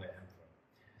the Yongle Emperor.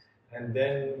 And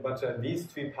then, but these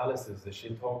three palaces, the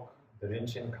Shitok, the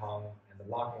Rinchen Kang, and the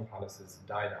Lakang palaces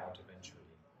died out eventually,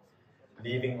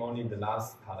 leaving only the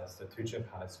last palace, the Tuche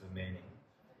Palace, remaining.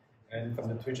 And from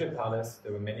the Tuche Palace,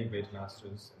 there were many great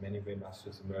masters. Many great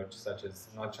masters emerged, such as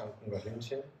Ngachang Kunga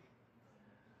Rinchen,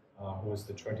 who was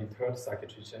the 23rd Sakya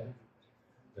Tsechen.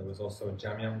 There was also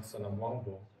Jamyang Sonam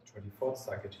Wangbo, the 24th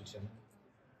Sakya Tsechen.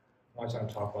 Ngachang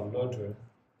Chapa Lodre,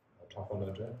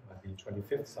 the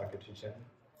 25th Sakya Tsechen.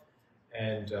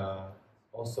 And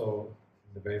also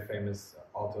the very famous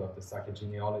author of the Sakya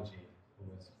genealogy,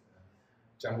 who was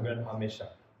Jamgon Amesha,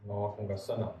 Ngawa Kunga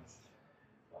Sonam.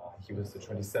 He was the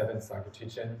 27th Sakya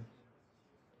Tsechen.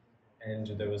 And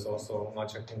there was also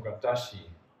Ngachang Kunga Dashi,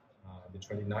 the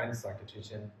 29th Sakya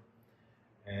Tsechen.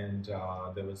 And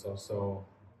there was also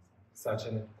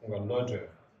Sachen Kunga Lodre,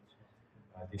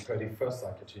 the 31st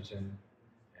Sakya Tsechen,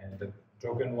 and the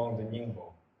Drogen Wang the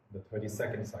Ningbo, the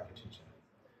 32nd Sakya Tsechen.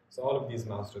 So all of these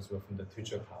masters were from the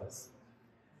Tuche Palace,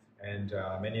 and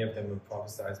many of them were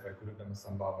prophesied by Guru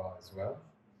Dhammasambhava as well.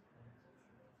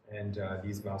 And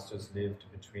these masters lived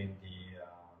between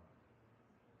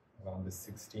around the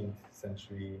 16th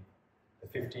century, the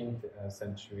 15th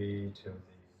century till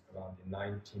around the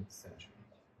 19th century,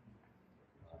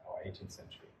 or 18th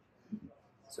century.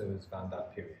 So it was around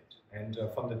that period. And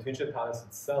from the Tuche Palace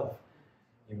itself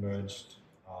emerged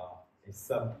a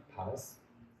sub-palace,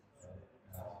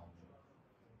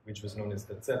 which was known as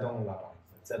the Zedong Larang,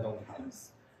 the Zedong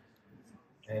Palace.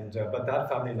 And, but that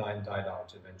family line died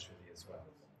out eventually as well.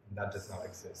 And that does not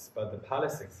exist. But the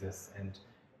palace exists, and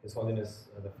His Holiness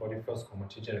the 41st Koma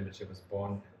Chichen Rinpoche was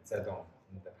born at Zedong,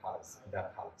 in the palace, in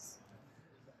that palace.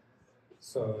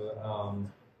 So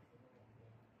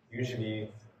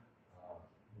usually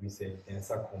we say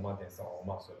Densa Koma, Densa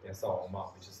Oma, so Densa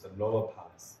Oma, which is the lower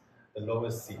palace, the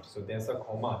lowest seat. So Densa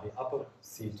Koma, the upper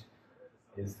seat,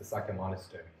 is the Sakya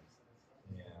monastery.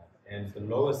 Yeah. And the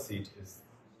lower seat is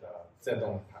the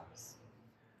Zedong Palace.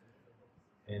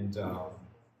 And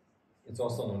it's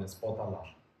also known as Potala.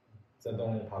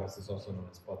 Zedong Palace is also known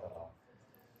as Potala,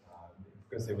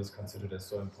 because it was considered as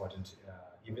so important,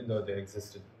 even though there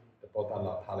existed the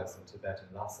Potala Palace in Tibet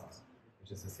in Lhasa,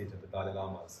 which is the seat of the Dalai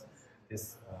Lamas.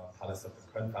 This palace of the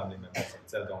Khön family members of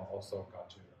Zedong also got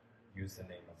to use the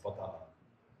name of Potala.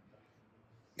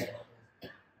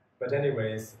 But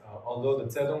anyways, although the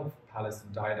Zedong Palace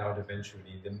died out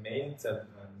eventually, the main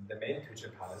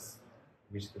Tuche Palace,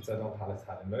 which the Zedong Palace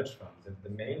had emerged from, the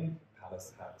main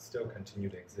palace had still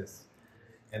continued to exist.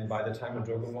 And by the time of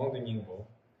Drogen Wangde Ningbo,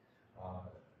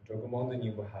 Drogen Wangde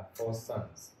Ningbo had 4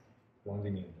 sons,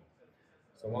 Wangde Ningbo.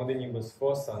 So Wangde Ningbo's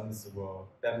 4 sons were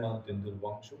Benma Dundul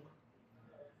Wangchuk,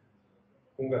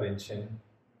 Kunga Rinchen,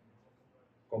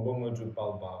 Gombo Moju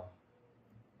Balba,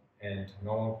 and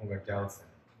Ngawang Kunga Gyaltsen.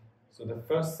 So the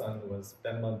first son was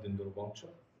Benma Dundul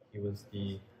Wangchuk. He was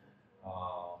the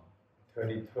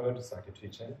 33rd Sakya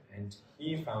Tsechen, and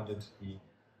he founded the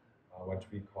what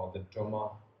we call the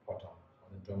Droma Potong, or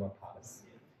the Droma Palace.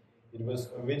 It was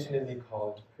originally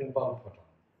called Punbal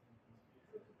Potong,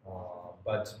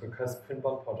 but because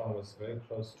Punbal Potong was very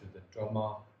close to the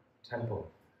Droma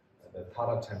temple, the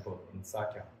Tara temple in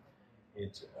Sakya,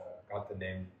 it got the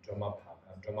name Droma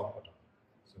Potong.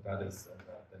 So that is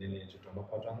the lineage of Droma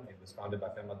Potong. It was founded by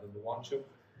Benma Dundul Wangchuk,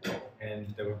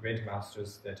 and there were great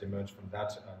masters that emerged from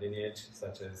that lineage,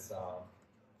 such as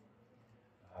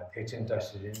Tsechen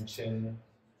Rinchen,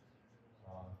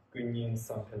 Gunying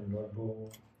Sampen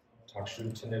Norbu, Chakshu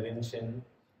Rinchen,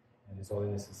 and His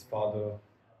Holiness's father,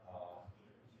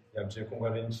 Yabje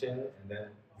Kunga Rinchen, and then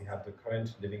we have the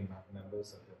current living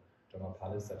members of the Droma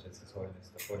Palace, such as His Holiness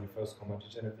the 41st Koma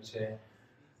Chichen Rinpoche,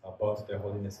 both Their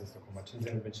Holiness's the Koma Chichen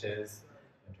Rinpoches,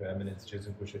 and Her Eminence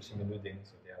Jesun Kusho Chiminuding,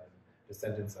 so they are the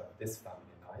descendants of this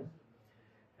family line.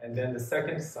 And then the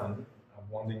second son of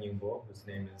Wangde Ningbo, whose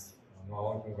name is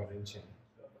Ngawang Khöndung Rinpoche.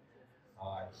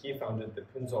 He founded the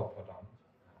Punzo Podam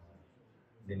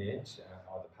lineage,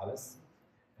 or the palace,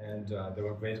 and there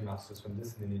were great masters from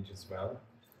this lineage as well,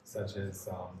 such as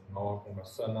Ngawang Khöndung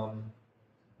Sonam,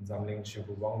 Zamling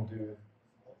Chibu Wangdu,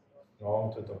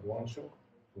 Ngawang Khöndung Wangchuk,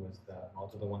 who was the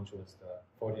was the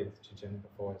 40th Chichen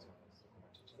before his one was the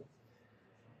Chichen.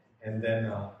 And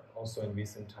then also in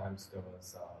recent times there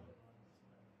was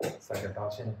Sakya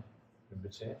Tsechen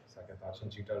Rinpoche, Sakya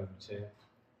Tsechen Rinpoche,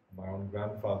 my own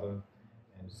grandfather,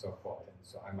 and so forth. And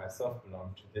so I myself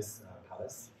belong to this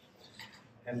palace.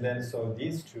 And then so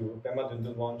these two, Pema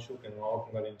Dundun Wangchuk and Ngawang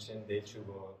Khöndung Rinpoche, they two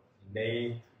were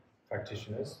lay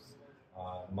practitioners,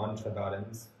 mantra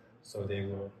dharans, so they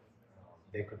were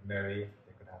they could marry,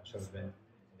 they could have children,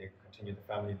 they could continue the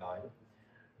family line.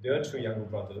 Their two younger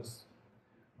brothers,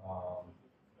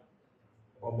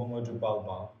 Gombungoju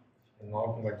Balba and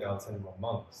Ngawang Khöndung Gyaltsen, were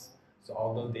monks. So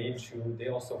although they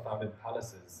also founded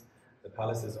palaces, the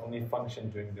palaces only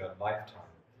functioned during their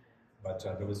lifetime, but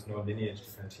there was no lineage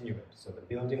to continue it. So the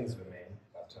buildings remain,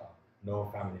 but no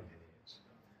family lineage.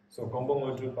 So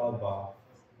Gombungoju Balba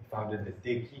founded the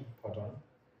Deki Podon,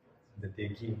 the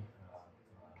Deki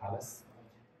palace,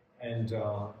 and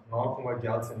Ngawang Khöndung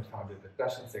Gyaltsen founded the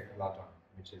Tashi Tsek Ladon,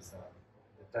 which is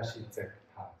the Tashi Tsek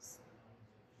Palace.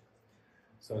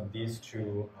 So these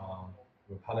two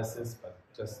were palaces, but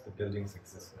just the buildings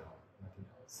exist now, nothing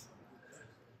else.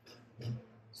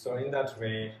 So in that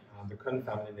way, the Khön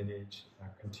family lineage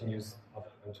continues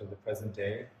up until the present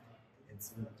day.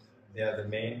 They are the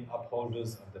main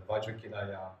upholders of the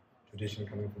Vajrakilaya tradition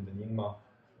coming from the Nyingma,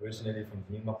 originally from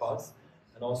the Nyingma Pass,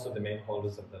 and also the main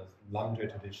holders of the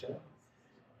Lamdre tradition,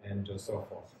 and so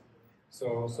forth.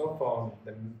 So far,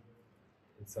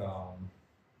 it's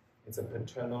a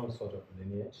paternal sort of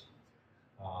lineage.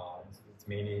 It's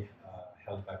mainly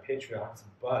held by patriarchs,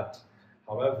 but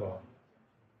however,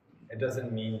 it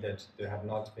doesn't mean that there have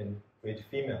not been great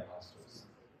female masters.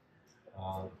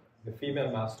 The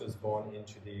female masters born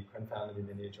into the Khön family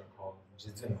lineage are called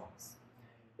Jizunmas.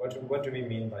 What do we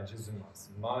mean by Jizunmas?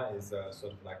 Ma is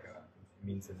sort of like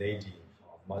means a lady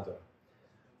or mother.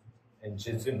 And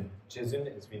Jizun,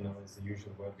 as we know, is the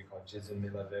usual word we call Jizun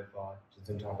Milavepa,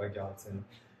 Jizun Taba Gyaltsen.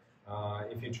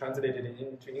 If you translate it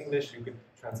into English, you could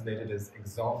translate it as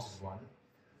exalted one.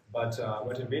 But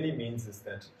what it really means is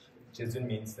that Jizun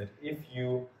means that if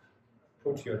you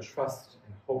put your trust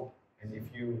and hope, and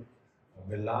if you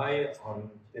rely on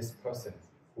this person,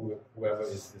 whoever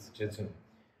is this Jizun,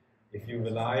 if you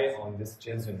rely on this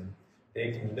Jizun,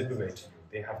 they can liberate you.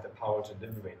 They have the power to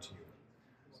liberate you.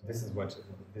 So this is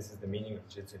the meaning of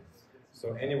Jizun.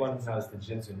 So anyone who has the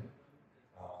Jizun,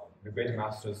 the great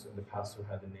masters in the past who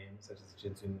had the name such as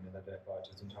Jizun, Miladepa,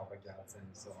 Jizun Tapa Gyaltsen,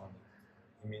 and so on,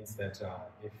 it means that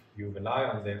if you rely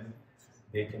on them,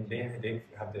 they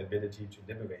have the ability to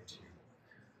liberate you.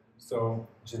 So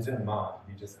Jizun Ma,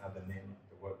 you just add the name,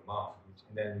 the word Ma,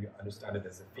 and then you understand it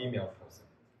as a female person,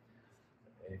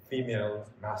 a female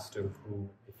master who,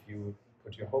 if you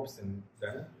put your hopes in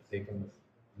them, they can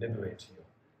liberate you.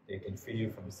 They can free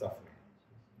you from suffering.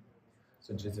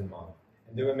 So Jizun Ma.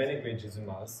 And there were many great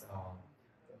Jizunmas,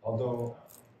 although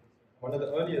one of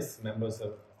the earliest members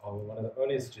one of the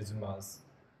earliest Jizunmas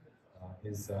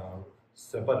is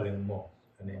Serpa Ringmo.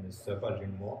 Her name is Serpa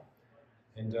Ringmo.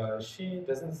 And she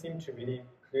doesn't seem to really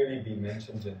clearly be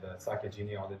mentioned in the Sakya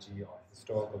genealogy or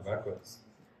historical records.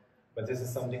 But this is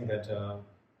something that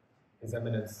His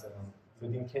Eminence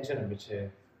Ludin Khenchen Rinpoche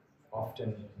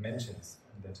often mentions,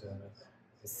 that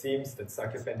it seems that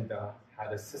Sakya Pendita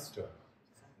had a sister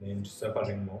named Serpa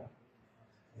Ringmo,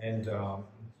 and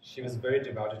she was very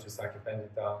devoted to Sakya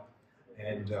Pendita,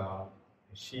 and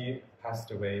she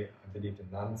passed away, I believe, in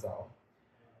Nanzhao,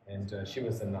 and she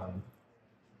was a nun.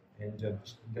 And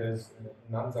there's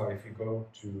Nanzhao, if you go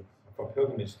for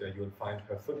pilgrimage there, you'll find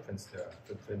her footprints there,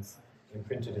 footprints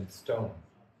imprinted in stone.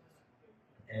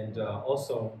 And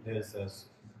also there's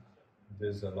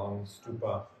a long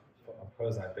stupa of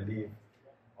hers, I believe,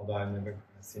 although I've never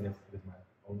seen it with my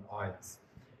own eyes.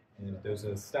 And there's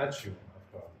a statue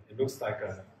of her. It looks like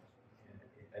a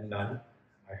nun.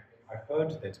 I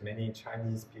heard that many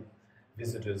Chinese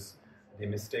visitors, they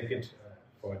mistake it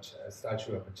for a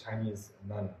statue of a Chinese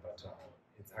nun, but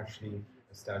it's actually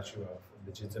a statue of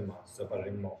the Jizunma, Serpa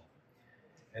Ringmo.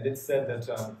 And it's said that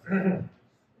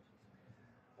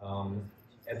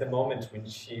at the moment when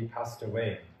she passed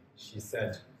away, she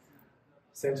said,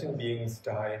 "Sentient beings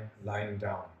die lying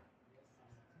down.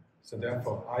 So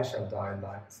therefore, I shall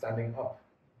die standing up."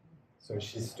 So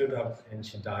she stood up and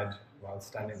she died while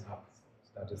standing up.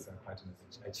 So that is quite an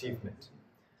achievement.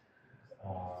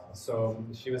 So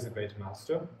she was a great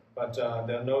master, but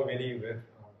there are no really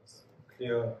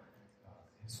clear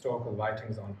historical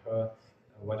writings on her.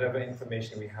 Whatever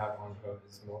information we have on her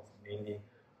is mainly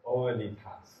orally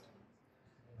passed.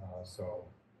 So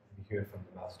we hear from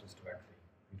the masters directly.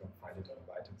 We don't find it on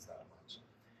writings that much.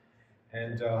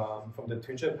 And from the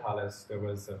Tuje Palace, there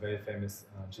was a very famous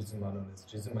Jizuma known as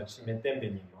Jizuma Chimetembe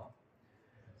Nyingma.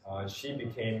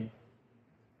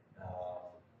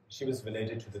 She was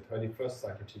related to the 31st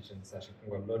Sakya teacher, Sakya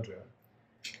Kungwa Lodre.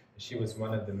 She was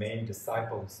one of the main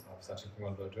disciples of Sakya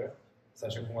Kungwa Lodre.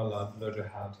 Sakya Kungwa Lodre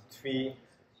had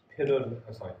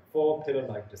four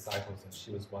pillar-like disciples, and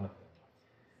she was one of them.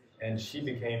 And she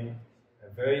became a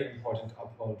very important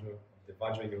upholder of the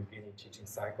Vajra Yogini teaching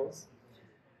cycles.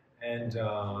 And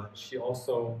she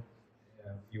also,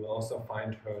 you will also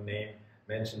find her name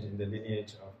mentioned in the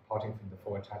lineage of parting from the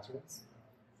four attachments,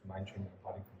 mind training of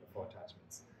parting from the four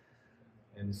attachments.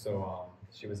 And so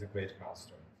she was a great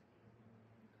master.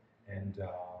 And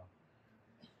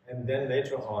then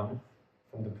later on,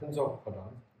 from the Punzo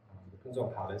Kodon, the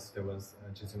Punzo Palace, there was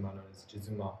Jizuma known as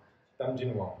Jizuma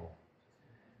Damjin Wangmo.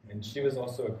 And she was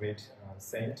also a great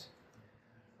saint.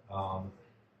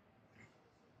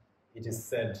 It is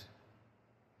said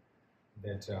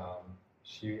that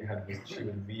she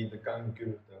would read the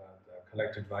Gangyu, the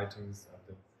collected writings of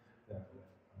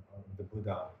the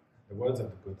Buddha, the words of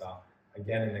the Buddha,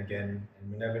 again and again.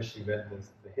 And whenever she read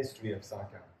the history of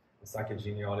Sakya, the Sakya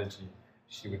genealogy,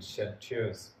 she would shed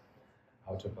tears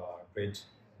out of great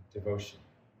devotion.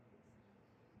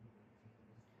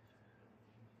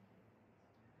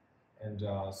 And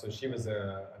so she was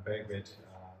a very great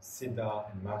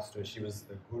siddha and master. She was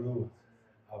the guru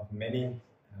of many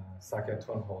Sakya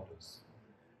throne holders.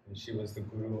 And she was the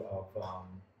guru of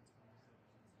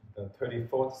the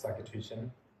 34th Sakya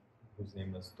teaching, whose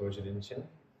name was Dorje Rinchen.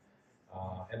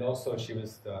 And also she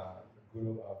was the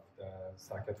guru of the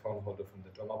Sakya throne holder from the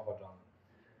Droma Podang,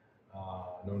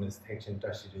 known as Tekchen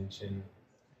Dashi Rinchen,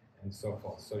 and so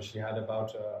forth. So she had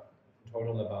about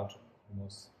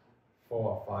almost 4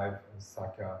 or 5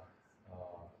 Sakya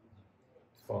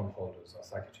throne holders or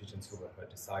Sakya teachers who were her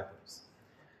disciples.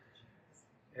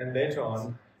 And later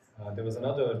on, there was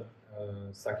another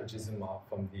Sakya Jizuma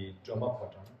from the Droma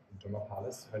Podang, Droma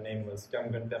Palace. Her name was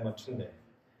Gyamgun Dema Chinde.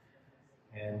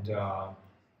 And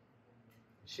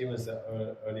she was an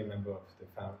early member of the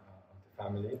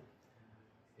family.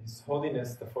 His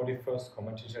Holiness, the 41st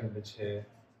Koma teacher Rinpoche,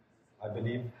 I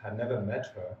believe, had never met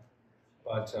her,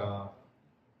 but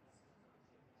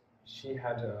she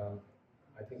had,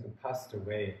 I think, passed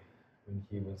away when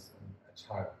he was a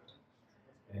child.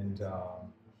 And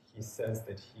he says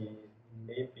that he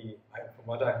maybe, from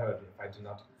what I heard,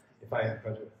 if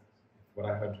what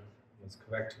I heard was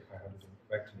correct, if I heard it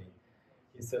incorrectly,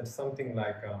 he said something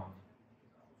like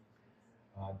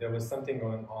there was something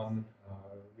going on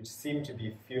which seemed to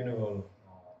be funeral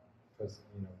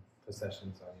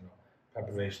processions or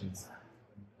preparations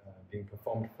being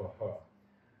performed for her,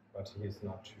 but he is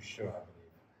not too sure, I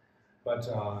believe. But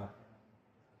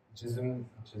Jizum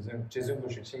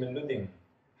Bushu Chimen Luding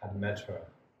had met her,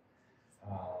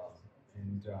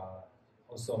 and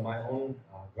also my own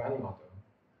grandmother,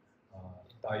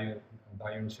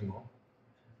 Dayun Chimo,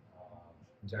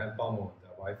 Janet Bamo,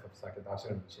 the wife of Sakya Tsechen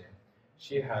Ling,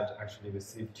 she had actually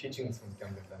received teachings from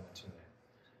Gyamgun Dhamma Chinde.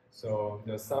 So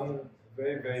there are some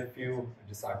very, very few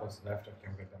disciples left of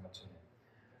Gyamgun Dhamma Chinde.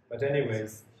 But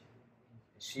anyways,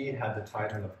 she had the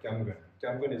title of Gyamgun.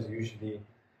 Gyamgun is usually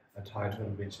a title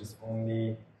which is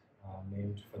only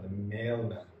named for the male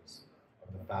members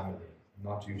of the family,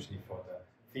 not usually for the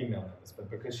female members.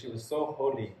 But because she was so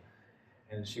holy,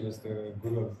 and she was the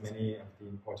guru of many of the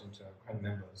important Khön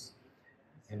members,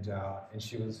 and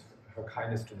her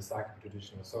kindness to the Sakya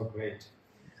tradition was so great,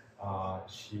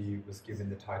 she was given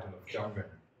the title of Gyamgun.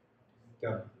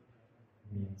 Gyam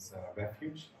means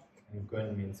refuge, and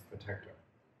Gun means protector.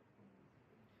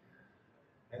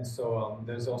 And so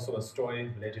there's also a story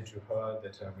related to her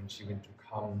that when she went to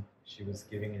Kham, she was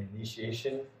giving an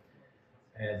initiation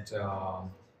at, I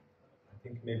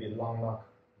think maybe Langnak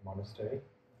Monastery.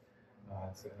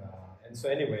 And so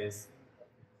anyways,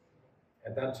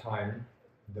 at that time,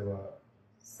 there were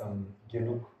some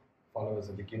Gelug, followers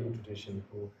of the Gelug tradition,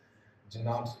 who did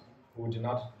not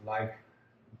like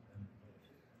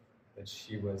that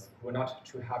she was, who were not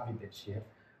too happy that she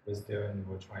was there and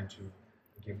were trying to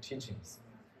give teachings.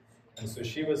 And so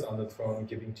she was on the throne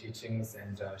giving teachings,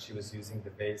 and she was using the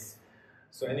vase.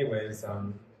 So anyways,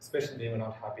 especially they were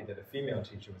not happy that a female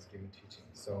teacher was giving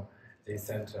teachings. So they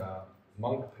sent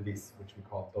monk police, which we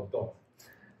call Dobdob.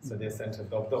 So they sent a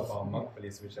Dobdob, or monk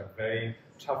police, which are very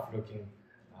tough-looking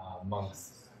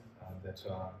monks that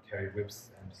carry whips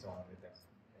and so on with them,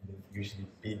 and they usually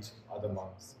beat other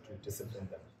monks to discipline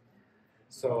them.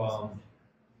 So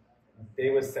they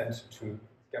were sent to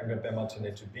Gamga Pema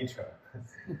Chöne to beat her.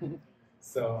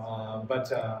 So,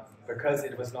 because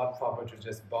it was not proper to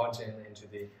just barge into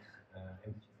the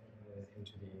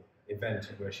event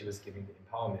where she was giving the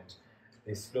empowerment,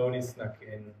 they slowly snuck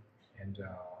in and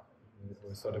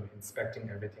were sort of inspecting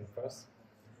everything first.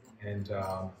 And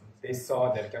they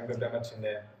saw that Gamga Pema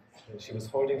Chöne, she was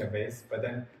holding a vase, but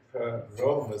then her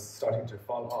robe was starting to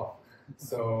fall off.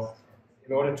 So,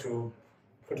 in order to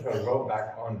put her robe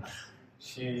back on,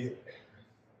 she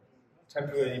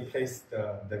temporarily placed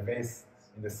the vase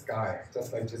in the sky,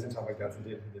 just like Jisen Tawagazin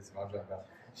did with this Vajra.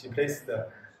 She placed the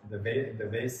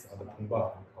vase, or the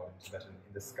Pumba, we call it in Tibetan,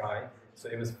 in the sky. So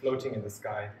it was floating in the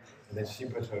sky, and then she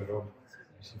put her robe,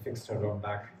 she fixed her robe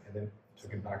back, and then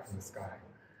took it back from the sky.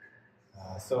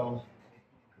 So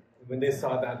when they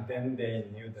saw that, then they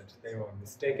knew that they were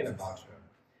mistaken about her,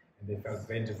 and they felt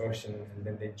great devotion, and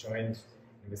then they joined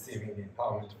in receiving the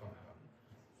empowerment from her.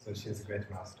 So she is a great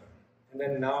master. And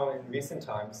then now, in recent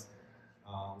times,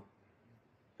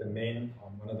 the main,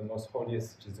 one of the most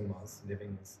holiest Jizumas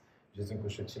living is Jizun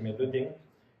Kushu Chime Luding,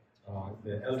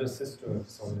 the elder sister of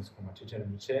His Holiness Khöndung Asanga Vajra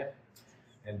Rinpoche,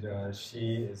 and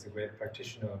she is a great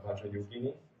practitioner of Vajra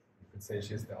Yogini. You could say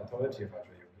she is the authority of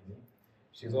Vajra Yogini.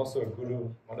 She is also a guru,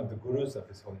 one of the gurus of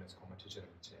His Holiness Khöndung Asanga Vajra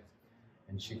Rinpoche,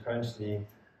 and she currently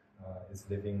is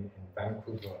living in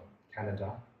Vancouver,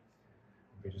 Canada,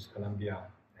 British Columbia,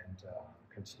 and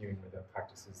continuing with her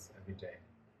practices every day.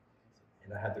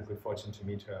 And I had the good fortune to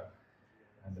meet her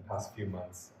in the past few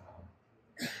months.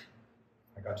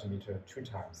 I got to meet her 2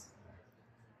 times,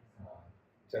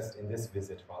 just in this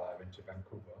visit while I went to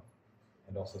Vancouver,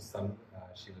 and also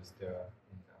she was there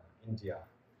in India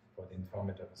for the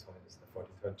endowment of His Holiness the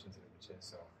 43rd Chinzin Rinpoche.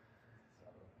 So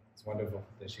it's wonderful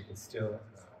that she can still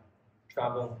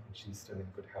travel and she's still in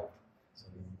good health. So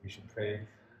we should pray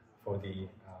for the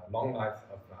long life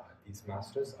of these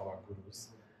masters, our gurus,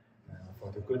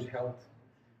 for the good health,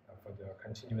 for the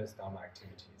continuous Dharma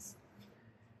activities.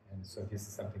 And so this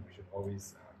is something we should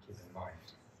always keep in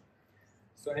mind.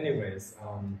 So anyways,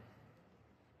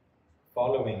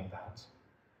 following that,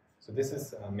 so this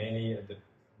is mainly the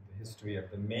history of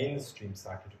the mainstream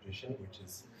Sakya tradition, which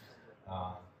is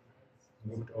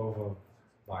looked over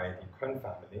by the Khön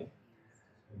family,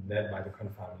 led by the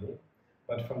Khön family.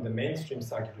 But from the mainstream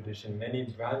Sakya tradition, many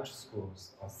branch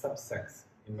schools or subsects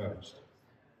emerged,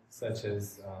 such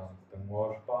as the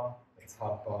Ngorpa, the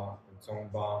Tsapa, the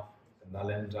Dzongpa, the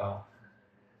Nalanda,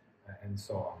 and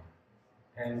so on.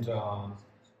 And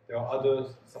there are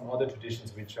some other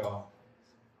traditions which are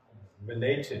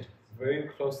related, very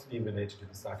closely related to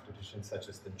the Sakya tradition, such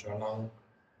as the Jonang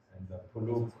and the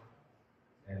Puluk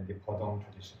and the Podong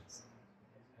traditions.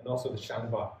 And also the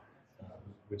Shangpa,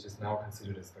 which is now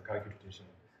considered as the Kagyu tradition.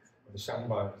 The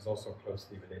Shangpa is also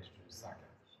closely related to the Sakya.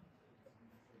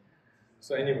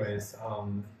 So anyways,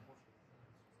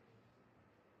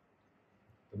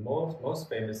 the most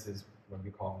famous is what we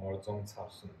call Ngor-Dzong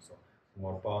Tsapsun, so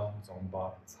Ngorpa,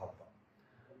 Dzongpa, and Tsapa.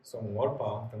 So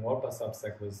Ngorpa, the Ngorpa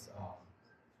subsect was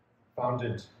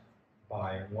founded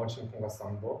by Ngorchen Punga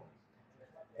Sangpo,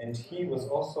 and he was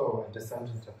also a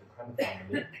descendant of the Khön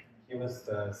family. He was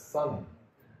the son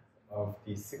of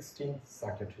the 16th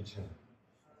Sakya Tsechen,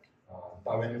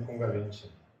 Dawen Punga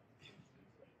Rinchen.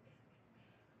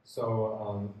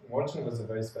 So Ngorchen was a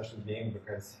very special being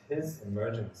because his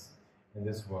emergence in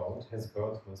this world, his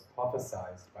birth was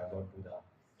prophesied by Lord Buddha,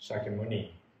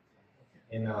 Shakyamuni,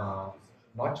 in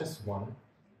not just one,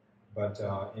 but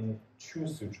in 2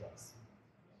 sutras.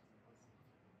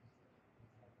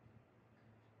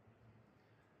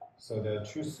 So there are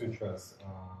 2 sutras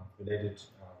related,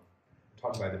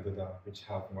 taught by the Buddha, which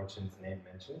have Ngorchen's name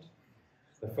mentioned.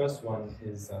 The first one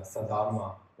is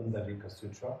Sadharma Pundarika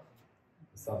Sutra,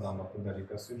 Sadharma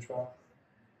Pundarika Sutra,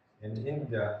 and in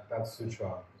that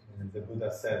sutra, the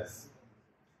Buddha says,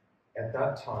 at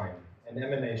that time, an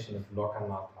emanation of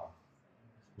Lokanatha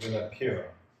will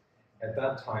appear. At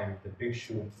that time, the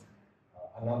bhikshu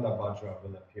Ananda Vajra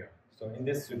will appear. So in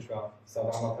this sutra,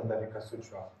 Sadharma Pundarika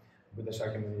Sutra, Buddha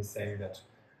Shakyamuni is saying that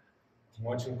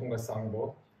Ngorchen Punga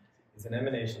Sangpo is an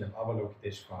emanation of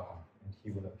Avalokiteshvara, and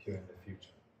he will appear in the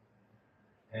future.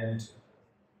 And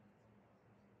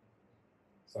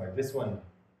this one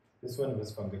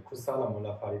was from the Kusala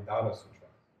Mula Paridara Sutra.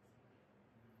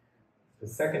 The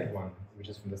second one, which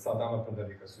is from the Sadharma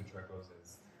Pundarika Sutra, goes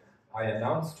as, I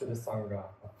announce to the Sangha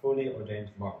of fully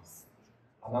ordained monks,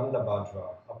 Ananda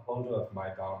Vajra, upholder of my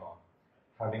Dharma,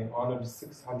 having honored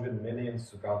 600 million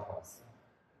Sugatas,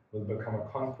 will become a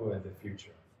conqueror in the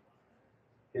future.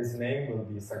 His name will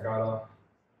be Sagara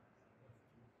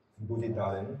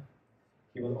Buddhidharin.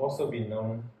 He will also be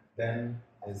known then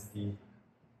as the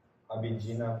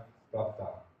Abhijna Prapta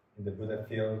in the Buddha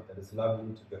field that is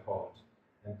lovely to behold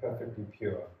and perfectly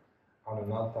pure,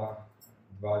 Anunata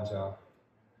Dvaja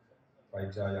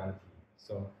Vajrayanti.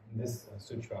 So in this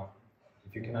sutra,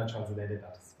 if you cannot translate it,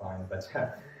 that is fine. But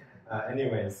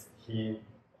anyways,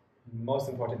 most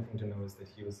important thing to know is that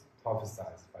he was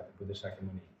prophesied by the Buddha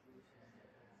Shakyamuni.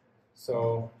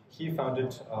 So he founded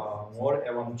Ngor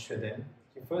Eram Chöden.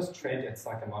 He first trained at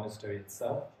Sakya Monastery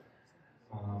itself,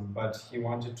 but he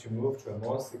wanted to move to a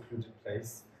more secluded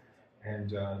place and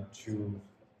to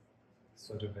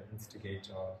sort of instigate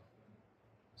or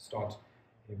start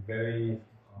a very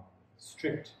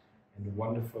strict and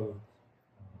wonderful,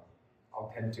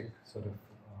 authentic sort of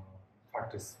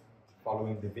practice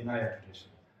following the Vinaya tradition.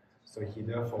 So he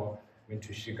therefore went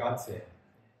to Shigatse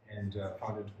and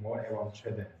founded Ngor Eram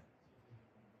Chöden.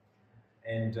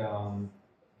 And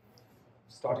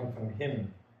starting from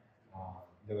him,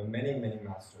 there were many, many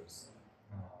masters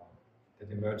that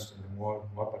emerged in the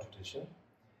Ngorpa tradition.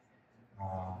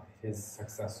 His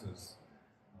successors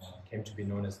came to be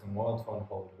known as the Ngor throne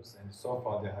holders, and so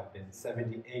far there have been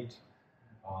 78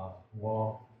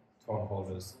 Ngor throne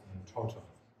holders in total.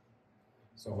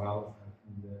 So while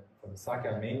for the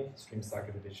Sakya mainstream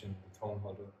Sakya tradition, the throne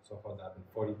holder, so far there have been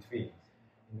 43.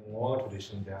 In the Ngor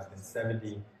tradition, there have been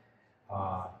 78.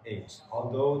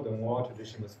 Although the Ngor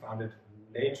tradition was founded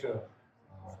later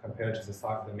compared to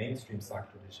the mainstream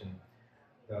Sakya tradition,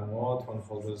 the Ngor throne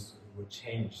holders were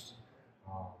changed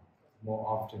more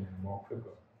often and more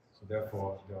quicker. So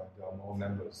therefore, there are more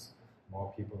members,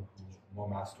 more people, more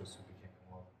masters who became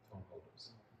Ngor throne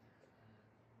holders.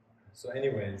 So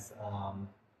anyways,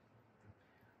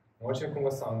 Ngorchen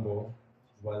Kungpa Sangpo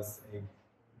was a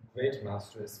great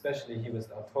master, especially he was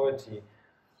the authority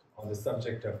on the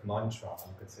subject of mantra,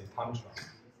 you could say tantra.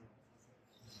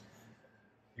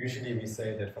 Usually we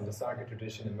say that from the Sakya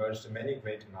tradition emerged many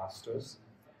great masters,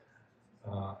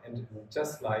 and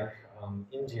just like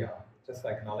India, just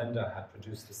like Nalanda had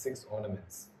produced the 6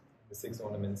 ornaments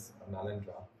of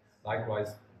Nalanda,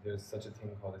 likewise there's such a thing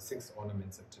called the 6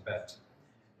 ornaments of Tibet,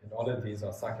 and all of these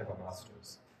are Sakyapa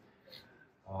masters.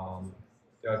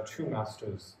 There are 2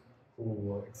 masters who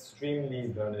were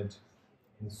extremely learned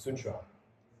in sutra,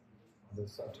 on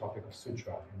the topic of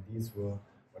sutra, and these were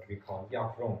what we call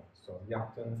Yakrong, so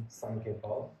Yakten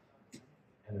Sankepal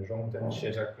and Rongten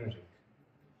Sheja Kunrik.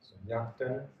 So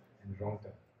Yakten and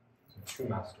Rongten, so 2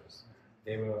 masters.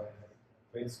 They were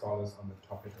great scholars on the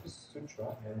topic of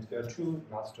sutra, and there are 2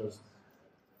 masters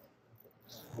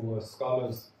who were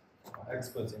scholars,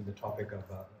 experts in the topic of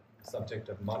the subject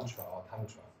of mantra or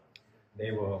tantra.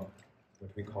 They were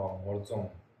what we call Ngor-Dzong.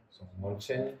 So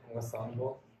Ngorchen Kungpa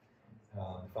Sangpo,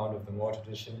 the founder of the Ngor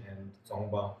tradition, and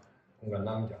Dzongpa Kungpa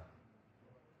Namgyal,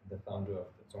 the founder of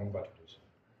the Dzongpa tradition,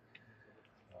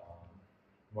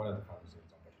 one of the founders of the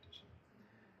Dzongpa tradition.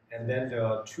 And then there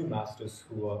are 2 masters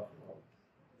who are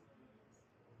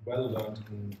well learned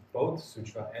in both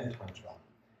sutra and tantra,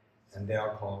 and they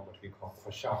are called what we call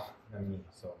Khoshak Nami.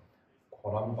 So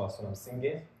Khoramba Sonam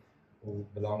Singye, who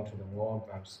belonged to the Ngor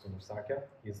branch school of Sakya.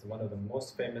 He is one of the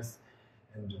most famous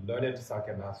and learned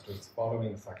Sakya masters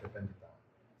following Sakya Pandita.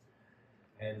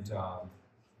 And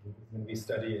when we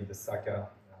study in the Sakya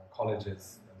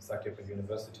colleges and Sakya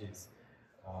universities,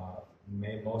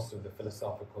 most of the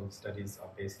philosophical studies are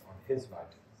based on his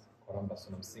writings, Khoramba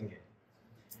Sonam Singye.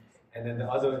 And then the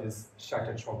other is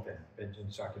Sakya Chokden,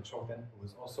 Benjen Sakya Chokden, who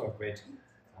was also a great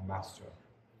master.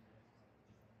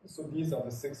 So these are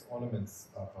the 6 ornaments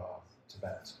of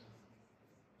Tibet.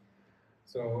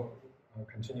 So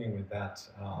continuing with that,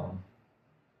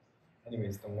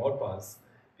 anyways, the Ngorpas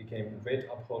became great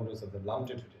upholders of the Lamje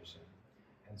tradition.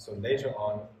 And so later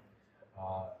on,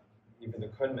 even the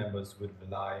Khön members would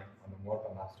rely on the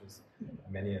Ngorpa masters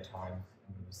many a time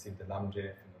and receive the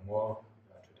Lamje from the Ngor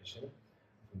tradition,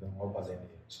 from the Ngorpa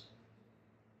lineage.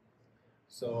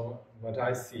 So what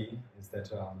I see is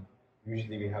that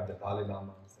usually we have the Dalai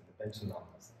Lamas and the Benchen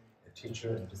Lamas, the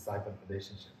teacher and disciple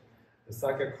relationship. The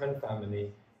Sakya Khön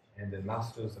family and the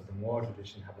masters of the Ngor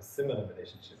tradition have a similar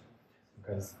relationship,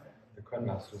 because the Khön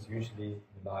masters usually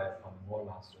rely upon the Ngor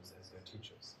masters as their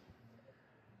teachers.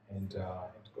 And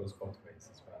it goes both ways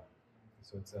as well.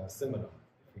 So it's similar,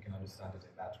 if we can understand it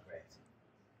in that way.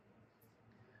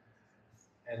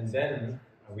 And then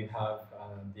we have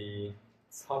the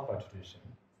Tsalpa tradition,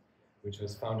 which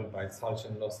was founded by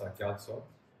Tsalchen Losar Gyatso,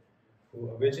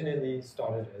 who originally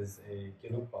started as a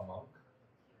Gelugpa monk,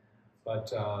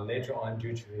 but later on,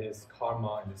 due to his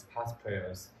karma and his past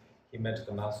prayers, he met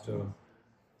the master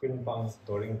Kunpang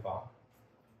Doringpa,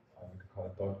 we could call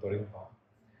it Doringpa,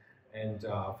 and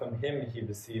from him he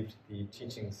received the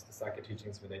teachings, the Sakya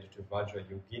teachings related to Vajra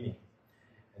Yogini,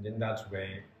 and in that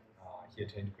way he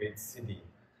attained great siddhi.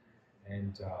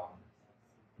 And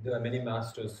there are many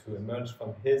masters who emerged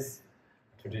from his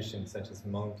tradition, such as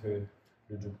Mangtu,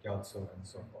 Rudrup Gyaltso, and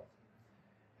so forth.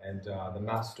 And the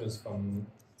masters from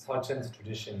Tsachen's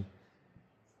tradition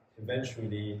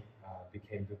eventually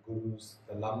became the gurus,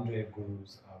 the Lamdre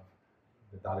gurus of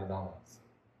the Dalai Lamas.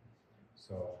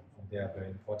 So they are very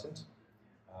important.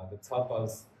 The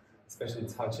Tsalpas, especially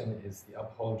Tsachen, is the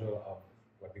upholder of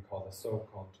what we call the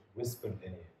so-called whispered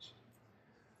lineage.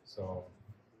 So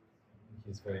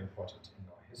he's very important in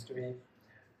our history.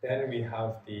 Then we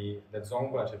have the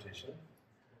Dzongpa tradition.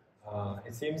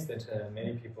 It seems that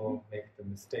many people make the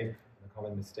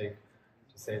common mistake,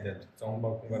 to say that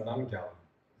Dzongpa Kunga Namgyal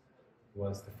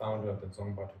was the founder of the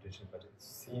Dzongpa tradition, but it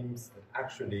seems that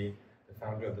actually the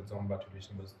founder of the Dzongpa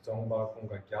tradition was Dzongpa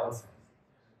Kunga Gyaltsen.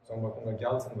 Dzongpa Kunga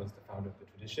Gyaltsen was the founder of the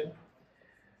tradition,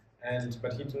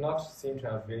 but he did not seem to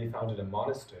have really founded a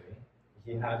monastery.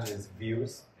 He had his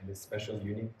views and his special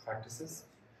unique practices,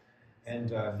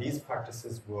 and these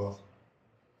practices were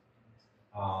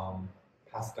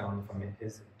passed down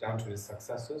down to his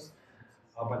successors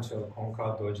up until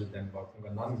Kongka Dorje Denpa Kunga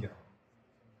Namgyal,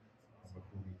 who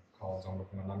we call Dzongpa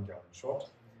Kunga Namgyal in short.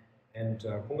 And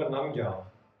Kunga Namgyal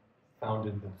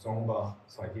founded the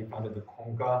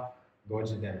Kongka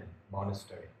Dorje Den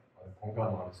monastery, or the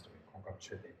Kongka monastery, Kongka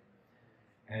Chöde.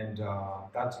 And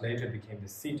that later became the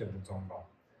seat of the Dzongpa.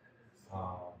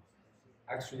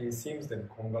 Actually, it seems that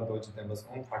Kongka Dorje Denpa's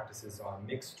own practices are a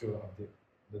mixture of the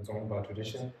Dzongpa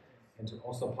tradition and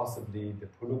also possibly the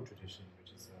Puluk tradition,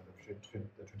 which is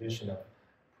the tradition of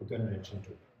Pudun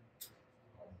Rinpoche.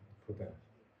 Pudun.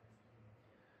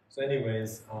 So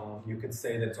anyways, you could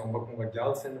say that Dzongpa Kunga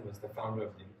Gyaltsen was the founder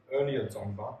of the earlier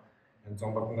Dzongpa, and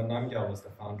Dzongpa Kunga Namgyal was the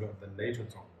founder of the later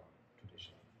Dzongpa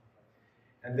tradition.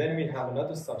 And then we have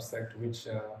another subsect which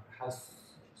has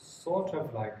sort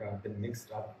of been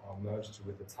mixed up or merged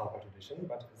with the Tsalpa tradition,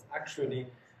 but is actually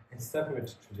a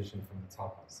separate tradition from the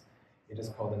Tsalpas. It is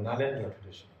called the Nalendra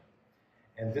tradition.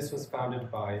 And this was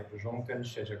founded by Rongten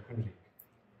Sheja Kunrik,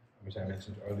 which I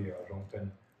mentioned earlier.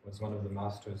 Rongten was one of the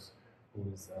masters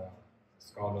who is a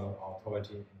scholar or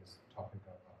authority in this topic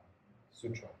of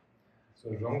sutra. So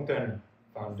Rongten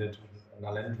founded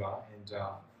Nalendra, and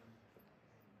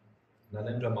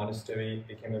Nalendra Monastery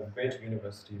became a great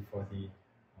university for the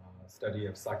study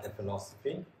of Sakya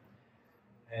philosophy.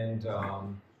 And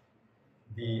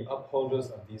the upholders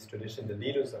of these traditions, the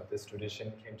leaders of this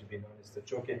tradition, came to be known as the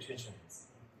Choke Chichens,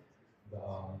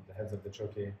 the heads of the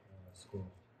Choke school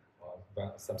or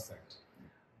subsect.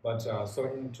 But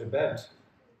so in Tibet,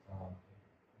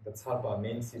 the Tsalpa,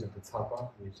 main seat of the Tsalpa,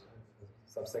 which is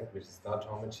the subsect, which is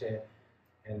Dachaumache,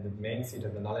 and the main seat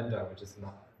of the Nalanda, which is the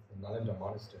Nalanda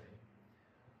monastery,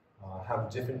 have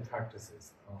different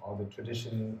practices, or the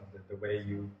tradition of the way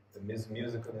the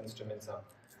musical instruments are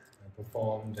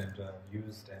performed and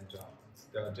used, and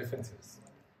there are differences.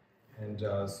 And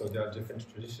so there are different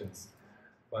traditions.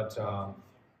 But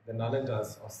the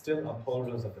Nalandas are still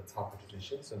upholders of the Tsalpa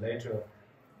tradition. So later,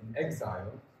 in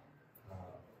exile,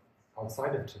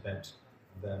 outside of Tibet,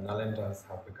 the Nalandas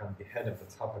have become the head of the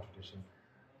Tsalpa tradition,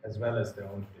 as well as their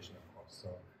own tradition, of course. So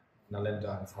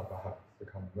Nalanda and Tsalpa have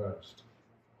become merged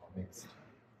or mixed.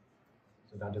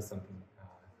 So that is something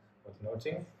worth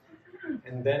noting.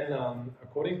 And then,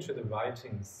 according to the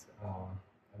writings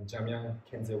of Jamyang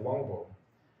Khenze Wangbo,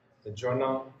 the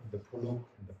Jonang, the Puluk,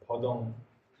 and the Podong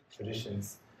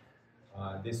traditions,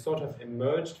 they sort of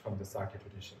emerged from the Sakya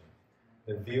tradition.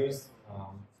 The views,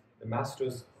 the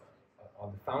masters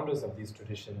or the founders of these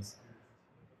traditions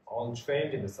all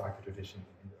trained in the Sakya tradition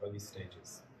in the early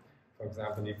stages. For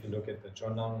example, if you look at the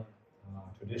Jonang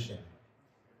tradition,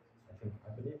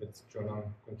 I believe it's Jonang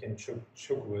Kunken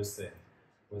Chukwerse,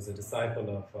 was a disciple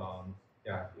of,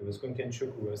 it was Kunken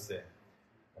Chukwerse,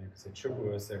 or you could say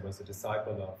Chukwerse was a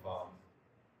disciple of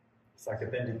Sakya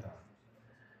Pendita.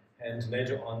 And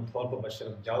later on, Tolpa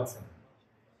Bashir Gyaltsen,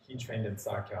 he trained in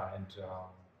Sakya and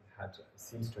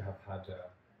seems to have had a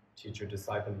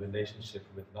teacher-disciple relationship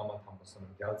with Lama Thampa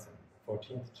Sonam Gyaltsen, the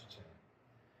 14th Chichen.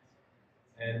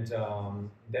 And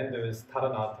then there is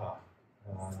Taranatha,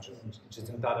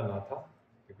 Jitun Taranatha,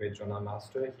 the great Jonang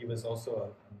master. He was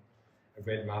also a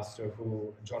great master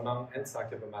Jonang and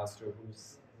Sakyapa master,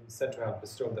 who's said to have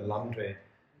bestowed the Lamdre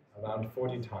around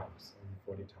 40 times.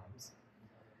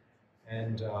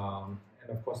 And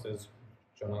of course there's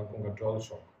Jonang Kunga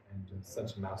Drolchok and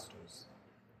such masters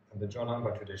from the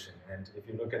Jonangpa tradition. And if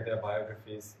you look at their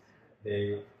biographies,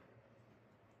 they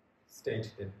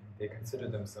state that they consider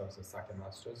themselves as Sakya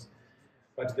masters,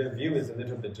 but their view is a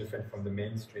little bit different from the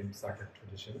mainstream Sakya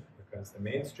tradition, because the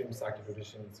mainstream Sakya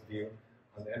tradition's view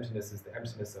on the emptiness is the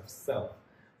emptiness of self,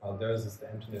 while theirs is the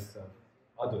emptiness of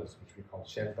others, which we call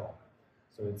Shentong.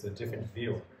 So it's a different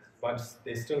view, but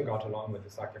they still got along with the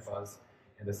Sakyas,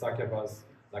 and the Sakyas,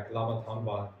 like Lama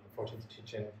Thamba, the 14th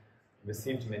teaching,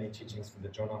 received many teachings from the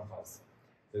Jonangpas.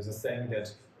 There's a saying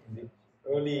that in the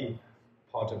early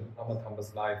part of Lama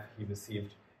Thamba's life, he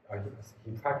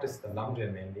practiced the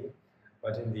Lamdren mainly,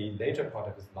 but in the later part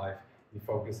of his life, he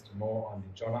focused more on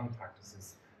the Jonang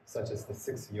practices, such as the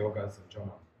 6 yogas of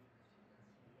Jonang.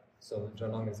 So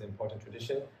Jonang is an important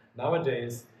tradition.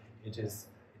 Nowadays, it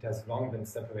has long been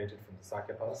separated from the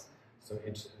Sakyas, so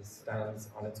it stands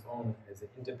on its own as an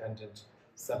independent,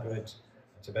 separate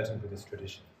Tibetan Buddhist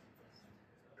tradition.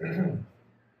 And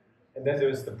then there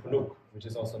is the Puluk, which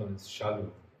is also known as Shalu,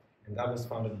 and that was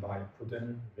founded by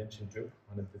Khöndung Rinpoche,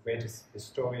 one of the greatest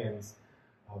historians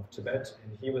of Tibet,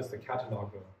 and he was the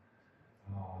cataloger.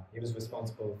 He was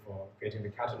responsible for creating the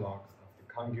catalogue of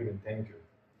the Kangyu and Tengyu,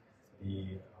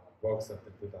 the works of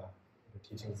the Buddha, the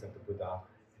teachings of the Buddha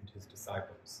and his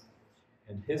disciples.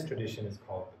 And his tradition is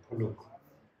called the Puluk.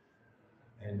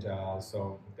 And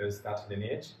so there's that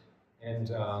lineage. And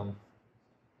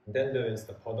then there is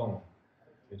the Podong,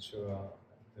 which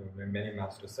there were many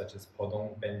masters such as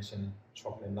Podong, Benchen,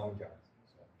 Choklen Nangyal.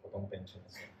 So Podong, Benchen,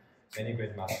 so many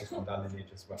great masters from that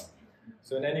lineage as well.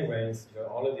 So in any ways,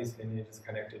 all of these lineages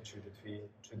connected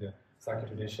to the Sakya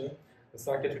tradition. The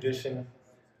Sakya tradition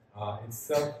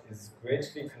itself is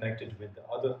greatly connected with the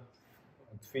other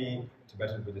 3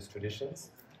 Tibetan Buddhist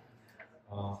traditions.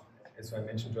 As I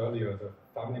mentioned earlier, the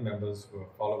family members were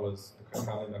followers, the Khön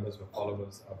family members were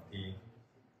followers of the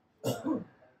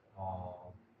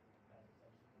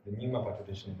Nyingma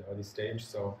tradition in the early stage.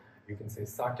 So you can say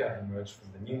Sakya emerged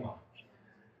from the Nyingma.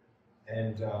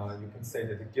 And you can say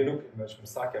that the Gelug emerged from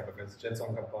Sakya because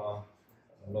Jetsong Kapa,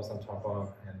 Losam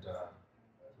Chapa, and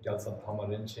Gyaltsab Tama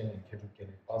Rinchen and Ketu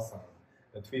Gelug Pasang,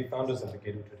 the 3 founders of the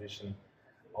Gelug tradition,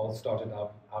 all started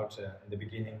out in the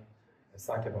beginning as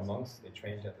Sakyapa monks. They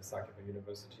trained at the Sakyapa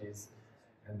universities,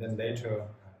 and then later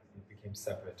it became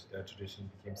separate. Their tradition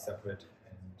became separate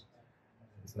and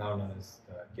is now known as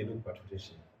the Gelugpa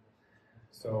tradition.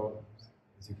 So,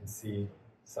 as you can see,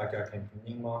 Sakya came from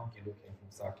Nyingma, Gelug came from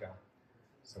Sakya.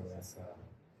 So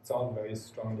it's all very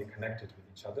strongly connected with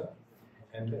each other.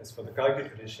 And as for the Kagyu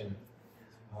tradition,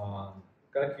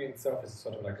 Kagyu itself is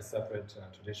sort of like a separate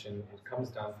tradition. It comes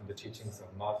down from the teachings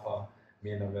of Marpa,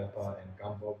 Milarepa, and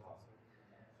Gambopa.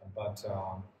 But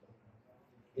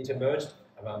it emerged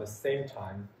around the same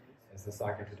time as the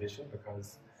Sakya tradition,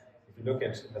 because if you look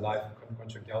at the life of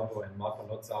Khöndung Gyalpo and Marpa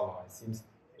Lotsawa,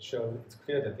 it's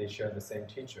clear that they share the same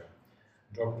teacher,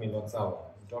 Drogmi Lotsawa.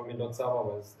 Drogmi Lotsawa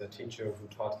was the teacher who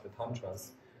taught the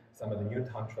Tantras, some of the new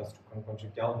Tantras to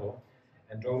Khöndung Gyalpo,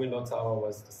 and Drogmi Lotsawa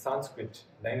was the Sanskrit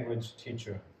language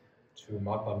teacher to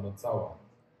Marpa Lotsawa.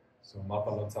 So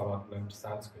Marpa Lotsawa learned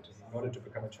Sanskrit. In order to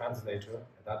become a translator,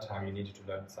 at that time you needed to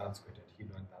learn Sanskrit, and he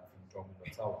learned that from Drogmi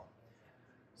Lotsawa.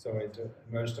 So it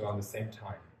emerged around the same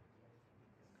time.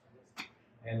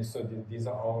 And so these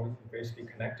are all basically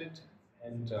connected,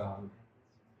 and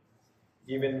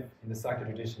even in the Sakya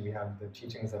tradition we have the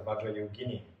teachings of Vajra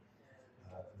Yogini,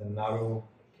 the Naru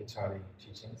Kichari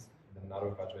teachings, the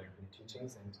Naru Vajra Yogini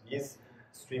teachings, and these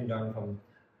stream down from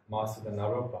Master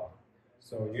Naropa.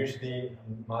 So usually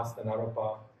Master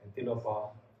Naropa and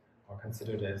Tilopa are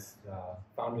considered as the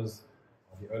founders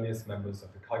or the earliest members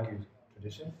of the Kagyu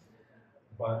tradition.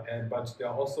 But there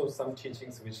are also some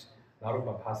teachings which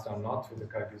Naropa passed down not to the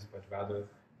Kagyus, but rather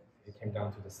it came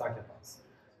down to the Sakyapas.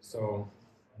 So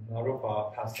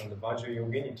Naropa passed on the Vajra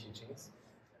Yogini teachings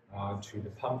to the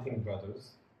Pamping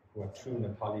brothers, who are true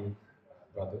Nepali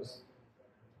brothers,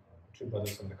 true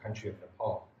brothers from the country of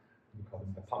Nepal. We call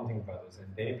them the Pamping brothers, and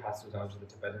they passed it down to the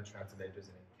Tibetan translators,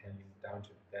 and it came down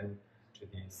to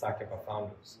the Sakyapa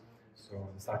founders. So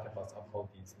the Sakyapas uphold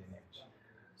these lineage.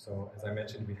 So as I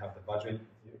mentioned, we have the Vajra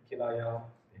Kilaya,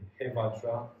 the He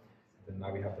Vajra, then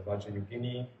now we have the Vajra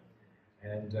Yogini,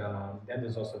 and then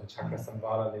there's also the Chakra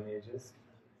Samvara lineages,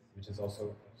 which is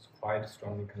also quite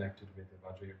strongly connected with the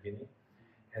Vajra Yogini.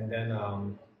 And then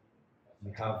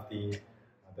we have the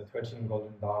 13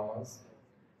 golden dharmas,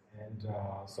 and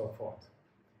so forth.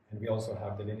 And we also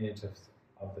have the lineage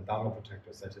of the Dharma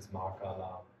protectors, such as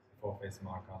Mahakala, the four-faced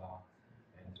Mahakala,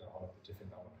 and all of the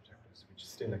different Dharma protectors, which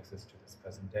still exist to this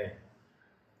present day.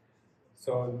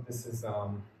 So this is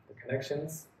the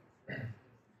connections.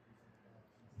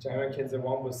 Jairan Khenze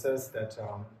Wangpo says that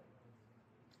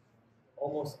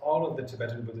almost all of the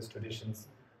Tibetan Buddhist traditions,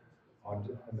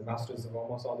 and the masters of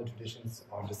almost all the traditions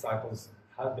are disciples,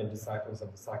 have been disciples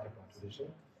of the Sakya tradition,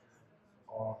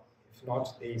 or if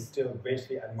not, they still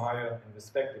greatly admire and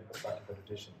respect the Sakya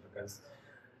tradition, because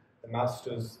the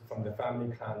masters from the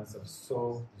family clans of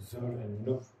So, Zur, and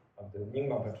Nup of the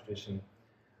Nyingma tradition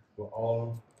were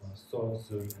all So,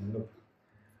 Zur, and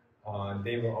Nup.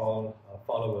 They were all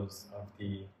followers of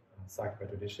the Sakya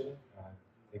tradition.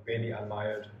 They greatly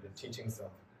admired the teachings of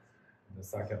the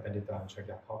Sakya Pandita and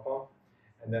Shakya Papa.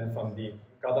 And then from the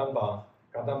Kadamba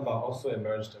also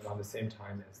emerged around the same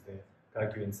time as the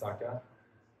Kagyu in Sakya,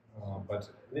 but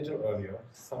a little earlier,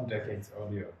 some decades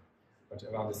earlier, but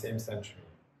around the same century.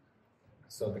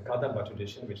 So the Kadamba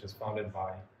tradition, which is founded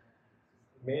by,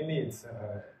 mainly it's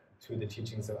to the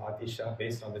teachings of Atisha,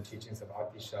 based on the teachings of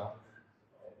Atisha,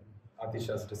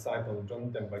 Atisha's disciple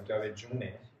Domtempa Gyare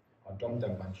Jumne, or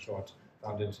Domtempa in short,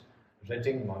 founded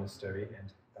Reding Monastery,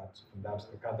 and from that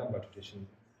the Kadamba tradition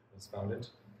was founded.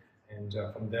 And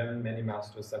from them, many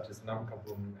masters such as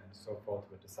Namkabum and so forth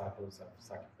were disciples of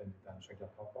Sakya Pandita and Shakya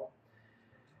Papa.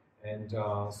 And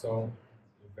so,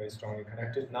 very strongly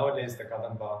connected. Nowadays, the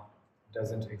Kadamba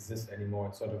doesn't exist anymore.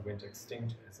 It sort of went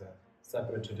extinct as a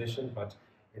separate tradition, but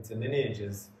its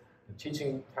lineages, the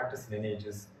teaching practice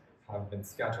lineages, have been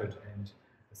scattered, and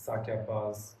the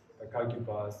Sakyapas, the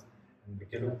Kagyupas, and the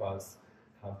Gelupas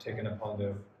have taken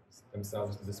upon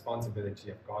themselves the responsibility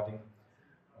of guarding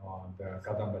the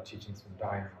Kadamba teachings from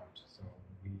dying out. So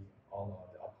we all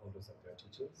are the upholders of their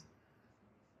teachings.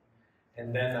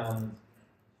 And then,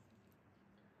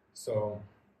 so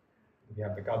we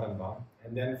have the Kadamba.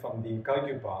 And then from the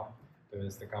Kagyupa, there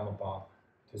is the Gamapa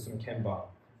Tusum Kemba,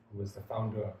 who was the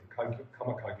founder of the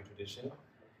Kamakagyu tradition.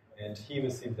 And he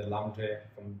received the Lamdre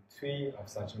from 3 of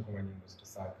Sachen Kumanying's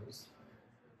disciples.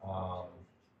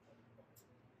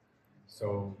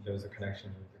 So there's a connection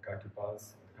with the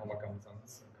Kagyupas, the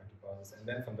Kamakamsans, and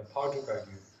then from the Pardu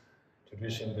Kagyu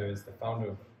tradition, there is the founder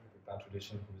of that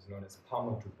tradition, who is known as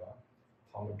Pamadrupa.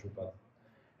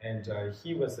 And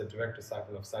he was a direct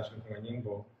disciple of Sachen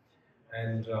Kumanyingbo,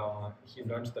 and he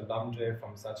learned the Lamdre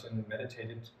from Sachen,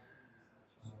 meditated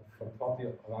for probably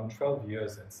around 12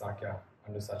 years at Sakya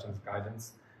under Sachen's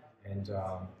guidance, and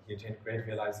he attained great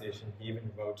realization. He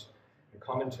even wrote a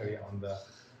commentary on the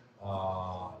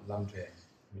Lamdre,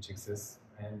 which exists.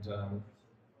 And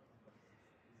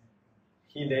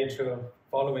he later,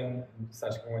 following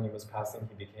Sachen Kumanyingbo's passing,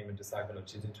 he became a disciple of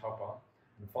Jidin Tapa.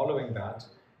 And following that,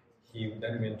 he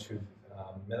then went to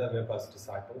Melavirpa's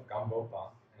disciple, Gambopa,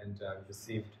 and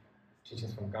received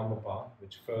teachings from Gambopa,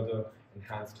 which further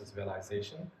enhanced his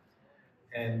realization.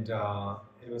 And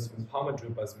it was from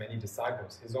Pamadrupa's many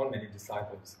disciples, his own many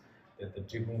disciples, that the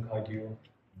Jigun Kagyu,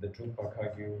 the Drukpa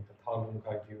Kagyu, the Talung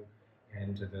Kagyu,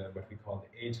 and what we call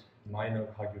the 8 minor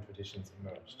Kagyu traditions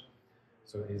emerged.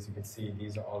 So as you can see,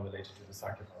 these are all related to the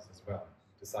Sakyapas as well,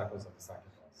 disciples of the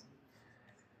Sakyapas.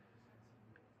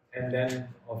 And then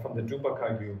from the Drupa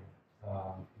Kagyu,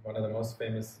 one of the most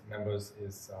famous members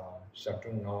is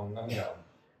Khöndung Asanga,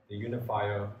 the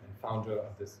unifier and founder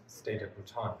of this state of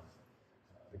Bhutan,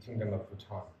 the kingdom of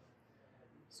Bhutan.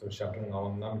 So Khöndung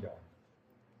Asanga.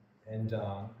 And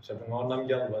Khöndung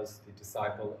Asanga was the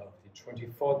disciple of the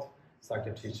 24th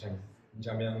Sakya teaching,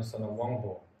 Jamyang Sonam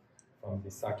Wangbo, from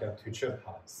the Sakya Tuche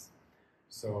Palace.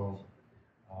 So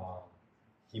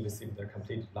he received the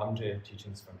complete Lamdre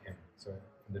teachings from him. So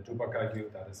from the Drupa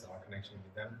Kagyu, that is our connection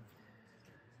with them.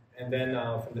 And then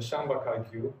from the Shangpa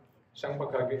Kagyu,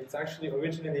 it's actually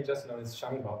originally just known as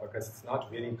Shangpa because it's not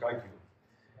really Kagyu.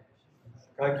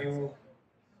 Kagyu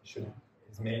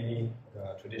is mainly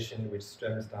the tradition which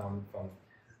stems down from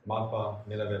Malpa,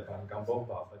 Milavirpa, and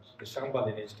Gambopa, but the Shangpa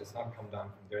lineage does not come down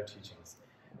from their teachings.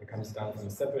 It comes down from a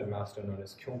separate master known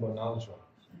as Kyungpo Naljo.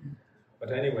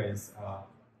 But anyways,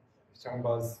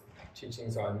 Shangpa's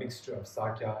teachings are a mixture of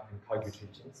Sakya and Kagyu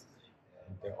teachings,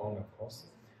 and their own, of course.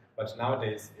 But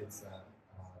nowadays, it's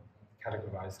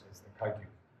categorized as the Kagyu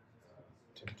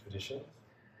tradition.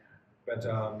 But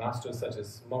masters such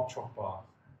as Mok Chokpa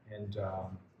and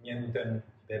Nyenden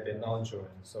Bebe Naljo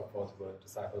and so forth were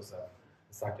disciples of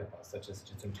the Sakyapas, such as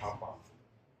Jitsun Tapa.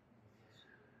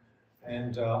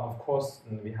 And of course,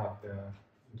 we have the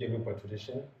Gelupa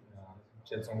tradition.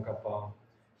 Jetsong Kapa,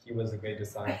 he was a great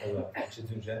disciple of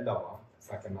Jitsun Jendawa,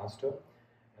 Sakya master,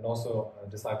 and also a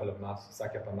disciple of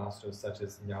Sakyapa masters such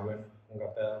as Nyawen,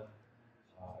 Ungapel,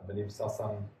 I believe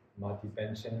Sasang Mati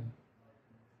Benchen,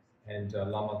 and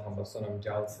Lama Tambasonam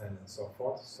Jalsen, and so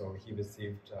forth. So he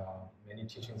received many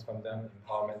teachings from them,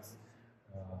 empowerments,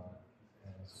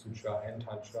 Sutra and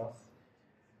Tantra.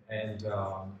 And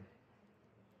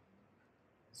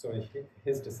So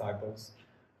his disciples,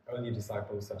 early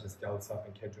disciples such as Gyaltsab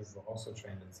and Khöndung were also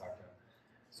trained in Sakya.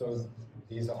 So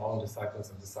these are all disciples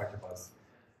of the Sakyas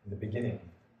in the beginning.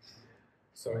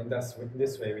 So in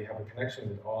this way, we have a connection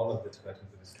with all of the Tibetan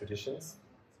Buddhist traditions.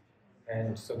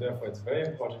 And so therefore, it's very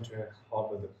important to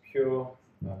harbor the pure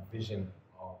vision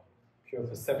or pure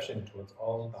perception towards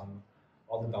all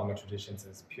the Dharma traditions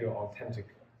as pure, authentic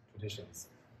traditions.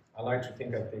 I like to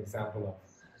think of the example of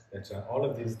that all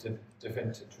of these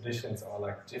different traditions are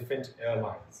like different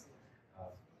airlines,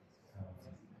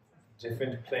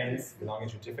 different planes belonging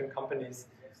to different companies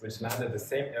which land at the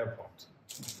same airport.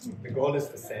 The goal is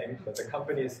the same, but the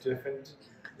company is different,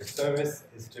 the service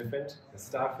is different, the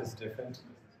staff is different,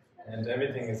 and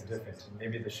everything is different.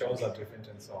 Maybe the shows are different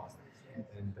and so on,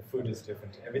 and the food is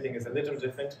different. Everything is a little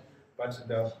different, but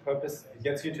the purpose, it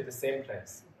gets you to the same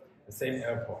place, the same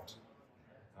airport.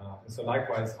 So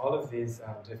likewise, all of these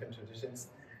different traditions,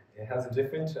 it has a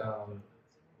different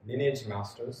lineage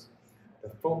masters. The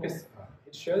focus,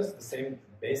 it shares the same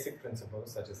basic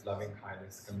principles such as loving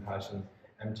kindness, compassion,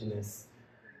 emptiness,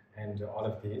 and all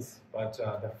of these, but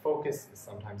the focus is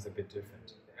sometimes a bit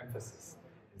different. The emphasis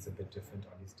is a bit different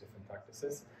on these different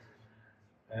practices.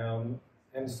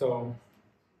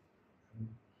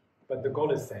 But the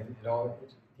goal is the same.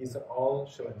 These all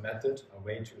show a method, a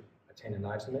way to attain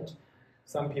enlightenment.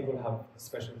 Some people have a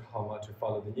special karma to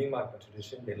follow the Nyingma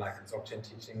tradition. They like Dzogchen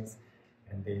teachings,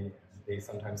 and they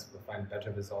sometimes will find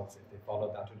better results if they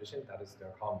follow that tradition. That is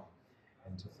their karma.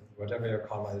 And whatever your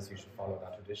karma is, you should follow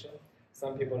that tradition.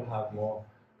 Some people have more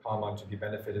karma to be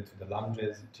benefited to the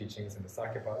Lamdre's teachings and the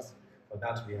Sakyas. For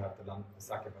that, we have the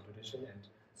Sakya tradition, and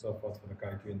so forth for the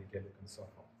Gaikyu and the Geluk and so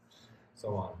forth,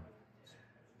 so on.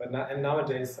 But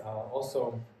nowadays,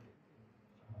 also,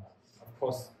 of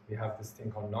course, we have this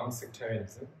thing called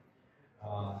non-sectarianism.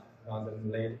 Around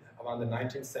the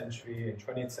 19th century and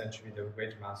 20th century, there were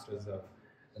great masters of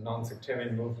the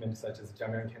non-sectarian movement, such as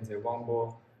Jamyang Khyentse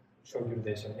Wangpo, Shogyu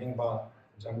Deshen Lingpa,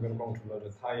 Jamgyur Gongtu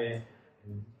Lodro Taye,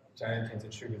 and Jamyang Khyentse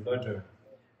Chugyu Lodro,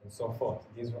 and so forth.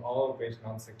 These were all great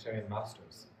non-sectarian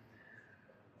masters.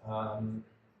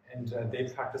 They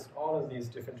practiced all of these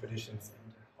different traditions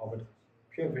and harbored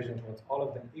pure vision towards all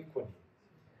of them equally.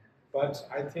 But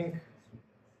I think,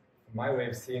 from my way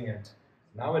of seeing it,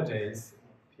 nowadays,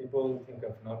 people think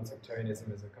of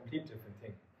non-sectarianism as a complete different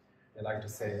thing. They like to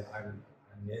say,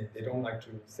 they don't like to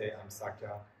say, I'm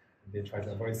Sakya. They try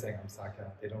to avoid saying, I'm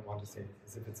Sakya. They don't want to say,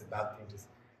 as if it's a bad thing to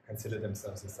consider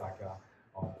themselves a Sakya.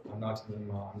 Or, I'm not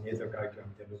Nyingma, I'm neither Gaikyu,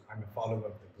 I'm a follower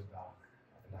of the Buddha,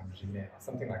 and I'm Jime, or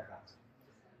something like that.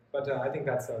 But I think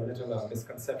that's a little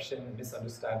misconception,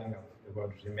 misunderstanding of the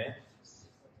word Jime.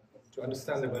 To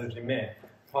understand the word Jime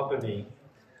properly,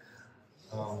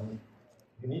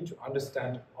 you need to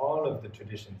understand all of the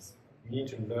traditions. You need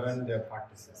to learn their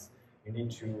practices. You need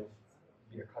to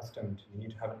be accustomed. You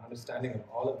need to have an understanding of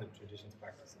all of the traditions'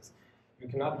 practices. You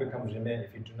cannot become Jime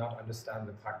if you do not understand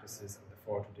the practices of the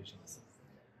four traditions.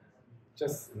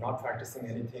 Just not practicing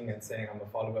anything and saying, I'm a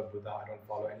follower of Buddha, I don't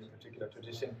follow any particular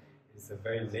tradition, is a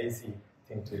very lazy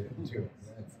thing to do.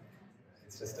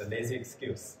 It's just a lazy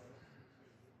excuse.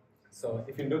 So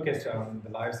if you look at the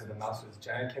lives of the masters,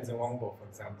 Jamyang Khyentse Wangpo, for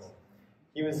example,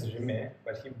 he was Jime,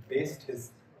 but he based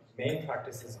his main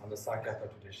practices on the Sakya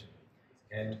tradition.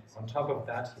 And on top of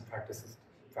that, he practiced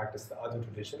the other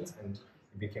traditions, and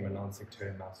he became a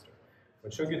non-sectarian master. For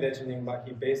Chogyu Dechen Lingpa,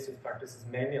 he based his practices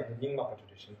mainly on the Nyingma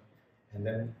tradition, and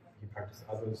then he practiced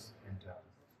others and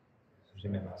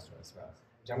Jime master as well.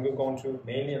 Jamgyur Gongtu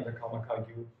mainly on the Karma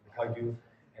Kagyu,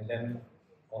 and then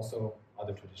also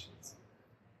other traditions,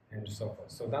 and so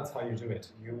forth. So that's how you do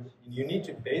it. You need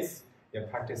to base your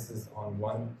practices on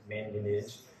one main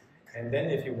lineage, and then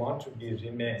if you want to be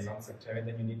Jime and non-sectarian,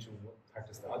 then you need to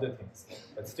practice the other things.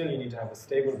 But still, you need to have a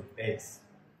stable base.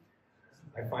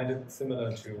 I find it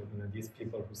similar to these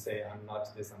people who say, I'm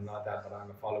not this, I'm not that, but I'm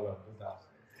a follower of Buddha.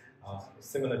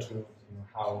 Similar to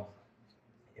how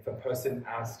if a person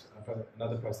asked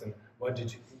another person, what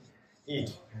did you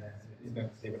eat?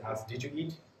 They would ask, did you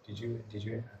eat? Did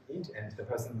you eat? And the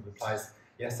person replies,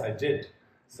 yes, I did.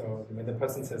 So when the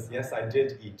person says, yes, I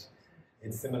did eat,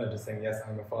 it's similar to saying, yes,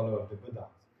 I'm a follower of the Buddha.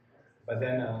 But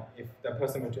then if the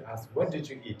person were to ask, what did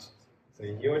you eat? So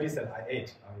he already said, I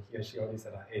ate. He or she already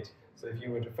said, I ate. So if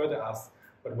you were to further ask,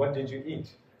 but what did you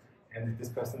eat? And this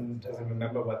person doesn't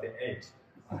remember what they ate,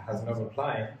 has no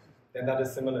reply, then that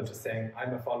is similar to saying,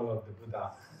 I'm a follower of the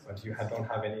Buddha, but you don't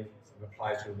have any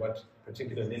reply to what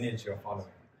particular lineage you're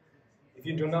following. If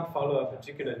you do not follow a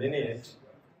particular lineage,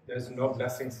 there's no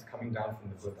blessings coming down from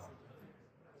the Buddha.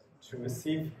 To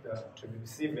receive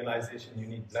realization, you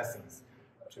need blessings.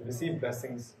 To receive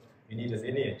blessings, you need a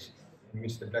lineage in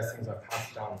which the blessings are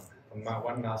passed down from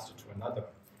one master to another.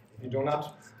 If you do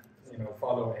not,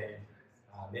 follow a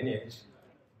lineage,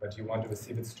 but you want to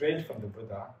receive it straight from the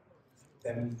Buddha,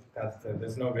 then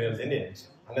there's no real lineage.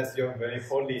 Unless you're very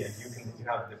holy and you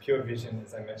have the pure vision,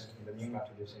 as I mentioned in the Nyingma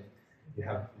tradition, you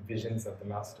have visions of the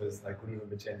masters like Guru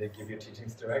Rinpoche, and they give you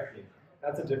teachings directly.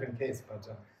 That's a different case, but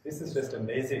this is just a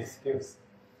lazy excuse.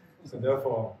 So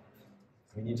therefore,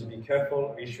 we need to be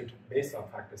careful. We should base our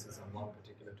practices on one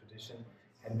particular tradition,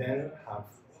 and then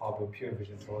harbor pure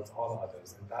vision towards all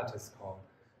others, and that is called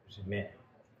Jime,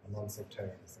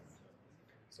 non-sectarianism.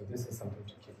 So this is something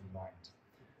to keep in mind.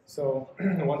 So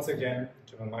once again,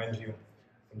 to remind you,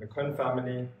 from the Khöndung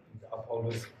family, the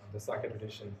upholders of the Sakya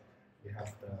tradition, we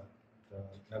have the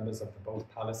members of both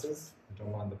palaces, the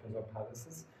Dharma and the principal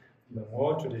palaces. In the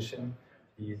War tradition,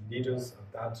 the leaders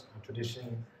of that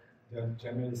tradition, there are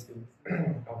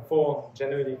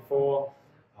generally four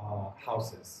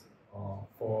houses, or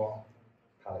four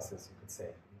palaces, you could say.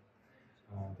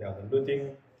 They are the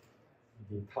Luding,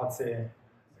 the Tatse,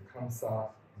 the Kangsa,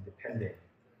 and the Pende.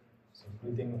 So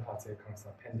Luding, Tatse,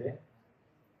 Kangsa, Pende.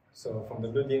 So from the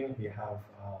Luding, we have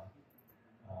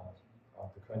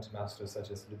the current masters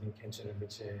such as Luding Khenchen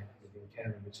Rinpoche, Luding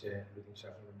Ken Rinpoche, Luding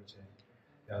Shakung Rinpoche.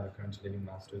 They are the current living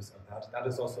masters of that. That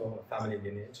is also a family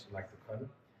lineage, like the Khön,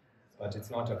 but it's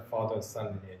not a father-son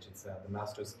lineage. It's the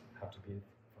masters have to be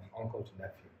from uncle to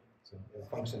nephew, so it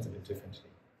functions a bit differently.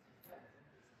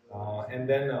 And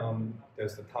then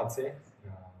there's the Tatse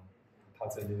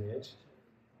lineage,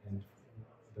 and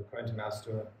the current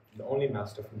master, the only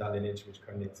master from that lineage which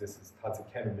currently exists is Tatse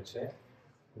Ken Rinpoche,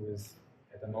 who is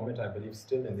at the moment, I believe,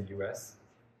 still in the US.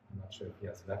 I'm not sure if he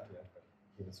has left yet, but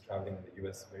he was traveling in the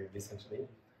US very recently.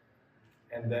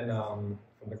 And then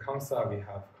from the Kangsa, we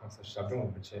have Kangsa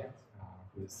Shabdung Rinpoche,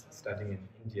 who is studying in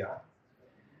India.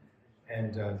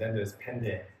 And then there's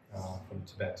Pende from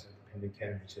Tibet, Pende Ken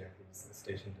Rinpoche, who is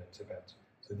stationed in Tibet.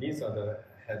 So these are the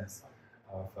heads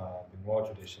of the Moor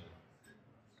tradition.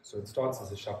 So it starts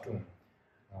as a Shabdung,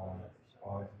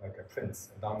 or like a prince,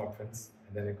 a Dharma prince,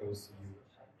 and then it goes,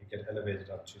 you get elevated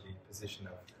up to the position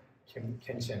of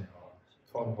Kenshin, or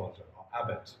throne holder, or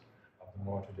abbot of the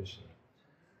Moor tradition.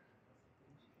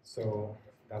 So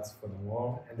that's for the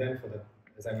Moor. And then for the,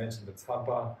 as I mentioned, the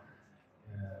Tsapa,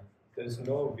 there's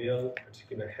no real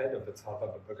particular head of the Tsapa,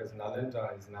 but because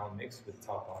Nalinda is now mixed with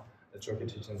Tsapa, the Chokye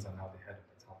teachings are now the head of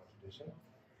the Tsapa tradition.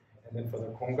 And then for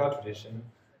the Konga tradition,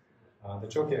 the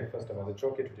Chokye, first of all, the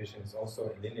Chokye tradition is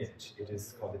also a lineage. It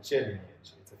is called the Che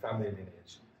lineage. It's a family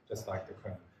lineage, just like the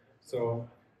Khön. So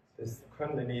this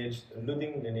Khön lineage, the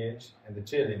Luding lineage, and the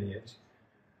Che lineage,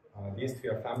 these three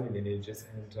are family lineages,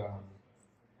 and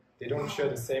they don't share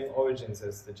the same origins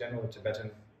as the general Tibetan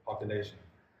population.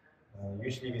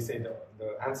 Usually we say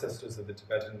the ancestors of the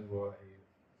Tibetan were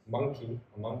a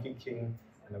monkey king,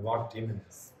 and a rock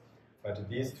demoness. But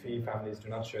these three families do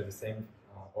not share the same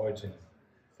origin.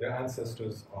 Their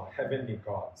ancestors are heavenly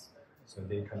gods, so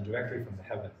they come directly from the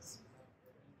heavens.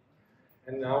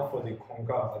 And now for the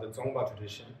Konga, or the Dzongpa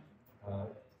tradition,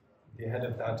 the head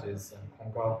of that is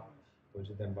Konga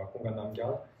Dojidemba, Konga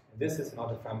Namgyal. This is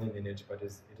not a family lineage, but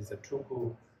it is a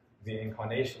Tuku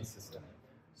reincarnation system.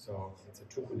 So it's a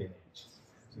Tuku lineage.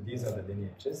 So these are the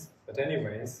lineages. But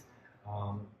anyways,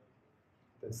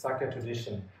 the Sakya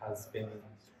tradition has been,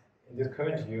 in this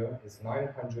current year, is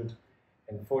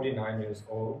 949 years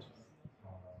old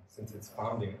since its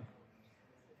founding.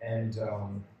 And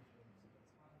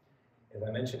as I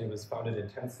mentioned, it was founded in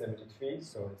 1073,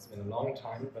 so it's been a long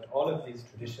time. But all of these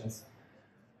traditions,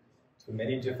 through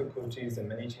many difficulties and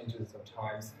many changes of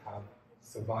times, have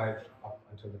survived up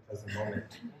until the present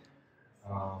moment.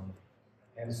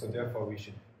 And so therefore we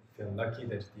should feel lucky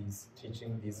that these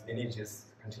lineages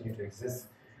continue to exist,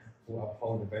 who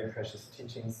uphold the very precious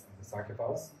teachings of the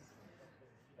Sakyas.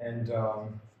 And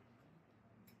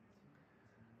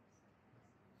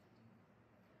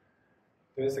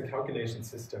there is a calculation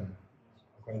system,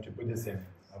 according to Buddhism,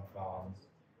 of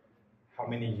how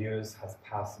many years has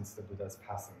passed since the Buddha's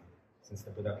passing, since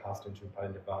the Buddha passed into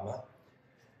Parinirvana.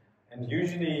 And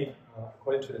usually,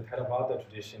 according to the Theravada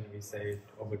tradition, we say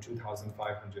over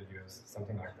 2,500 years,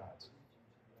 something like that.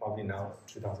 Probably now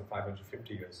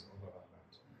 2,550 years over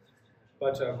that.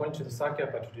 But according to the Sakya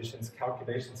tradition's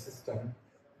calculation system,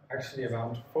 actually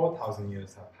around 4,000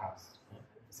 years have passed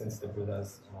since the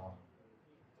Buddha's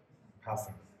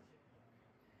passing.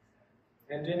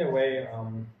 And in a way,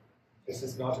 this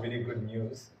is not really good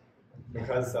news,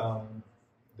 because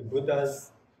the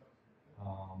Buddha's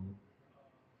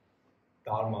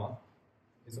Dharma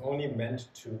is only meant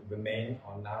to remain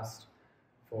or last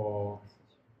for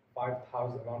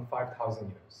around 5,000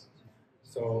 years.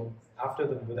 So after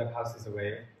the Buddha passes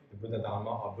away, the Buddha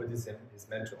Dharma or Buddhism is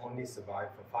meant to only survive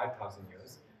for 5,000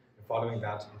 years. And following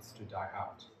that, it's to die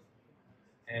out.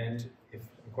 And if,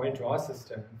 according to our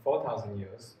system, 4,000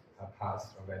 years have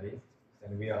passed already,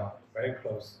 then we are very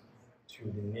close to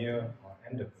the near or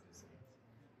end of Buddhism.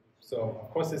 So, of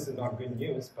course, this is not good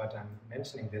news, but I'm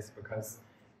mentioning this because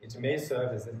it may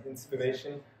serve as an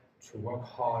inspiration to work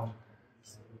hard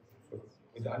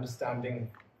with the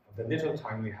understanding of the little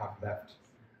time we have left,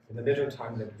 with the little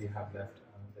time that we have left,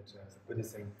 that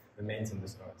Buddhism remains on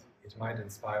this earth. It might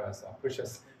inspire us or push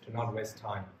us to not waste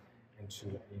time and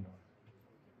to,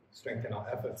 strengthen our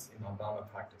efforts in our Dharma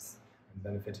practice and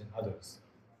benefiting others.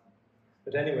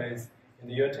 But anyways, in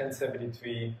the year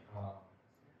 1073,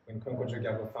 when Khöndung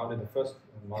Asanga founded the first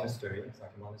monastery,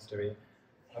 Sakya monastery,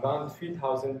 around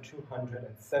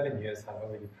 3,207 years had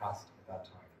already passed at that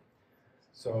time.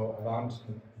 So around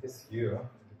this year,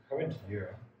 the current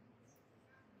year,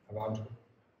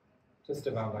 just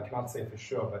around, I cannot say for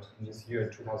sure, but in this year,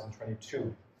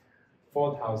 2022,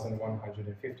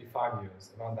 4,155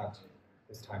 years, around that,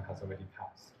 this time has already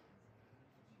passed.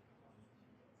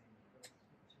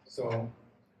 So,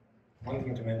 one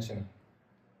thing to mention,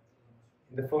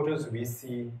 in the photos we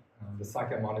see the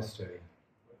Sakya monastery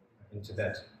in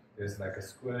Tibet. There's like a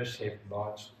square-shaped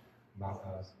large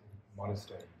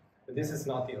monastery. But this is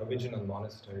not the original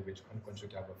monastery which Khöndung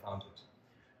Asanga founded.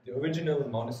 The original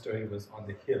monastery was on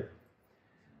the hill,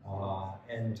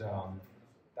 and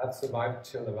that survived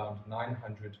till around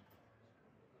 900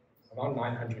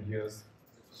 years,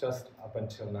 just up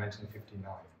until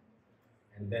 1959,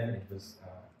 and then it was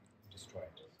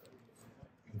destroyed,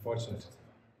 unfortunately.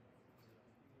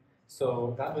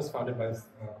 So that was founded by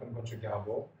Khöndung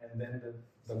Asanga, and then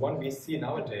the one we see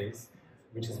nowadays,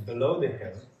 which is below the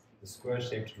hill, the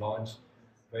square-shaped, large,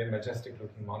 very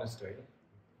majestic-looking monastery,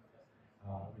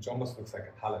 which almost looks like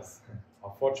a palace, a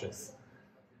fortress.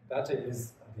 That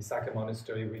is the Sakya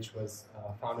monastery, which was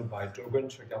founded by Dogon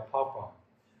Chogyal Papa,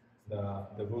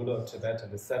 the ruler of Tibet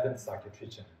and the 7th Sakya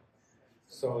Tsechen.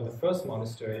 So the first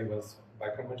monastery was by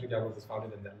Khöndung Asanga was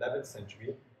founded in the 11th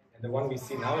century, and the one we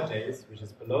see nowadays, which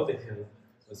is below the hill,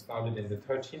 was founded in the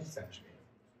 13th century.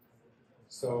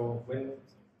 So when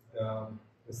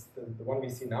the one we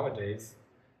see nowadays,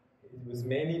 it was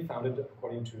mainly founded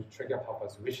according to Chogyal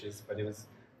Papa's wishes, but it was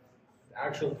the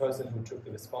actual person who took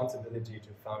the responsibility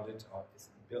to found it or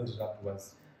build it up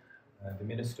was the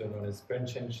minister known as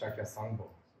Panchen Sakya Sangpo.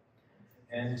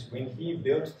 And when he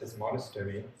built this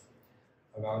monastery,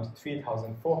 around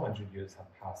 3,400 years have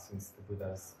passed since the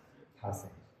Buddha's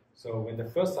passing. So when the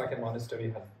first Sakya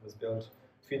monastery was built,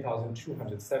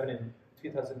 3,207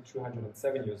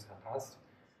 years have passed.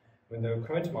 When the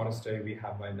current monastery we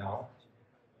have right now,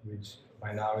 which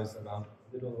by now is around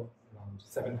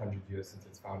 700 years since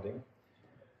its founding,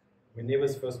 when it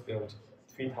was first built,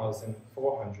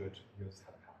 3,400 years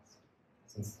had passed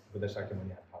since Buddha Shakyamuni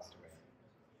had passed away.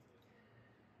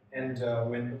 And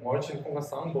when Khöndung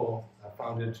Asanga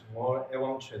founded Ngor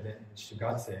Ewamche in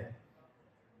Shigatse,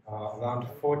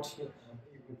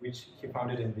 which he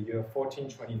founded in the year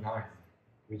 1429,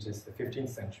 which is the 15th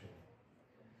century.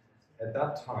 At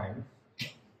that time,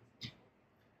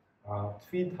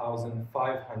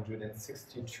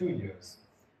 3,562 years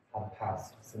had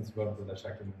passed since Lord Buddha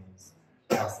Shakyamuni's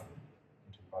passing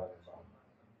into Bhagavad.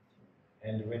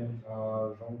 And when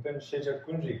Rongten Sheja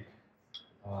Kunrik,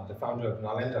 the founder of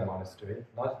Nalanda Monastery,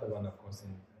 not the one, of course,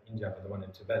 in India, but the one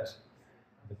in Tibet,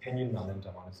 the Penyin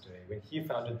Nalanda Monastery, when he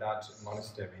founded that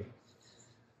monastery,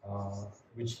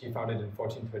 which he founded in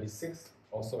 1436,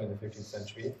 also in the 15th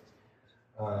century,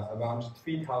 around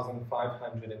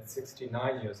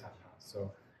 3,569 years had passed.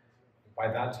 So by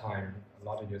that time, a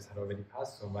lot of years had already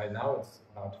passed. So right now it's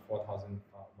about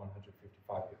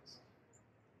 4,155 years.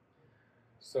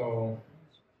 So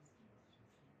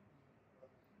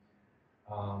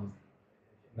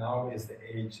now is the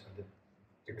age of the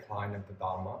decline of the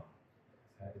Dharma.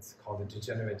 It's called the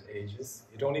degenerate ages.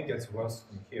 It only gets worse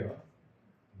from here.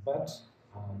 But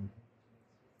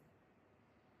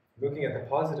looking at the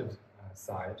positive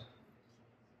side,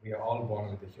 we are all born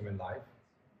with a human life.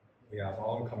 We have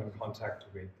all come in contact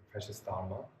with the precious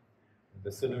Dharma,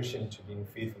 the solution to being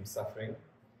freed from suffering,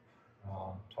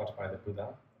 taught by the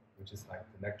Buddha, which is like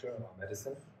the nectar or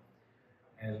medicine.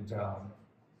 And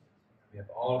we have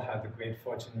all had the great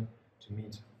fortune to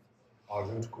meet our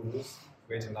root gurus,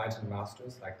 great enlightened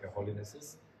masters like their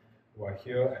holinesses, who are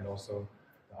here, and also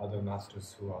the other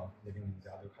masters who are living in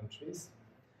the other countries.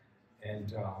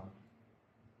 And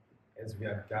as we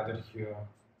have gathered here,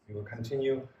 we will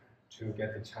continue to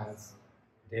get the chance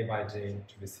day by day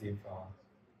to receive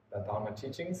the Dharma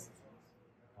teachings.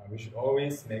 We should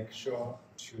always make sure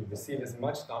to receive as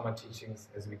much Dharma teachings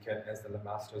as we can as the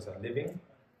masters are living,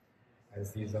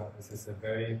 as this is a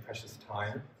very precious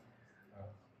time.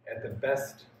 At the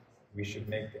best, we should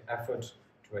make the effort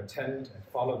to attend and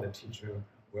follow the teacher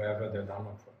wherever the Dharma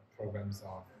programs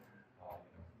are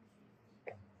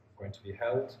going to be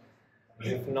held.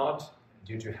 And if not,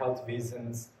 due to health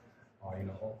reasons, or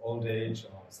old age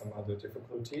or some other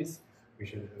difficulties, we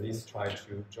should at least try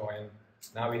to join.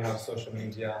 Now we have social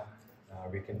media,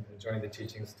 we can join the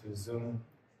teachings through Zoom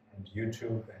and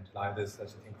YouTube, and there's such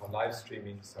a thing called live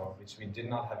streaming, so which we did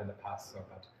not have in the past,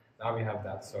 but now we have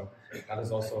that, so that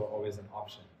is also always an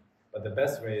option. But the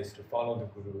best way is to follow the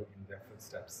Guru in their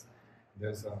footsteps.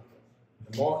 The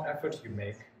more effort you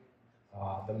make,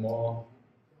 the more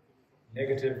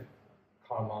negative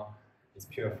karma is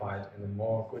purified and the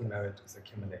more good merit is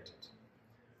accumulated.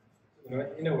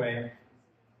 In a way,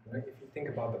 if you think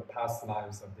about the past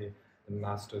lives of the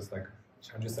masters like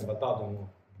Chandrasambha Dadong,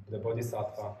 the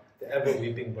Bodhisattva, the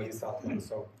ever-weeping Bodhisattva,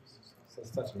 so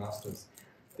such masters,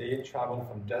 they travel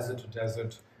from desert to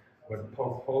desert, would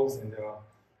poke holes in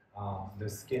their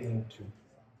skin to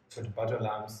put butter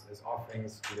lamps as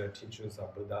offerings to their teachers or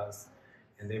Buddhas,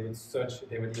 and they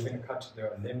would even cut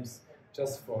their limbs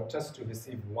just to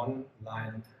receive one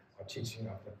line or teaching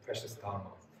of the precious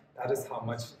Dharma. That is how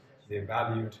much they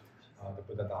valued the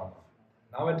Buddha Dharma.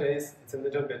 Nowadays, it's a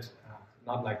little bit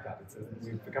not like that.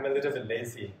 We've become a little bit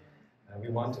lazy. We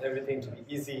want everything to be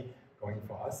easy going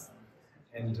for us.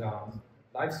 And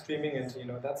live streaming,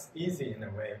 and that's easy in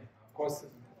a way. Of course,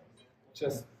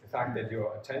 just the fact that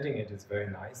you're attending it is very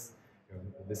nice. You're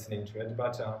listening to it,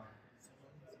 but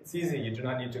it's easy. You do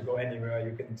not need to go anywhere.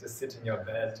 You can just sit in your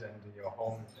bed and in your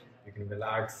home. You can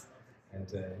relax,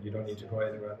 and you don't need to go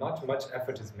anywhere. Not much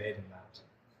effort is made in that.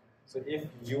 So if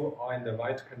you are in the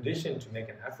right condition to make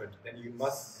an effort, then you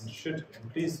must and should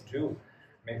and please do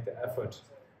make the effort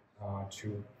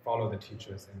to follow the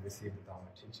teachers and receive the Dharma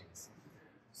teachings.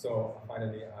 So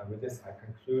finally, with this, I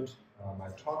conclude my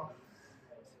talk,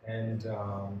 and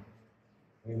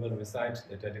we will recite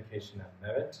the dedication and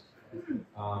merit,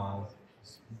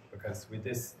 because with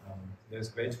this, there's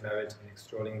great merit in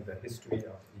extolling the history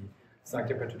of the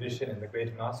Sakya tradition and the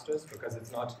great masters, because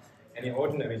it's not any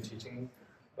ordinary teaching,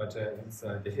 but it's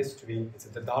the history, it's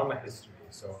the Dharma history.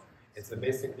 So it's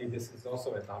basically, this is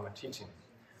also a Dharma teaching.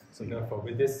 So therefore,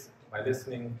 with this, by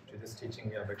listening to this teaching,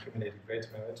 we have accumulated great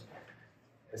merit.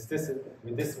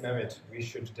 With this merit, we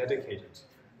should dedicate it.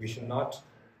 We should not,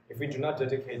 if we do not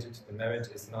dedicate it, the merit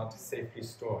is not safely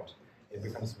stored. It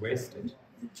becomes wasted.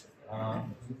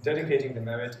 Dedicating the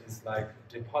merit is like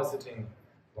depositing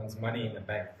one's money in a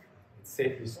bank. It's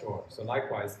safely stored. So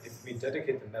likewise, if we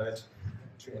dedicate the merit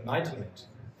to enlightenment,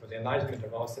 for the enlightenment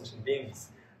of all sentient beings,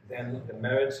 then the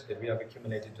merit that we have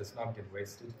accumulated does not get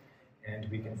wasted, and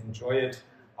we can enjoy it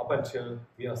up until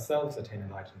we ourselves attain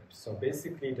enlightenment. So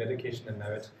basically, dedication and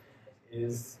merit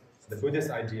is the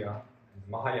Buddhist idea,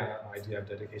 the Mahayana idea of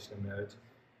dedication and merit,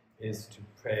 is to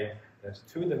pray that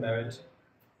through the merit,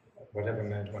 whatever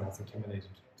merit one has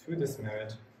accumulated, through this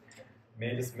merit,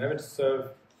 may this merit serve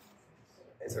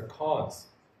as a cause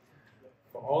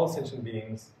for all sentient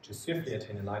beings to swiftly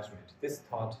attain enlightenment. This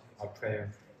thought, our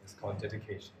prayer, is called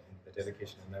dedication, the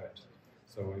dedication of merit.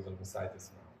 So we will recite this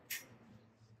now.